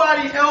when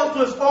nobody else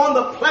was on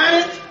the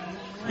planet.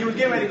 You was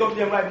getting ready to go to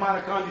them like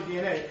mitochondria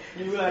DNA,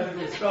 and you realized you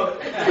could spell it.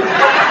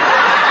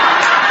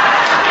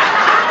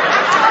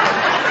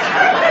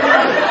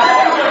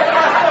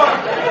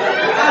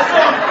 I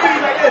saw him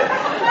breathe like this.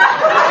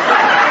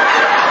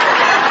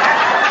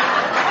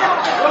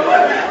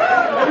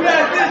 If you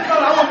ask this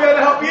color, I won't be able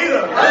to help you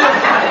either.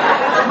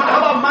 How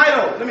about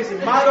Mito? Let me see.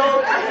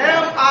 Mito,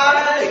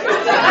 M-I.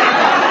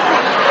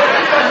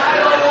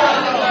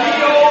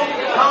 Mito,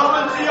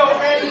 common,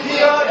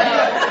 C-O-N-T-O.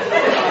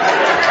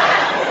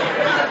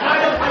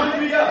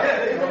 Mitochondria.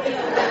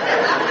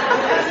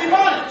 That's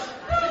demonic.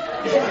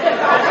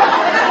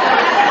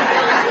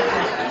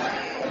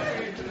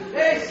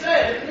 They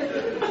said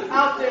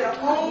out their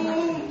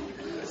own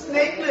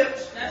snake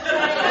lips.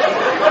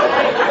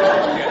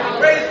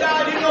 Praise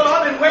God, you know,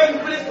 I've been waiting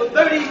for this for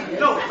 30 years.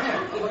 No,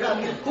 man, I got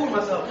to fool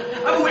myself.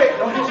 I've been waiting.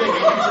 Don't you say it.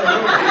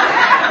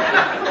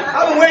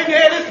 I've been waiting to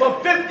hear this for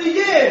 50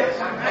 years.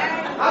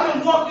 I've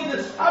been walking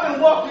the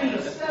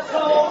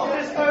soul of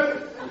this earth,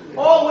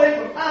 all the way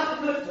from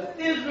Africa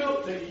to Israel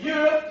to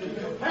Europe to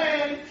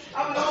Japan.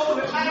 I've been all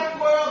over the Arab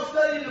world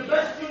studying the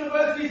best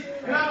universities,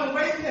 and I've been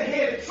waiting to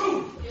hear the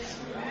truth.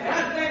 And I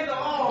thank the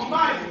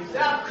Almighty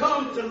that I've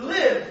come to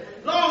live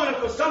long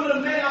enough for some of the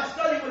men I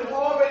studied with have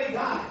already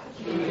died.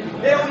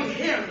 They'll be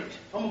hearing it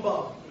from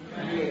above.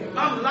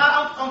 I'm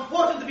loud. I'm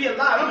fortunate to be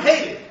alive. I'm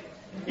hated.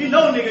 You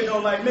know niggas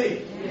don't like me.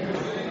 You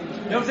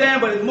know what I'm saying?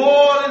 But it's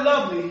more than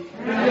lovely.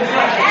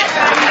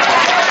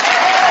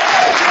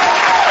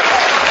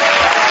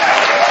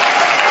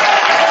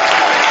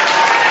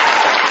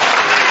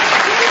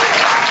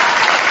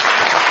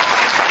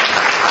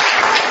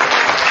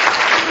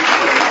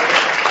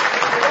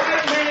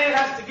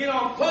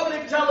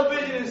 Public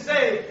television and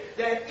say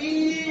that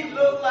Eve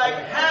looked like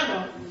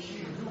Hannah,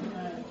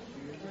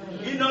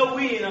 you know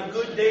we in a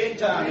good day and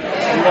time.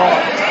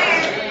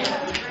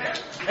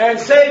 And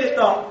say that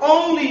the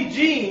only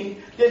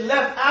gene that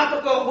left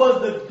Africa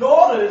was the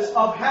daughters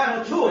of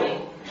Hannah too.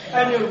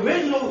 And the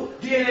original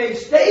DNA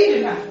stayed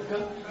in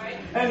Africa.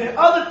 And the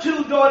other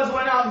two daughters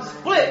went out and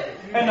split.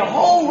 And the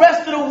whole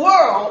rest of the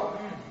world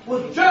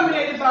was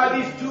germinated by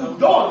these two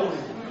daughters.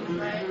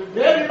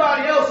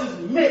 Everybody else is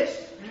mixed.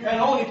 And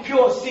only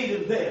pure seed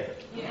is there.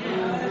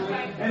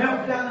 And no.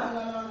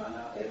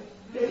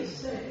 They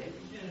said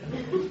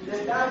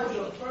that was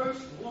the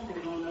first woman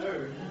on the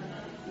earth.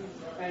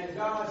 And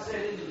God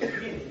said in the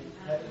beginning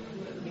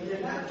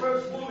that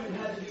first woman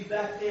had to be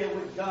back there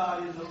with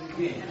God in the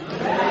beginning.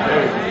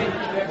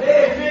 If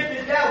they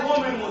admit that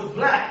woman was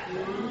black,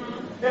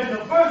 then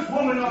the first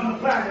woman on the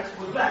planet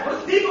was black.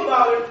 But think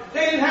about it,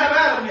 they didn't have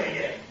Adam there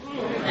yet.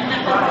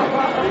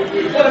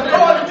 But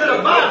according to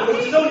the Bible,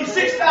 which is only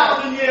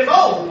 6,000 years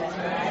old,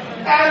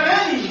 Adam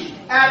and Eve,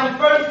 Adam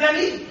first, then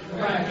Eve.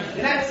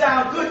 And that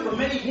sounded good for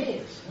many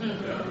years.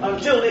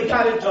 Until they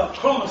got into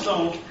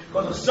chromosomes,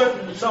 because a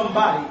certain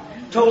somebody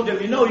told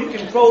them, you know, you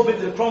can probe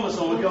into the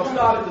chromosomes. If y'all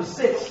start at the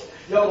 6,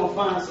 y'all gonna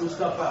find some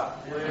stuff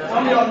out.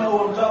 Some of y'all know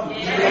what I'm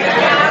talking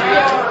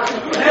about.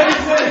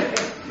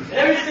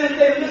 Ever since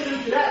they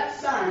listened to that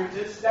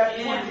scientist, that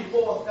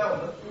 24th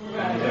elder,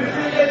 ever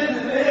since they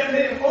listened to him,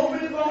 they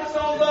opened the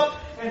chromosomes up,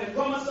 and the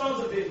chromosomes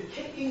have been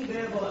kicking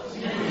their butts.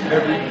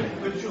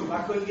 But true,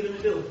 I couldn't get them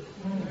to do it.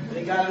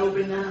 They got it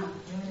open now,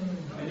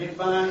 and they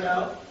find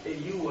out that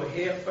you were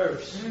here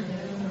first.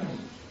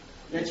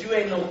 That you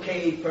ain't no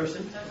cave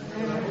person.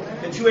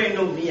 That you ain't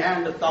no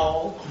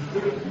Neanderthal.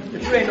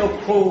 That you ain't no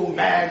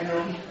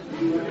Cro-Magnon.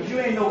 That you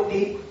ain't no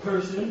ape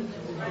person.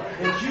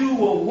 That you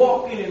were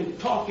walking and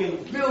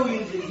talking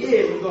billions of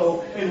years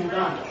ago in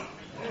Uganda.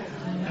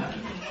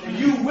 And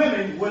you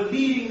women were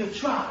leading the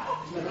tribe.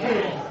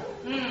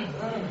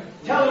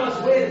 Telling us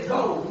where to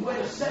go and where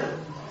to settle.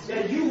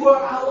 That you were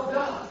our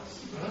gods.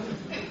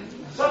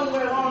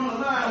 Somewhere along the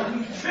line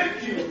we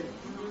tricked you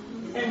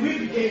and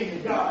we became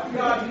the God.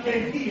 God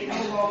became he,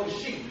 and no longer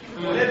she.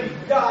 Well, every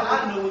God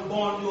I know was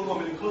born through a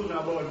woman, including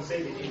our Lord and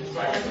Savior Jesus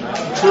Christ.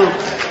 True.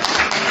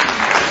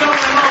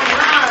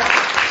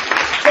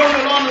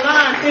 Somewhere along the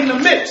line, in the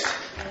midst,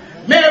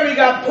 Mary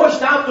got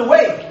pushed out the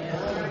way.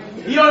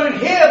 You don't even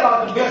hear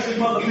about the Blessed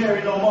Mother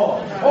Mary no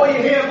more. All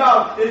you hear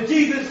about is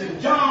Jesus and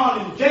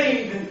John and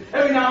James, and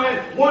every now and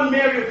then one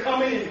Mary will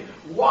come in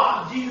and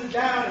walk Jesus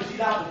down, and she's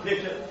out of the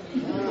picture.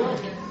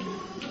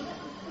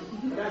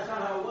 That's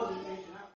not how it was.